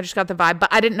know. I just got the vibe, but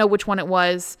I didn't know which one it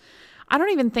was. I don't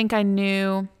even think I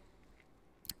knew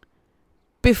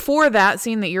before that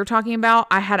scene that you're talking about,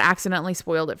 I had accidentally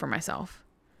spoiled it for myself.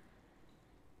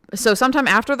 So sometime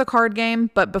after the card game,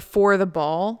 but before the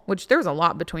ball, which there was a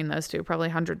lot between those two, probably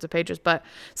hundreds of pages, but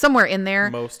somewhere in there.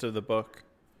 Most of the book.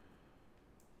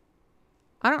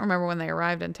 I don't remember when they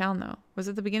arrived in town, though. Was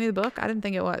it the beginning of the book? I didn't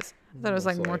think it was. I thought it was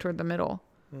like more toward the middle.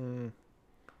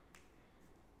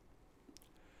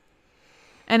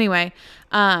 Anyway,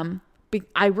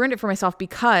 I ruined it for myself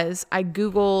because I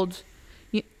Googled,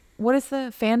 what is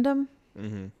the fandom?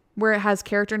 Mm-hmm. Where it has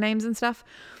character names and stuff.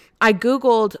 I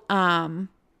Googled,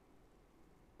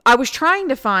 I was trying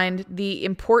to find the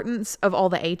importance of all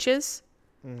the H's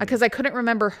because I couldn't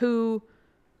remember who.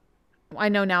 I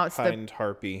know now it's Hind,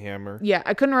 Harpy, Hammer. Yeah,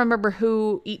 I couldn't remember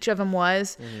who each of them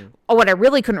was. Oh, what I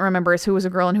really couldn't remember is who was a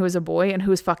girl and who was a boy and who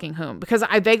was fucking whom. Because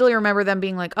I vaguely remember them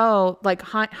being like, oh, like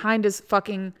Hind is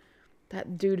fucking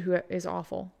that dude who is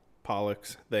awful.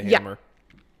 Pollux, the Hammer.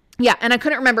 Yeah, and I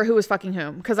couldn't remember who was fucking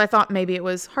whom because I thought maybe it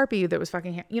was Harpy that was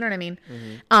fucking you know what I mean?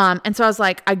 And so I was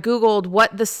like, I Googled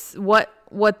what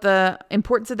the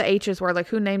importance of the H's were, like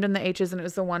who named them the H's, and it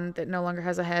was the one that no longer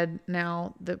has a head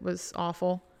now that was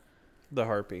awful. The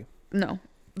Harpy. No,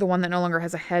 the one that no longer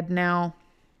has a head now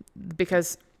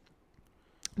because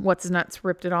what's nuts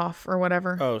ripped it off or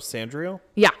whatever. Oh, Sandriel?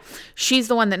 Yeah. She's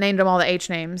the one that named them all the H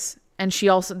names. And she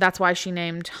also, that's why she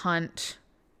named Hunt,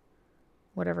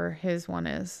 whatever his one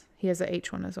is. He has a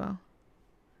H one as well.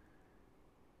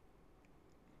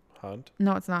 Hunt?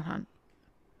 No, it's not Hunt.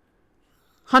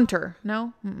 Hunter.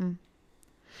 No? Mm-mm.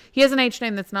 He has an H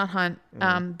name that's not Hunt,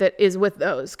 that is with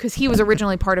those because he was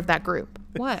originally part of that group.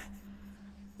 What?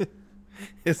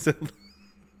 Is it?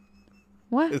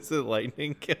 What? Is it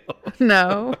Lightning Kill?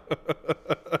 No.